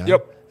singer,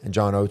 Yep. and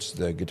John Oates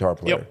the guitar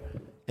player,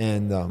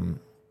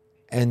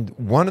 and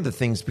one of the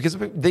things, because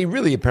they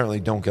really apparently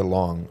don't get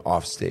along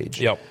off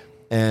stage. Yep.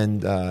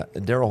 And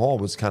Daryl Hall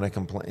was kind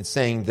of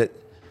saying that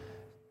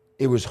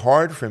it was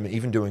hard for him,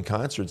 even doing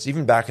concerts,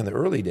 even back in the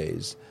early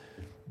days,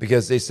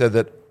 because they said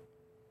that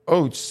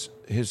Oates,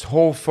 his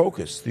whole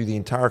focus through the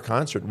entire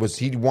concert was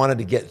he wanted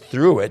to get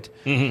through it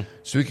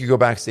so he could go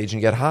backstage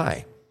and get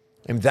high.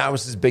 And that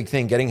was his big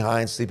thing, getting high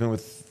and sleeping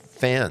with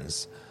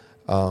fans.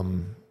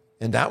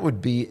 And that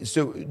would be,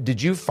 so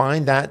did you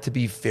find that to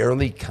be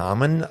fairly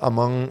common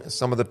among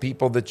some of the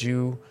people that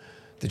you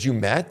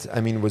met?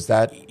 I mean, was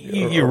that...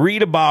 You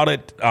read about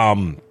it.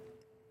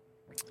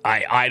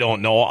 I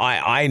don't know.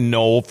 I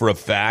know for a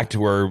fact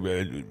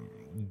where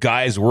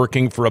guys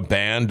working for a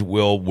band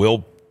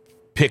will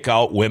pick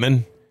out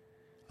women,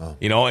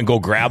 and go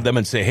grab them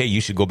and say, hey, you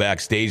should go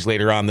backstage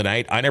later on the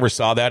night. I never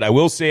saw that. I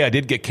will say I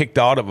did get kicked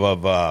out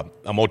of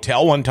a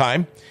motel one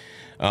time.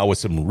 With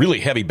some really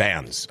heavy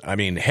bands. I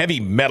mean,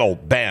 heavy metal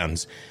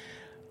bands.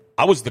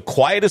 I was the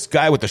quietest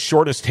guy with the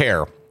shortest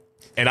hair,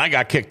 and I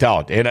got kicked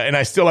out. And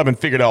I still haven't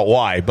figured out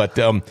why. But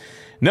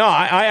no,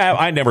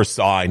 I never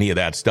saw any of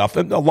that stuff.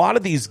 And a lot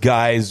of these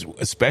guys,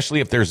 especially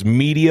if there's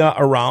media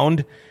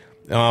around,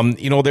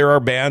 there are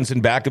bands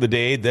in back of the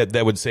day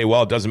that would say,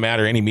 well, it doesn't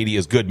matter. Any media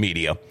is good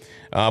media.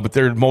 But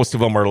most of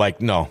them are like,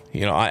 no,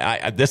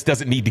 this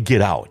doesn't need to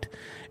get out.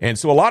 And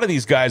so a lot of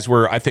these guys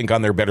were, I think,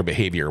 on their better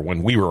behavior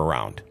when we were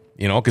around.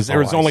 Because there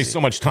was only so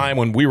much time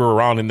when we were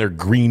around in their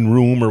green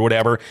room or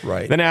whatever.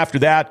 Right. Then after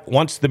that,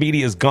 once the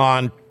media is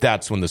gone,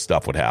 that's when the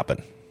stuff would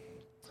happen.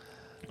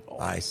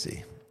 I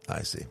see.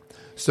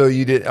 So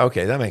you did,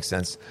 okay, that makes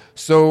sense.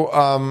 So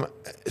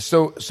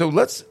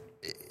let's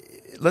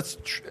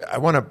I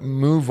want to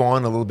move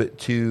on a little bit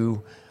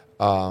to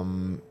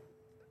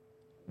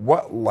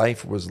what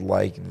life was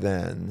like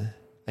then.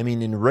 I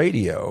mean, in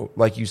radio,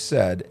 like you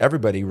said,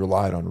 everybody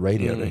relied on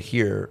radio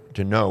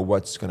to know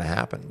what's going to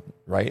happen,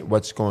 right?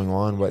 What's going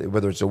on,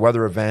 whether it's a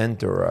weather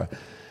event or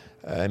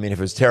I mean, if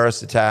it was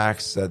terrorist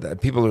attacks,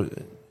 people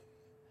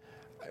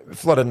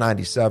flooded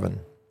 97.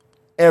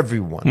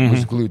 Everyone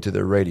was glued to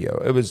their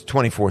radio. It was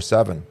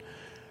 24/7,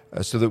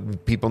 so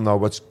that people know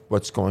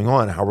what's going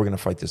on, how we're going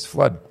to fight this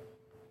flood.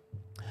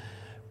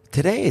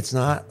 Today, it's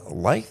not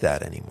like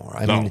that anymore.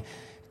 I mean,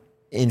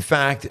 in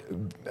fact,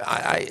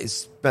 I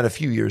spent a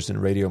few years in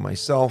radio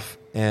myself,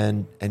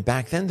 and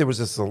back then there was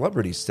a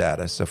celebrity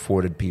status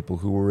afforded people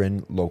who were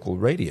in local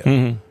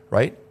radio,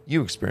 right?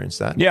 You experienced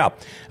that. Yeah.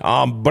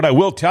 But I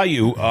will tell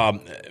you,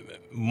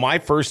 my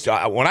first,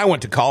 when I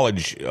went to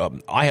college,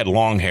 I had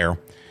long hair.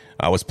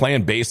 I was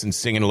playing bass and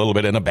singing a little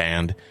bit in a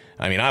band.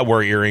 I mean, I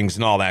wore earrings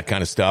and all that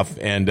kind of stuff.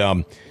 And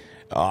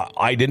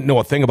I didn't know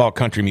a thing about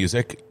country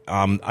music.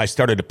 I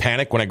started to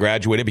panic when I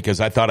graduated because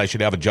I thought I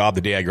should have a job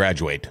the day I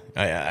graduate.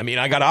 I mean,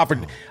 I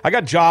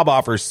got job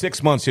offers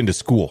 6 months into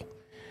school.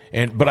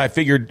 But I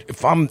figured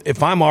if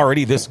I'm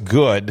already this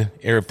good,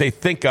 or if they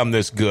think I'm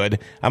this good,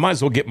 I might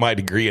as well get my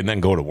degree and then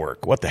go to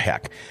work. What the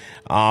heck?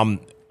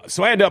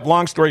 So I ended up,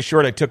 long story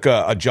short, I took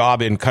a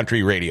job in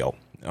country radio.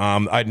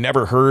 I'd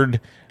never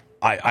heard,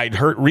 I'd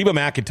heard Reba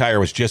McEntire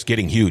was just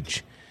getting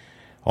huge.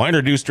 I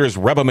introduced her as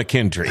Reba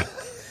McKintry.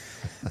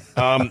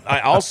 I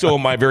also,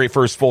 my very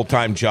first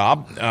full-time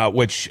job,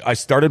 which I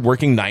started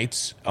working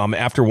nights.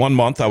 After 1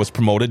 month, I was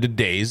promoted to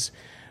days.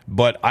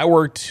 But I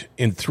worked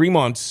in 3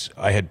 months.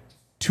 I had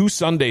 2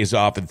 Sundays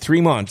off in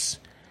 3 months,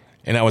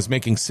 and I was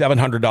making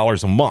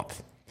 $700 a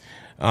month.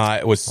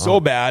 It was so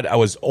bad.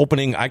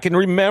 I can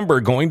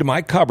remember going to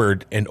my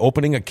cupboard and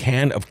opening a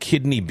can of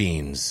kidney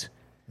beans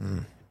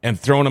and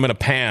throwing them in a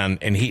pan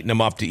and heating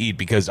them up to eat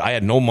because I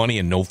had no money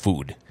and no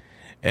food.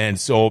 And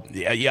so,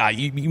 yeah,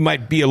 you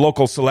might be a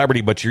local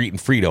celebrity, but you're eating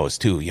Fritos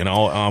too, you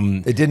know.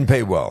 It didn't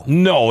pay well.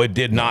 No, it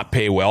did not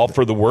pay well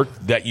for the work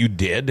that you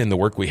did and the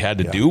work we had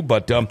to do.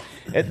 But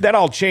that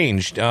all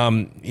changed.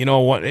 You know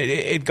what?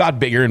 It got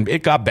bigger and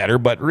it got better.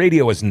 But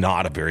radio is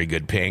not a very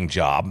good paying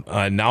job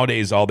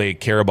nowadays. All they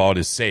care about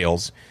is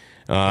sales.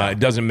 It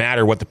doesn't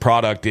matter what the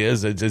product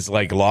is. It's just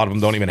like a lot of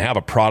them don't even have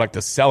a product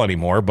to sell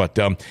anymore. But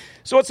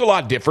so it's a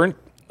lot different.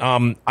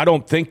 I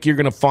don't think you're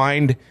going to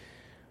find.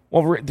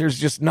 Well, there's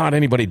just not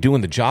anybody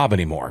doing the job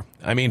anymore.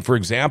 I mean, for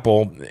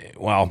example,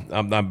 well,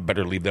 I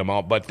better leave them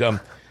out, but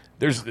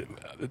there's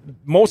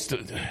most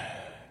of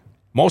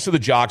the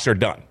jocks are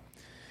done.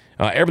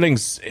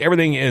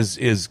 Everything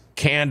is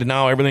canned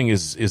now. Everything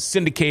is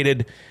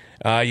syndicated.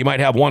 You might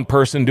have one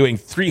person doing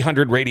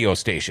 300 radio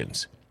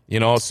stations.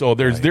 You know, so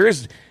there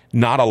is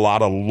not a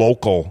lot of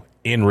local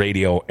in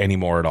radio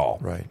anymore at all.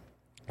 Right.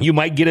 You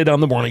might get it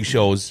on the morning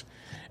shows.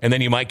 And then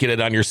you might get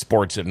it on your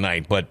sports at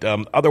night, but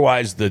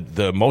otherwise,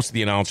 the most of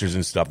the announcers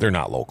and stuff, they're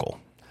not local.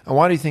 And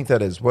why do you think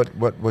that is?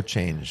 What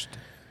changed?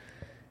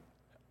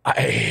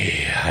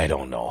 I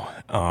don't know.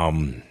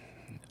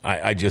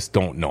 I just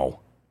don't know.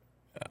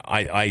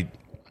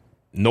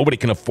 Nobody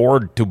can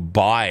afford to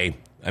buy.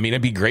 I mean,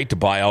 it'd be great to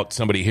buy out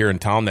somebody here in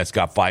town that's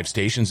got 5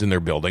 stations in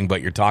their building,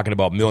 but you're talking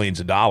about millions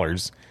of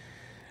dollars.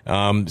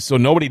 So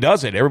nobody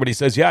does it. Everybody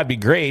says, "Yeah, it'd be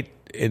great,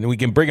 and we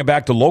can bring it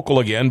back to local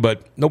again,"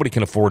 but nobody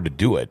can afford to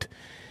do it.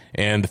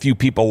 And the few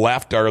people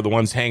left are the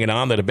ones hanging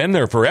on that have been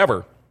there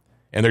forever,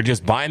 and they're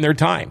just buying their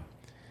time.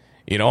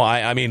 You know,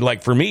 I mean,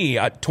 like for me,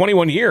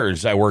 21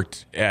 years I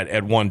worked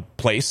at one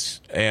place,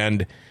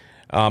 and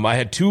I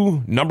had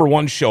 2 number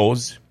 1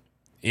 shows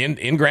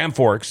in Grand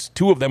Forks.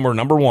 2 of them were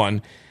number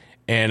 1,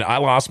 and I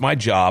lost my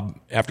job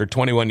after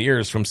 21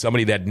 years from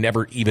somebody that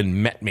never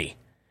even met me.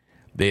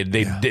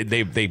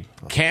 They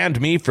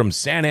canned me from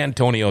San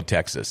Antonio,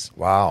 Texas.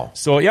 Wow.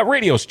 So yeah,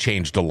 radio's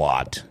changed a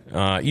lot.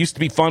 It used to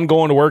be fun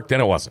going to work,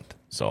 then it wasn't.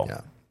 So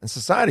yeah, and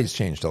society's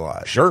changed a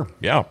lot. Sure.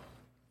 Yeah.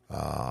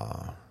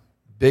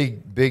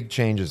 Big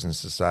changes in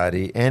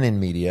society and in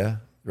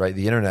media. Right,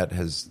 the internet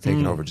has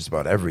taken over just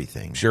about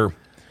everything. Sure.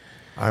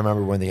 I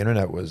remember when the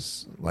internet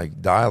was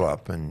like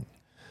dial-up, and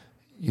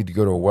you'd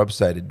go to a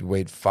website, it'd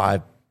wait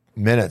 5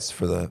 minutes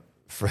for the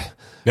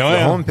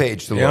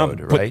homepage to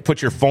load, right?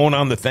 Put your phone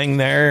on the thing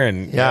there,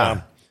 and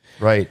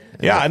right.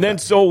 Yeah, and then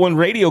so when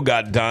radio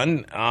got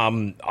done,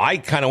 I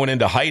kind of went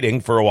into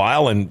hiding for a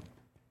while, and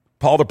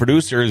Paul, the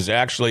producer, is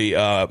actually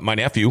my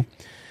nephew,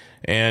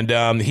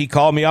 and he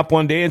called me up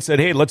one day and said,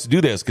 "Hey, let's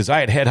do this," because I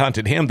had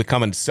headhunted him to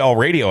come and sell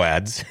radio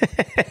ads,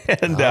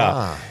 and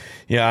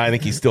yeah, I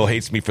think he still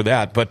hates me for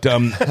that, but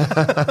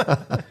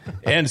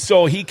and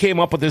so he came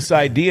up with this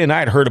idea, and I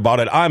had heard about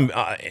it.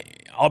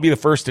 I'll be the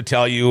first to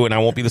tell you, and I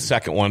won't be the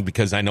second one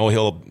because I know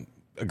he'll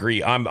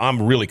agree.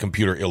 I'm really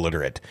computer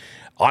illiterate.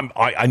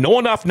 I know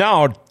enough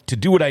now to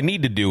do what I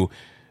need to do,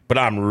 but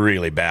I'm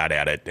really bad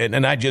at it.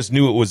 And I just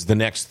knew it was the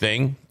next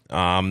thing.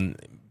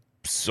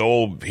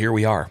 So here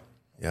we are.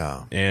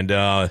 Yeah. And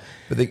but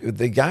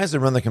the guys that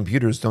run the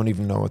computers don't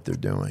even know what they're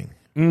doing.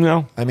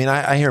 No. I mean,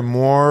 I hear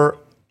more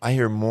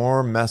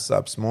mess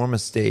ups, more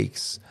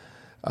mistakes,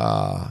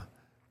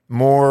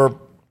 more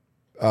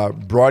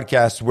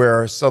broadcasts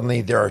where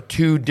suddenly there are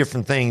 2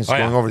 different things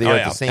going over the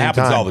air at the same time. It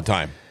happens all the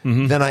time.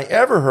 Mm-hmm. Than I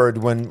ever heard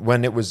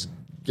when it was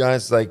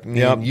guys like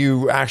me and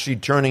you actually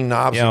turning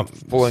knobs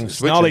and pulling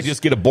switches. Now they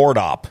just get a board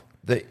op.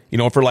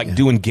 for like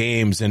doing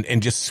games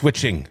and just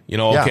switching,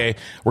 Yeah. okay,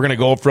 we're going to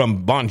go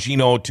from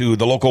Bongino to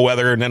the local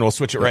weather and then we'll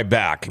switch it right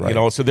back,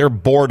 so they're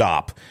board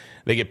op.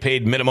 They get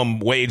paid minimum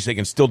wage. They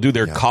can still do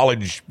their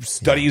college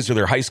studies or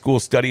their high school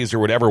studies or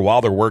whatever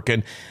while they're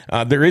working.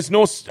 There is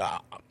no,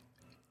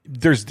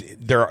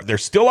 they're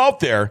still out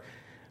there,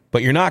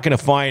 but you're not going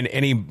to find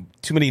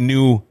too many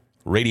new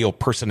radio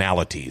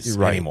personalities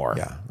anymore.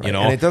 Yeah, right.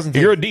 And it doesn't.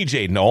 You're a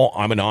DJ. No,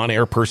 I'm an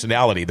on-air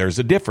personality. There's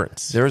a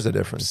difference. There is a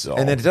difference,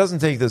 and it doesn't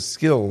take the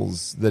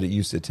skills that it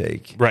used to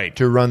take,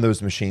 to run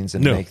those machines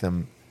and make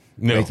them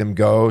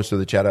go. So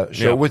that you had a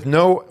show with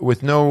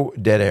no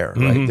dead air.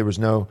 Right, there was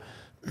no.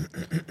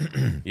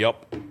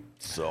 Yep.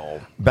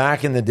 So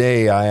back in the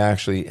day, I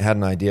actually had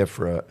an idea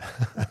for a.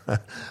 I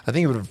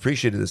think you would have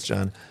appreciated this,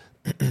 John.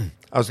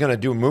 I was going to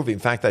do a movie. In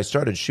fact, I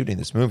started shooting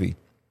this movie.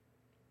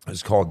 It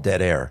was called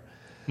Dead Air.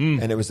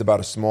 And it was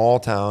about a small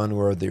town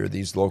where there are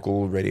these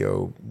local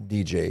radio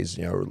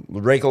DJs,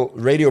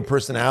 radio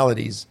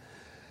personalities.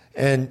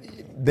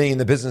 And being in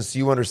the business,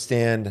 you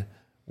understand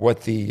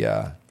what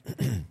the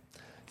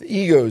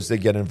egos that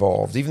get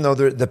involved. Even though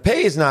the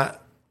pay is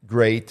not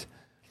great,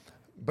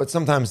 but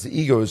sometimes the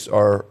egos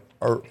are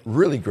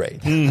really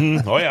great.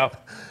 Mm-hmm. Oh, yeah.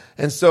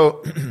 And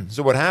so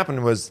what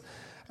happened was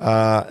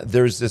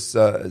there's this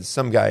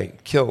some guy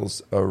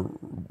kills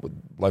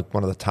like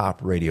one of the top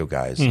radio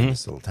guys in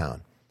this little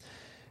town.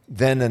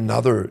 Then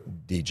another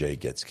DJ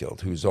gets killed,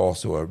 who's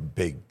also a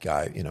big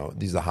guy.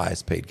 These are the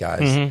highest paid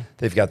guys.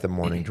 They've got the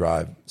morning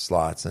drive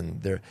slots,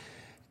 and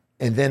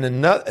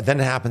then it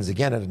happens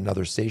again at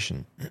another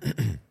station,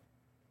 and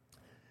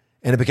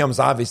it becomes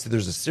obvious that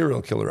there's a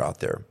serial killer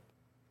out there,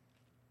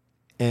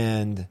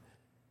 and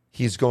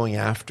he's going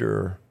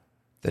after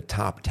the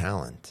top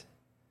talent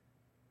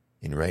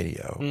in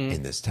radio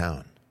in this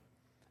town.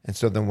 And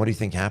so then, what do you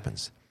think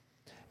happens?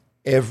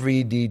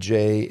 Every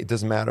DJ, it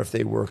doesn't matter if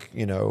they work,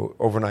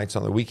 overnights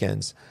on the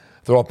weekends,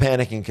 they're all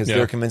panicking because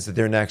they're convinced that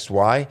they're next.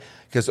 Why?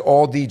 Because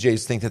all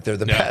DJs think that they're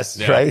the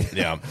best, right?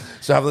 Yeah.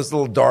 So I have this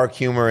little dark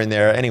humor in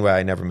there. Anyway,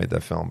 I never made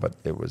that film, but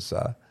it was.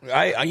 I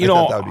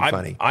thought that would be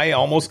funny. I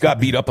almost got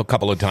beat up a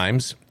couple of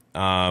times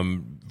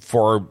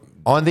for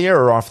on the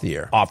air or off the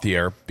air. Off the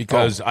air,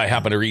 because I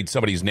happened to read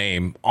somebody's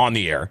name on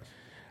the air,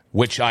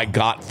 which I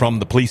got from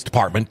the police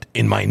department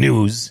in my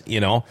news.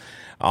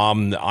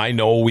 I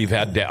know we've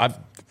had.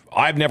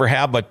 I've never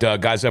had, but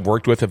guys I've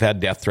worked with have had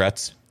death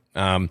threats.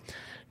 Not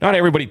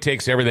everybody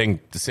takes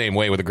everything the same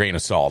way with a grain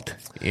of salt,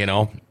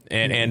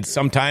 and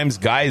sometimes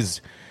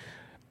guys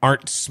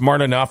aren't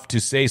smart enough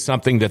to say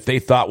something that they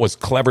thought was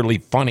cleverly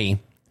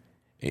funny.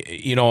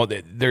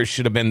 There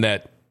should have been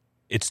that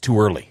it's too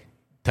early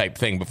type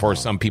thing before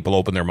some people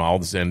open their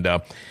mouths. And,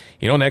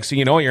 next thing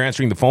you know, you're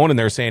answering the phone and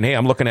they're saying, hey,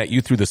 I'm looking at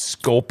you through the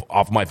scope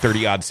of my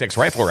 30-06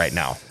 rifle right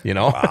now,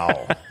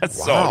 Wow.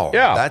 So,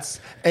 yeah.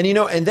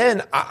 And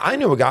then I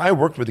knew a guy, I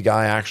worked with a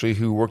guy actually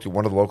who worked at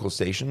one of the local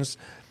stations,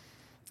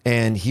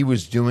 and he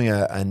was doing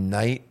a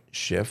night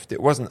shift.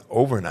 It wasn't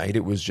overnight.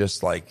 It was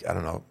just like,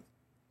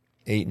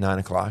 8, 9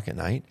 o'clock at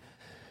night.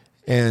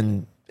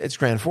 And it's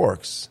Grand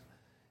Forks.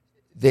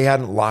 They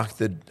hadn't locked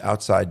the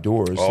outside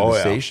doors to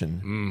the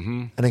station.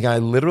 Mm-hmm. And a guy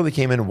literally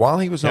came in while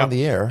he was on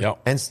the air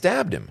and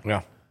stabbed him.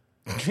 Yeah.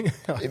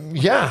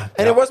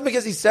 And it wasn't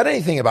because he said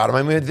anything about him.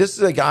 I mean, this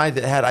is a guy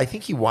that I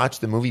think he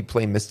watched the movie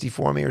Play Misty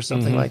for Me or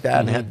something like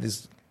that and had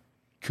this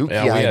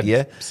kooky idea.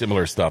 Had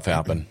similar stuff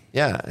happen.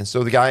 Yeah. And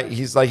so the guy,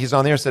 he's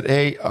on there, said,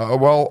 hey,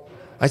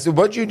 I said,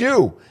 what'd you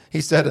do?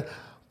 He said,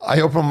 I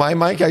opened my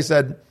mic. I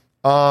said,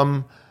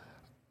 I'm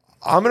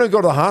going to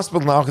go to the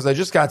hospital now because I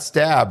just got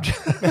stabbed.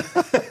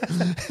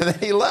 And then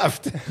he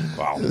left.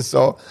 Wow.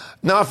 So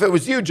now if it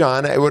was you,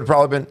 John, it would have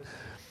probably been,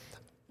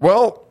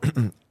 well,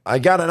 I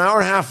got an hour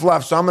and a half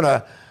left, so I'm going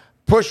to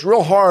push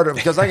real hard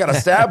because I got a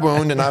stab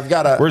wound and I've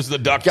got to. Where's the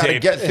duct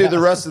tape? Get through the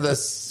rest of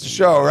this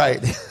show,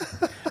 right?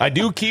 I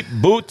do keep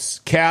boots,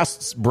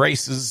 casts,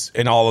 braces,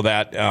 and all of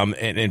that. And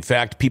in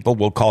fact, people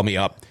will call me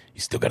up.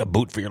 You still got a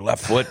boot for your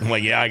left foot? I'm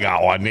like, yeah, I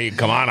got one. Hey,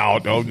 come on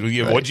out.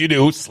 What'd you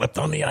do? Slipped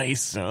on the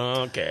ice.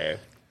 Okay.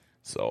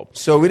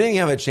 So we didn't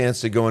have a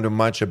chance to go into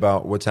much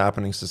about what's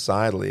happening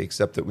societally,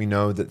 except that we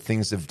know that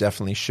things have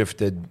definitely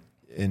shifted.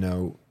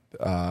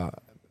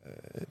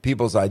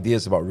 People's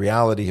ideas about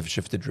reality have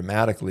shifted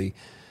dramatically.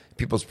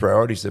 People's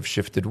priorities have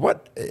shifted.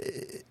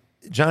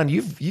 John,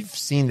 you've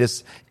seen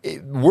this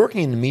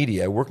working in the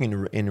media,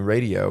 working in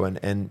radio,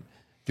 and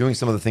doing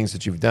some of the things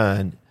that you've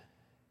done.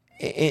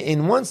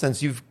 In one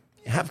sense, you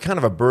have kind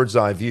of a bird's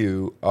eye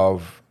view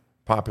of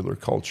popular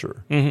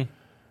culture. Mm-hmm.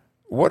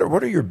 What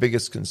are your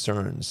biggest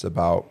concerns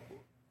about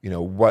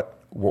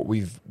where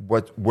we've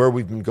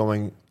been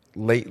going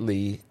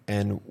lately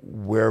and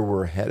where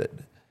we're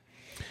headed?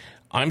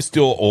 I'm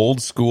still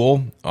old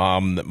school.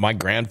 My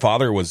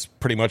grandfather was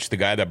pretty much the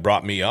guy that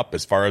brought me up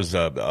as far as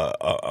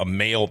a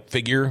male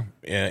figure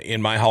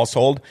in my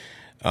household.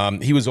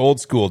 He was old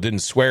school, didn't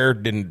swear,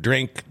 didn't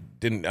drink,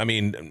 Nice.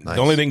 The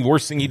only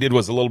worst thing he did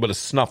was a little bit of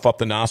snuff up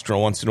the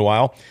nostril once in a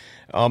while.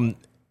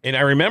 And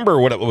I remember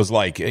what it was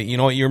like. You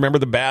know, you remember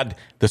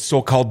the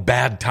so-called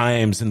bad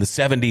times in the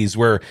 70s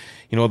where,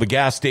 you know, the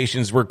gas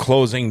stations were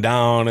closing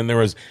down and there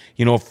was,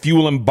 you know,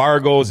 fuel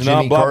embargoes and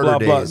Jimmy blah, Carter blah,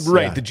 blah. days,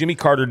 Right, yeah. the Jimmy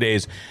Carter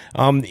days.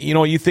 You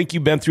know, you think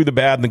you've been through the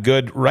bad and the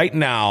good. Right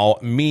now,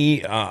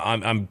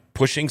 I'm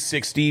pushing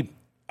 60.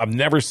 I've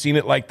never seen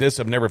it like this.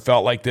 I've never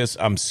felt like this.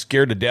 I'm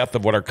scared to death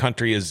of what our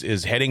country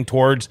is heading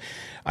towards.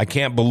 I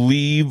can't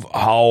believe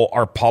how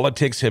our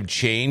politics have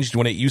changed.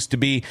 When it used to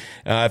be,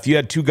 if you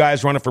had two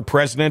guys running for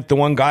president, the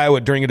one guy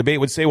would, during a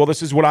debate, would say, well,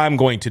 this is what I'm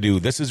going to do.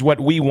 This is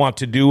what we want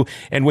to do.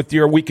 And with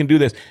we can do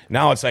this.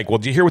 Now it's like, well,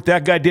 did you hear what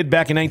that guy did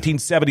back in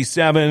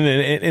 1977?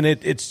 And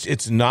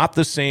it's not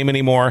the same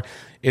anymore.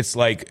 It's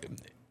like,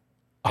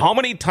 how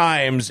many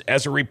times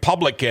as a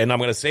Republican, I'm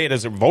going to say it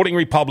as a voting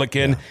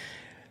Republican,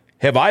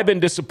 have I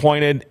been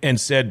disappointed and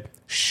said,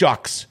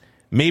 shucks,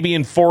 maybe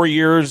in 4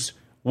 years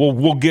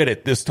we'll get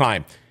it this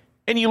time.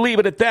 And you leave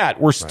it at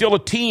that. We're still a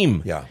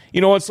team. Yeah.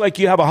 You know, it's like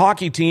you have a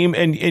hockey team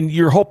and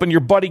you're hoping your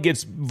buddy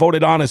gets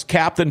voted on as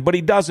captain, but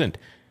he doesn't.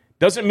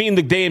 Doesn't mean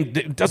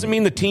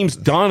the team's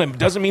done. It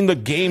doesn't mean the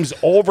game's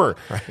over.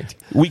 Right.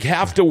 We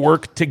have to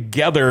work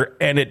together,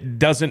 and it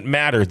doesn't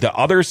matter. The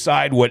other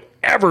side,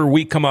 whatever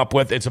we come up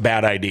with, it's a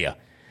bad idea.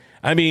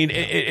 I mean,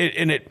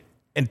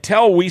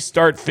 until we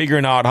start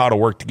figuring out how to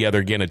work together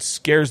again, it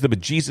scares the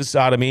bejesus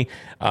out of me.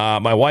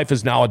 My wife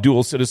is now a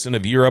dual citizen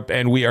of Europe,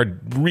 and we are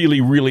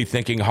really, really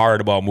thinking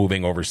hard about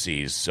moving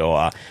overseas.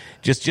 So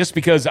just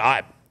because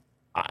I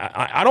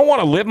don't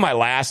want to live my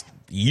last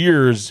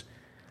years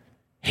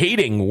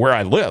hating where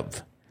I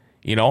live,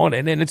 you know,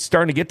 and it's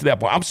starting to get to that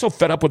point. I'm so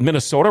fed up with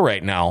Minnesota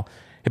right now.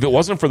 If it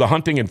wasn't for the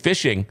hunting and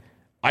fishing,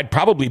 I'd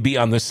probably be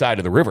on this side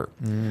of the river.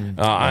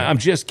 I'm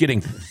just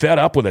getting fed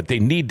up with it. They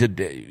need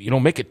to, you know,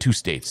 make it 2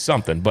 states,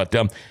 something. But,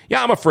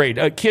 yeah, I'm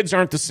afraid. Kids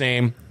aren't the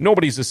same.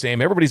 Nobody's the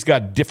same. Everybody's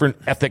got different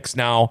ethics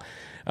now.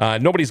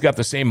 Nobody's got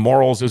the same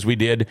morals as we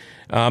did.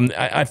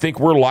 I think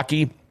we're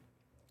lucky.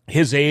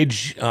 His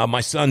age,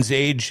 my son's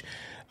age,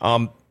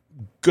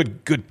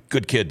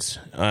 good kids.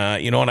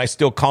 You know, and I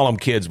still call them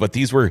kids, but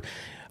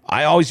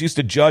I always used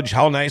to judge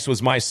how nice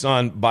was my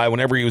son by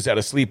whenever he was at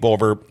a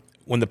sleepover,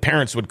 when the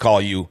parents would call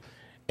you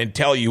and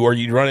tell you, or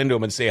you'd run into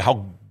him and say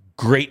how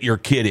great your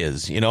kid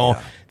is, you know,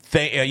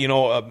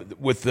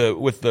 with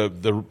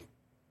the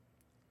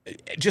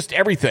just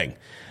everything,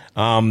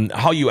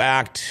 how you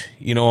act,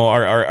 you know,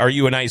 are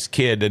you a nice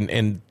kid?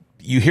 And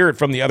you hear it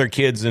from the other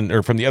kids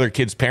or from the other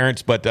kids'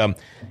 parents, but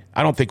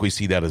I don't think we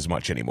see that as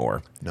much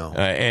anymore. No.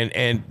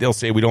 And they'll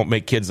say we don't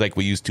make kids like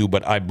we used to,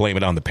 but I blame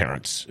it on the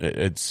parents.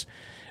 It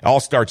all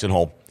starts at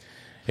home.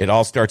 It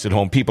all starts at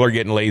home. People are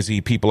getting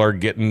lazy. People are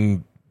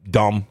getting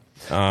dumb.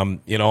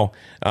 You know,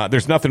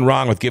 there's nothing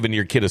wrong with giving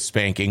your kid a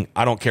spanking.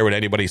 I don't care what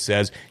anybody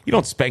says. You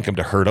don't spank them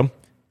to hurt them.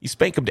 You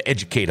spank them to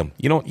educate them.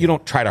 You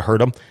don't try to hurt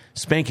them.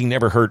 Spanking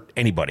never hurt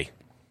anybody.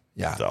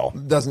 Yeah. So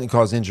Doesn't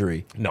cause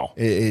injury. No.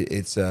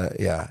 It's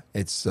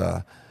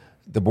the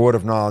board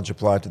of knowledge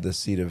applied to the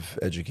seat of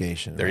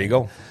education. There right? you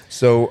go.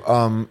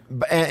 So,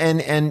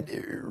 and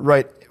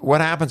right,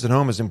 what happens at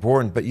home is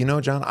important. But you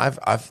know, John,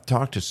 I've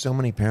talked to so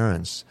many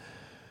parents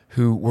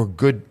who were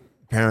good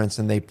parents,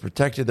 and they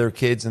protected their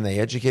kids, and they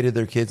educated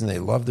their kids, and they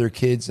loved their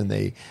kids, and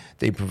they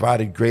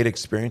provided great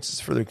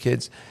experiences for their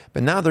kids.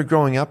 But now they're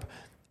growing up,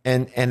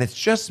 and it's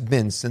just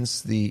been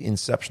since the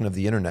inception of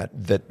the internet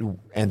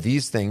and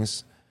these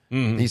things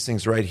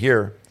right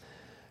here,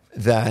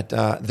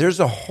 that there's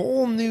a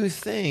whole new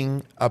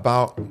thing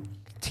about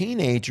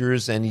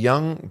teenagers and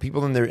young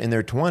people in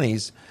their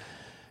 20s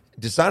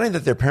deciding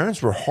that their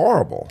parents were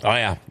horrible. Oh,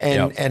 yeah.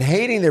 And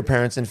hating their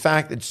parents. In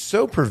fact, it's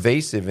so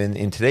pervasive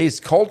in today's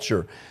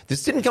culture.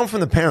 This didn't come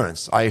from the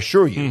parents, I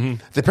assure you.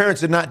 The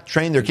parents did not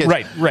train their kids.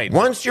 Right.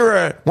 Once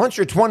you're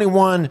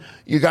 21,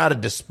 you got to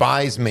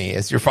despise me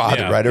as your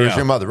father, right? Or as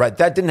your mother, right?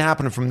 That didn't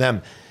happen from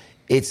them.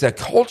 It's a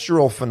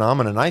cultural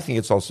phenomenon. I think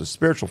it's also a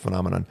spiritual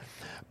phenomenon.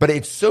 But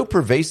it's so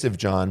pervasive,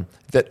 John,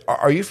 that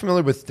are you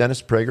familiar with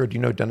Dennis Prager? Do you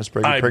know Dennis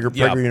Prager?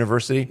 Prager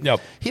University? Yep.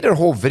 He did a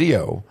whole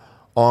video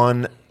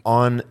on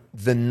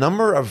the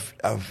number of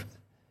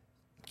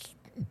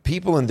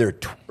people in their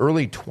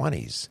early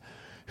 20s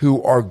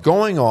who are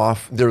going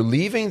off, they're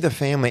leaving the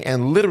family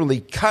and literally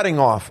cutting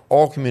off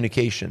all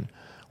communication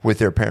with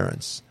their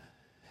parents.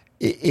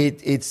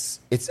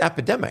 It's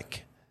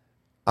epidemic.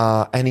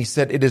 And he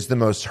said it is the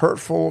most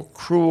hurtful,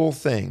 cruel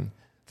thing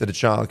that a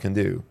child can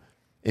do,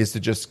 is to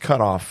just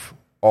cut off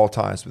all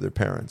ties with their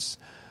parents.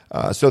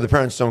 So the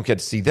parents don't get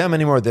to see them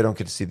anymore. They don't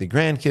get to see the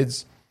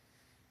grandkids.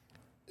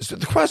 So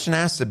the question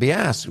has to be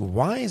asked: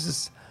 why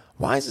is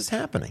this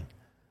happening?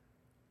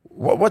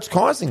 What's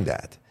causing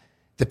that?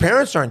 The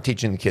parents aren't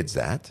teaching the kids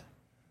that.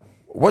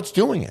 What's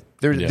doing it?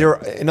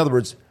 In other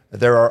words,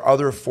 there are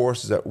other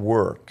forces at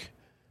work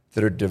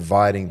that are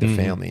dividing the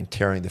family and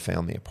tearing the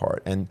family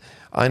apart. And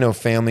I know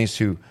families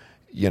who,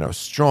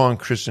 strong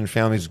Christian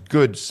families,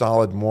 good,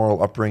 solid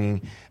moral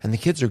upbringing, and the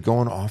kids are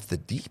going off the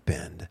deep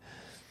end.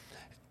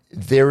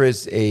 There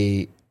is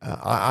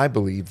I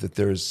believe that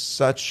there is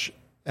such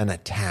an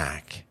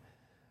attack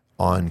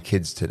on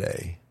kids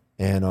today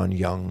and on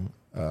young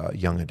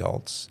young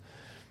adults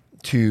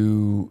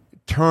to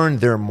turn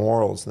their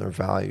morals and their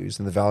values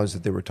and the values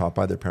that they were taught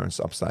by their parents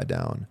upside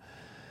down.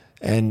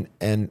 And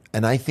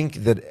I think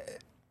that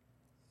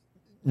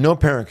no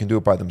parent can do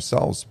it by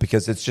themselves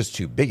because it's just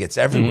too big. It's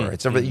everywhere.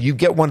 It's everywhere. You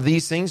get one of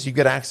these things, you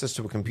get access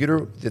to a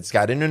computer that's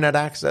got internet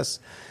access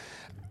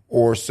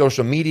or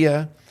social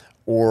media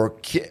or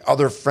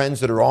other friends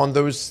that are on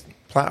those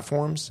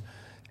platforms,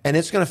 and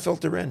it's going to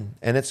filter in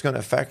and it's going to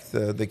affect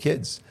the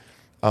kids.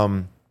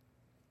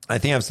 I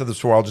think I've said this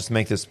before. I'll just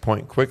make this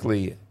point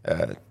quickly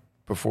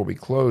before we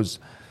close.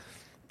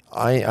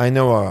 I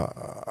know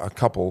a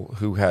couple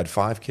who had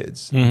 5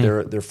 kids.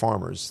 They're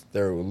farmers.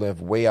 They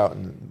live way out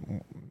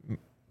in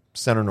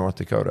center North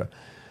Dakota.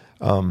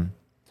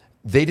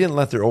 They didn't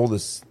let their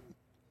oldest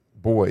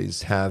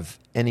boys have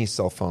any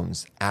cell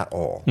phones at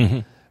all.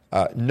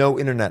 No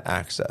internet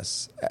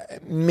access.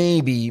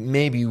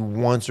 Maybe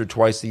once or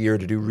twice a year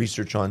to do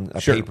research on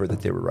a paper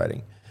that they were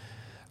writing.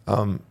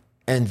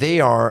 And they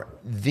are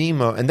the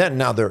most. And then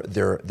now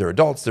they're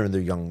adults. They're in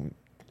their young,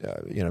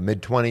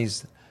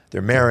 mid-20s.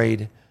 They're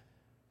married.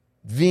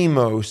 The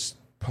most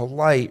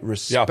polite,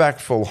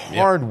 respectful,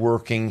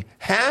 hardworking,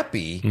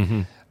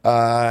 happy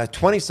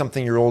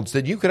 20-something-year-olds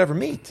that you could ever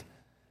meet.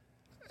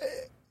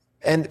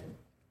 And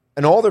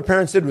all their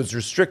parents did was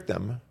restrict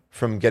them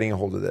from getting a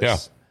hold of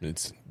this. Yeah,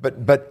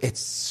 but it's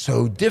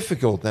so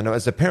difficult. And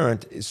as a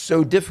parent, it's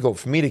so difficult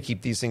for me to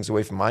keep these things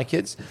away from my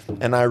kids.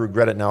 And I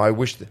regret it now. I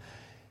wish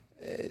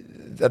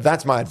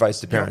that's my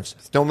advice to parents.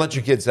 Don't let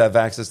your kids have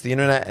access to the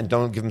internet and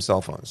don't give them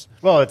cell phones.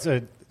 Well, it's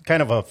a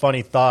kind of a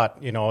funny thought,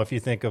 if you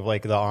think of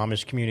like the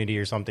Amish community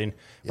or something.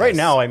 Yes. Right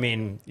now, I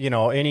mean,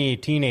 any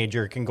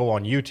teenager can go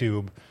on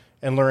YouTube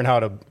and learn how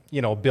to,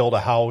 build a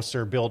house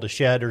or build a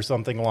shed or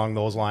something along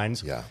those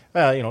lines. Yeah.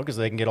 Because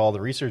they can get all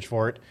the research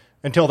for it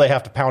until they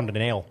have to pound a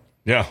nail.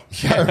 Yeah.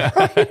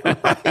 Right.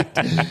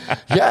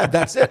 Yeah,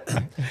 that's it.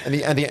 And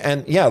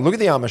look at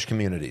the Amish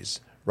communities,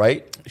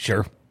 right?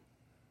 Sure.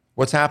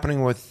 What's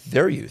happening with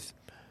their youth?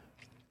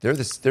 They're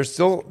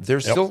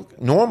still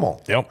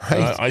normal. Yep.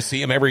 Right? I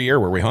see them every year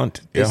where we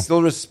hunt. They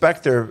still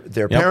respect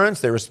their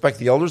parents. They respect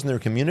the elders in their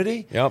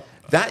community. Yep.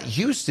 That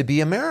used to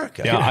be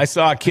America. Yeah, I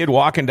saw a kid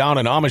walking down,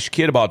 an Amish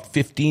kid about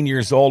 15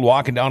 years old,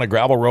 walking down a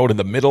gravel road in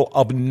the middle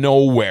of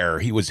nowhere.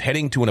 He was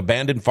heading to an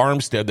abandoned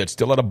farmstead that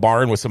still had a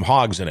barn with some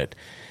hogs in it.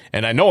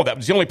 And I know that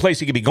was the only place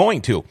he could be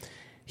going to.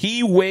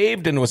 He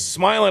waved and was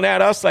smiling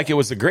at us like it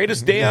was the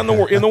greatest day in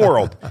the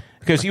world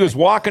because he was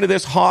walking to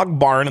this hog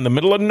barn in the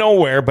middle of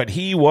nowhere, but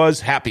he was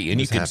happy, and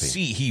you could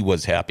see he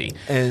was happy.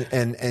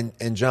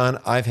 And John,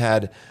 I've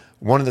had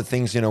one of the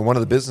things, one of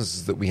the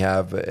businesses that we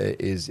have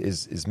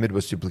is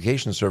Midwest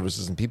Duplication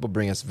Services, and people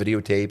bring us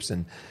videotapes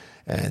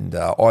and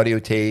audio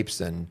tapes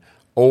and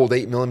old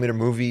 8mm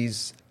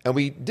movies, and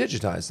we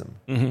digitize them.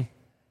 Mm-hmm.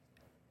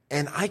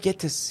 And I get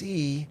to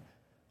see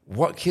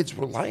what kids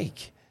were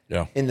like.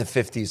 Yeah. In the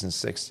 50s and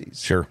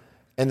 60s. Sure.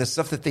 And the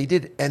stuff that they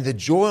did, and the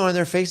joy on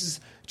their faces,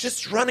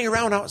 just running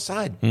around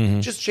outside,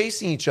 just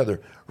chasing each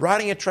other,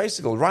 riding a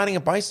tricycle, riding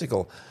a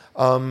bicycle,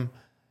 throwing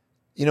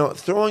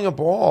a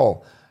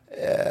ball,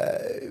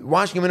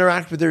 watching them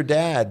interact with their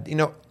dad.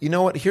 You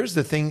know what? Here's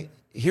the thing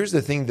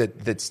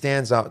that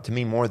stands out to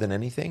me more than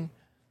anything.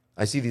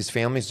 I see these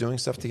families doing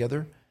stuff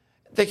together.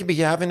 They could be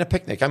having a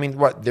picnic. I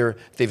mean,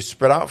 they've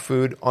spread out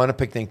food on a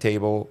picnic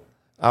table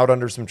out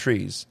under some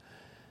trees.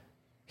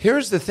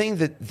 Here's the thing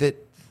that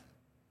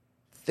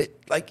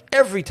like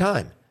every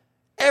time,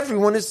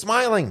 everyone is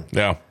smiling.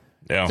 Yeah.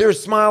 They're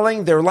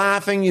smiling. They're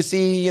laughing. You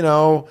see,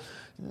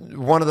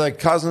 one of the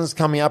cousins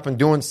coming up and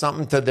doing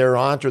something to their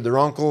aunt or their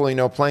uncle,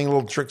 playing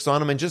little tricks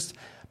on them, and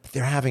but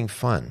they're having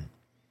fun.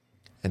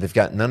 And they've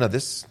got none of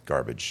this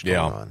garbage going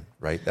on,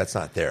 right? That's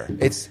not there.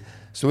 It's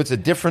a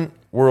different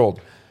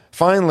world.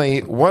 Finally,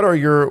 what are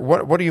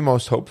you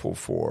most hopeful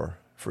for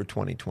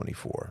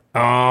 2024?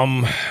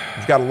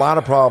 You've got a lot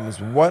of problems.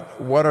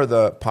 What are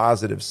the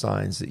positive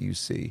signs that you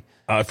see?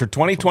 For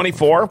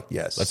 2024?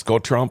 Yes. Let's go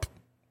Trump.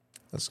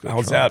 Let's go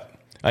How's Trump. that?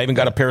 I even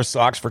got a pair of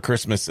socks for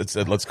Christmas that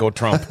said, let's go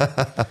Trump.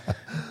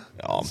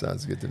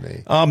 Sounds good to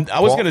me.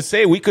 I was going to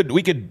say we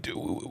could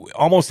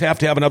almost have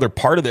to have another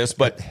part of this,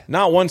 but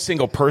not one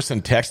single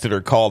person texted or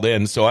called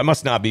in, so I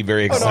must not be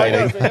very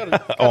exciting. I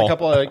got a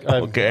couple of...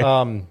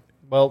 okay.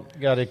 Well,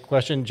 got a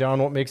question,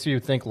 John. What makes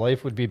you think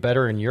life would be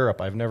better in Europe?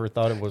 I've never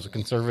thought it was a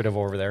conservative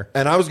over there.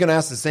 And I was going to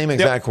ask the same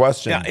exact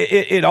question. Yeah,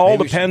 it all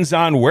depends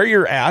on where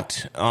you're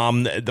at,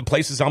 the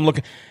places I'm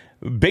looking.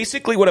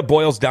 Basically, what it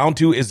boils down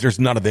to is there's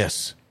none of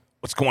this.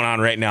 What's going on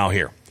right now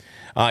here?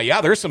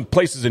 There's some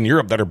places in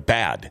Europe that are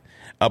bad,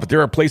 but there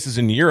are places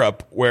in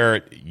Europe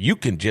where you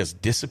can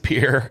just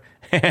disappear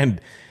and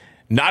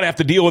not have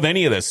to deal with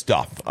any of this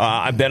stuff.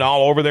 I've been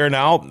all over there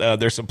now.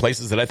 There's some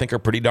places that I think are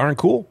pretty darn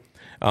cool.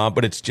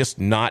 But it's just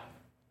not.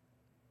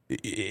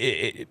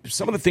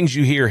 Some of the things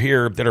you hear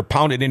here that are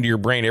pounded into your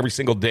brain every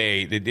single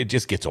day, it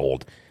just gets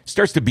old. It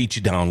starts to beat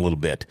you down a little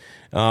bit.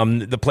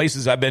 The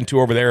places I've been to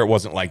over there, it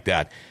wasn't like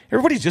that.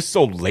 Everybody's just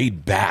so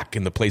laid back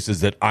in the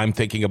places that I'm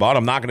thinking about.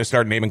 I'm not going to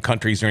start naming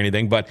countries or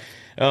anything, but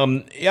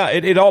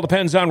it all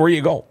depends on where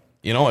you go.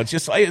 You know,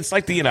 it's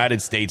like the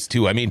United States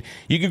too. I mean,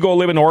 you could go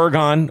live in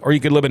Oregon or you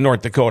could live in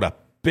North Dakota.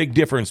 Big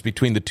difference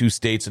between the two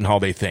states and how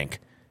they think.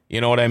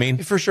 You know what I mean?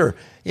 For sure.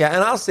 Yeah,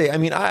 and I'll say, I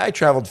mean, I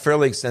traveled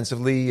fairly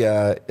extensively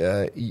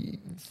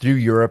through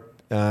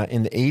Europe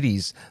in the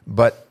 80s,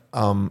 but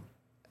and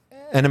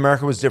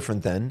America was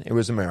different then. It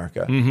was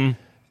America. Mm-hmm.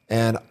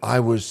 And I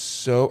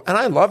was and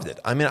I loved it.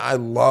 I mean, I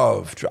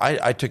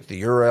took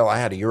the Eurail. I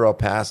had a Eurail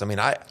pass. I mean,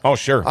 oh,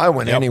 sure. I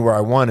went anywhere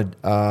I wanted.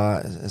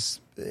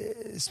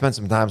 Spent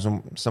some time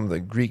on one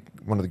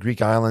of the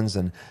Greek islands,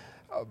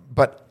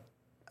 but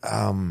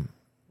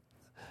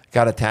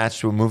got attached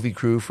to a movie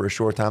crew for a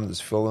short time that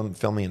was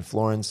filming in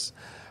Florence.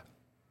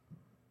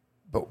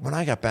 But when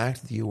I got back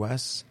to the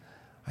U.S.,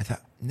 I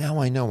thought,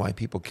 now I know why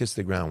people kiss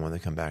the ground when they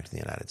come back to the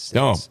United States.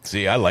 No,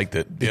 see, I liked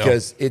it.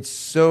 Because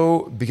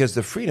because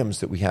the freedoms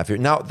that we have here.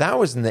 Now, that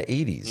was in the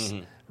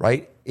 80s,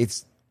 right?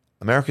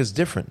 America's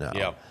different now.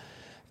 Yeah.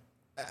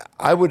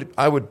 I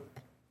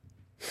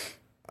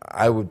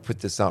would put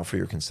this out for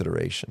your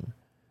consideration.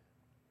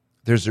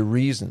 There's a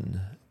reason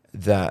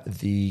that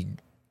the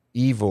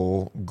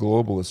evil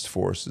globalist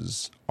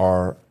forces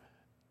are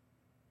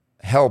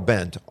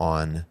hell-bent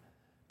on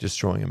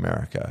destroying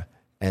America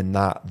and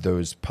not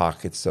those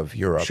pockets of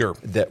Europe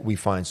that we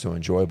find so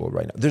enjoyable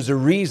right now. There's a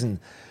reason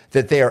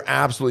that they are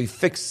absolutely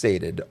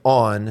fixated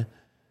on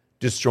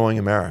destroying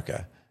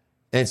America.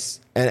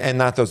 And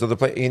not those other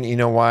places. And you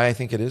know why I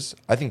think it is?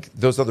 I think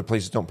those other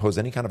places don't pose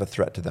any kind of a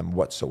threat to them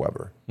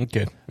whatsoever.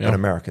 Okay. Yeah. And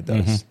America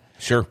does. Mm-hmm.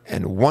 Sure.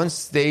 And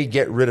once they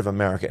get rid of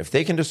America, if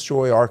they can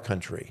destroy our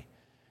country,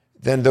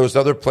 then those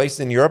other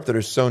places in Europe that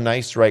are so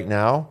nice right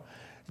now,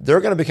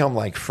 they're going to become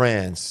like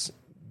France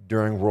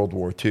during World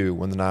War II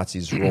when the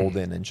Nazis rolled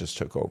in and just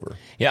took over.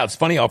 Yeah, it's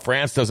funny how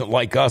France doesn't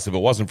like us. If it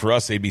wasn't for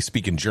us, they'd be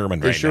speaking German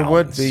right now. They sure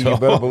would be. So. You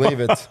better believe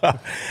it.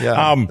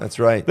 Yeah, that's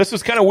right. This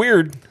was kind of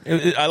weird.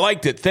 I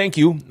liked it. Thank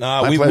you.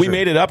 We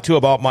made it up to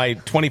about my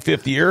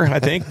 25th year, I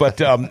think, but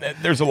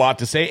there's a lot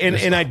to say.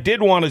 And I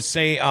did want to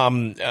say...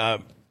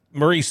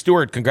 Marie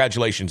Stewart,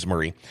 congratulations,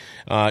 Marie.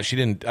 She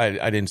didn't.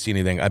 I didn't see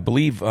anything. I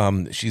believe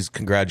she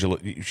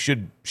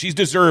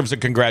deserves a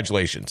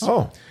congratulations.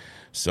 Oh,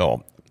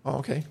 so. Oh,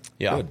 okay.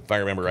 Yeah, good. If I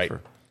remember right.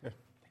 Sure.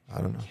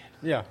 I don't know.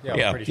 Yeah.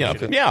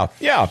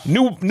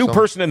 New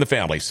person in the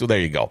family. So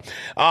there you go.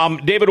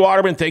 David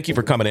Waterman, thank you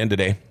for coming in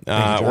today.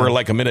 We're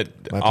like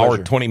hour,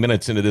 20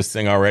 minutes into this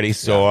thing already.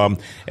 So,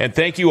 and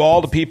thank you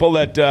all the people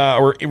that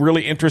are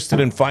really interested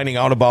in finding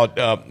out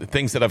about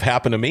things that have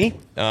happened to me.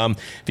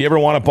 If you ever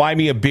want to buy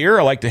me a beer,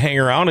 I like to hang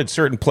around at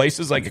certain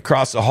places, like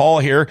across the hall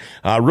here,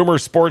 Rumor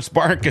Sports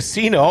Bar and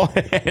Casino,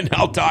 and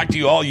I'll talk to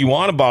you all you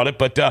want about it.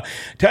 But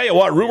tell you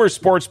what, Rumor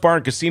Sports Bar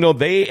and Casino,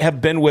 they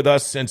have been with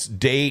us since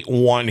day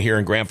one here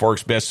in Grand Forks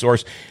Best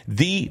Source,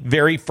 the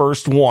very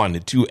first one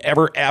to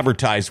ever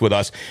advertise with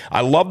us.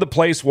 I love the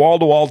place,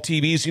 wall-to-wall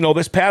TVs. You know,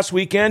 this past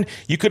weekend,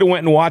 you could have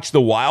went and watched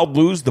the Wild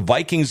lose, the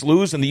Vikings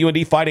lose, and the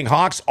UND Fighting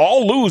Hawks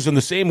all lose in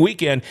the same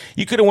weekend.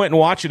 You could have went and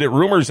watched it at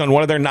Rumors on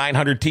one of their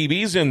 900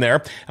 TVs in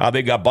there.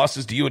 They got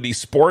buses to UND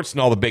Sports and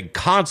all the big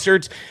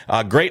concerts,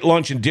 great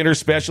lunch and dinner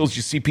specials.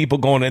 You see people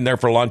going in there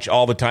for lunch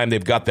all the time.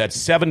 They've got that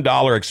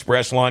 $7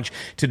 express lunch.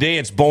 Today,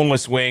 it's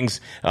boneless wings.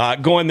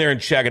 Go in there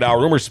and check it out.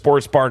 Rumor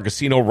Sports Bar and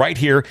Casino right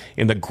here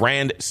in the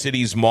Grand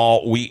Cities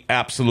Mall. We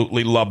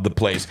absolutely love the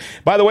place.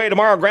 By the way,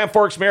 tomorrow, Grand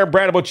Forks Mayor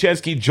Brad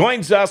Bocheski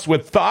joins us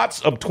with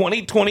thoughts of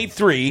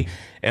 2023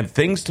 and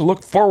things to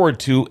look forward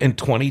to in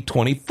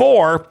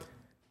 2024.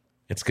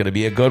 It's going to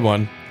be a good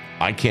one.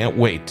 I can't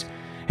wait.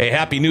 Hey,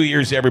 Happy New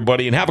Year's,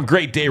 everybody, and have a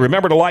great day.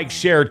 Remember to like,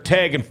 share,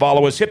 tag, and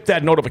follow us. Hit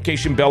that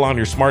notification bell on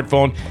your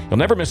smartphone. You'll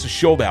never miss a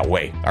show that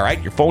way, all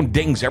right? Your phone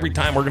dings every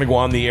time we're going to go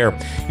on the air.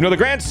 You know, the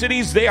Grand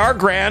Cities, they are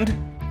grand.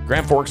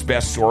 Grand Forks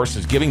Best Source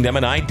is giving them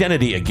an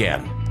identity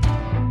again.